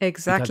house.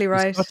 Exactly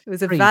right. It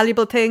was a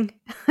valuable thing.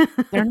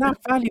 They're not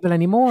valuable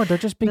anymore. They're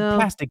just big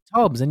plastic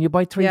tubs, and you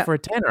buy 3 for a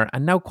tenner.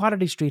 And now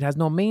Quality Street has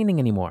no meaning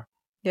anymore.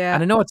 Yeah.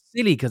 And I know it's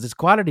silly because it's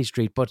Quality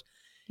Street, but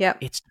Yeah.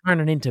 it's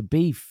turning into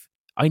beef.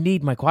 I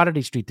need my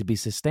Quality Street to be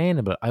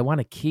sustainable. I want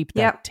to keep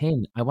that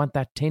tin. I want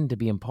that tin to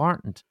be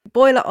important.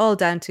 Boil it all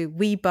down to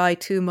we buy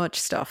too much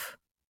stuff.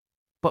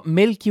 But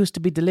milk used to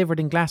be delivered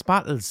in glass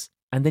bottles,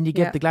 and then you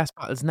give the glass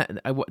bottles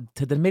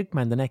to the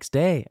milkman the next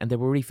day, and they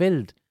were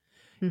refilled.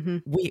 Mm-hmm.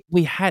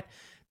 We had,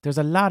 there's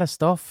a lot of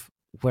stuff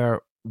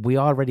where we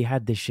already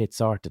had this shit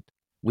sorted.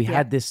 We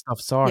had this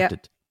stuff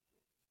sorted.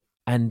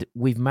 And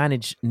we've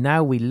managed,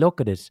 now we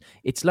look at it.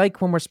 It's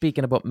like when we're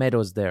speaking about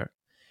meadows there.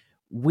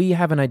 We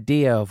have an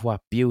idea of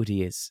what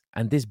beauty is.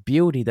 And this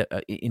beauty that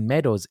in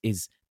meadows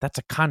that's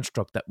a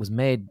construct that was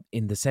made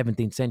in the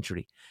 17th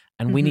century.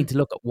 And we need to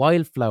look at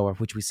wildflower,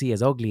 which we see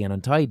as ugly and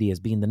untidy, as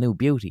being the new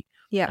beauty.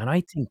 Yeah. And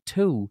I think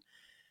too,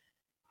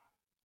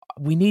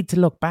 we need to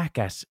look back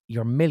at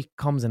your milk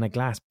comes in a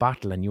glass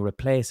bottle and you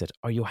replace it,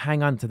 or you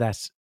hang on to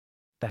that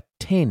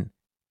tin.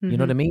 You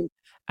know what I mean?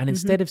 And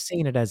instead of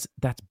seeing it as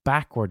that's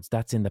backwards,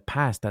 that's in the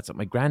past, that's what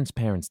my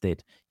grandparents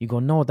did, you go,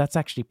 no, that's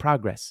actually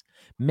progress.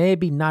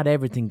 Maybe not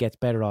everything gets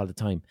better all the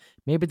time.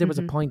 Maybe there was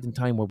a point in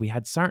time where we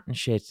had certain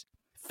shit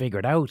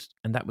figured out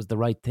and that was the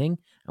right thing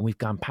and we've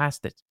gone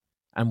past it.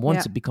 And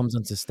once it becomes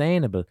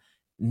unsustainable,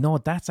 no,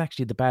 that's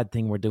actually the bad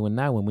thing we're doing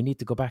now, and we need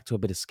to go back to a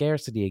bit of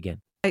scarcity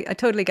again. I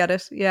totally get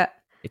it. Yeah.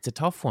 It's a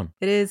tough one.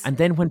 It is. And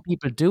then when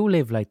people do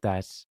live like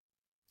that,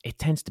 it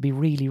tends to be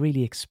really,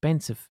 really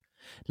expensive.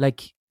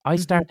 Like, I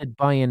started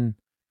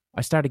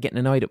getting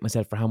annoyed at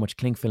myself for how much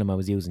cling film I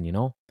was using, you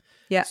know?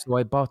 Yeah. So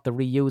I bought the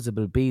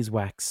reusable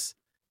beeswax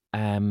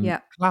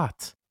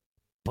cloth.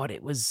 But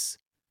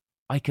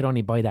I could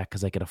only buy that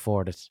because I could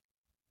afford it.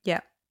 Yeah.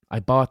 I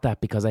bought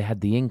that because I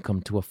had the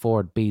income to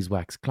afford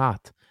beeswax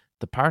cloth.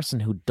 The person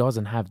who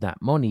doesn't have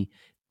that money,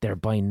 they're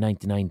buying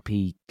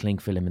 99p cling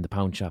film in the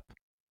pound shop.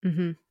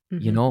 You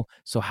know?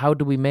 So how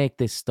do we make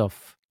this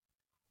stuff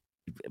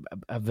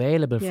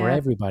available for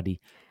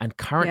everybody, and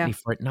currently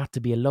for it not to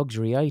be a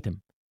luxury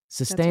item?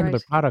 Sustainable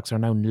products are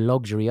now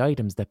luxury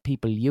items that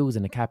people use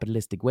in a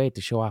capitalistic way to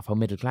show off how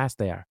middle class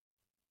they are.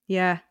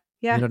 Yeah.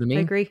 You know what I mean?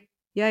 I agree.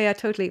 Yeah,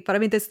 totally. But I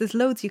mean, there's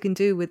loads you can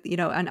do with, you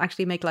know, and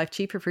actually make life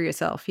cheaper for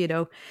yourself. You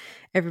know,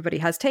 everybody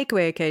has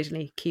takeaway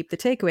occasionally. Keep the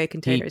takeaway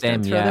containers,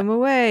 don't throw them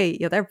away. You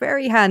know, they're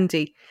very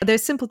handy.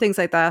 There's simple things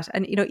like that.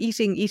 And, you know,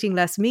 eating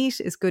less meat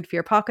is good for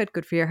your pocket,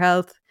 good for your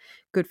health,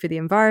 good for the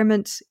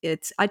environment.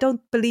 I don't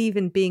believe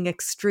in being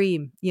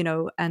extreme, you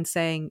know, and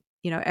saying,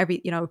 you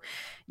know,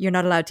 you're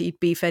not allowed to eat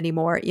beef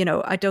anymore. You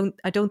know, I don't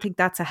think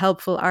that's a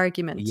helpful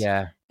argument.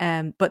 Yeah.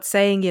 But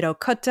saying, you know,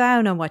 cut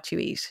down on what you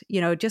eat, you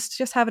know, just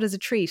have it as a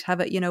treat. Have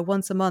it, you know,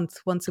 once a month,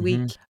 once a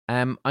week.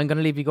 I'm going to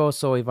leave you go.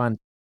 So, Yvonne,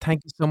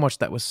 thank you so much.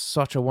 That was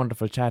such a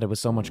wonderful chat. It was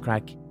so much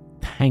crack.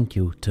 Thank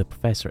you to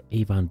Professor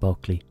Yvonne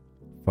Buckley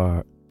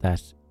for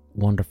that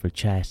wonderful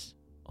chat.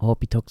 I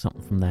hope you took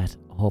something from that.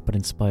 I hope it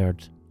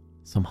inspired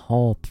some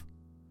hope.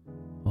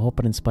 I hope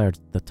it inspired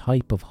the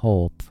type of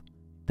hope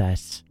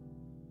that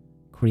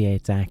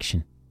creates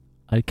action.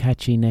 I'll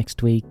catch you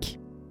next week,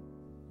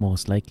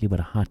 most likely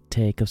with a hot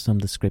take of some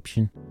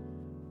description.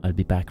 I'll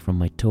be back from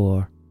my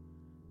tour,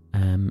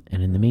 and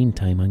in the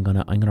meantime, I'm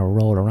gonna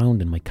roll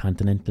around in my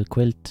continental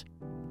quilt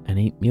and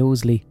eat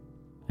muesli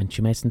and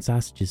tumescent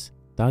sausages.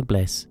 God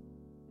bless.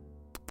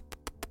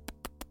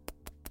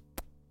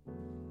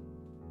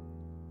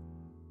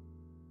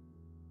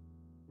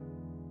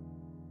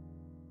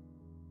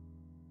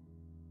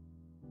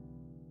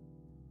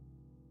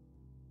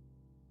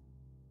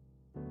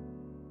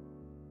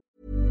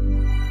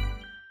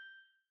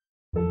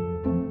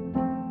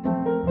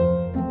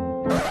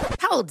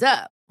 Hold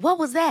up. What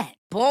was that?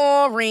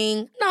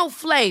 Boring. No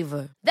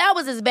flavor. That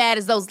was as bad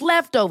as those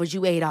leftovers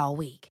you ate all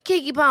week.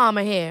 Keke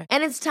Palmer here,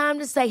 and it's time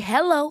to say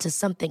hello to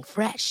something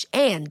fresh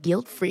and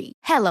guilt-free.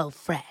 Hello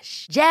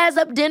Fresh. Jazz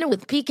up dinner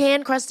with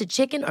pecan-crusted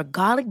chicken or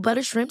garlic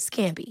butter shrimp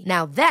scampi.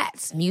 Now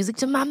that's music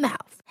to my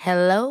mouth.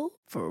 Hello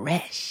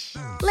Fresh.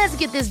 Let's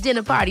get this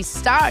dinner party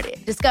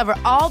started. Discover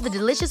all the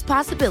delicious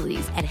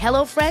possibilities at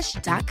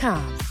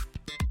HelloFresh.com.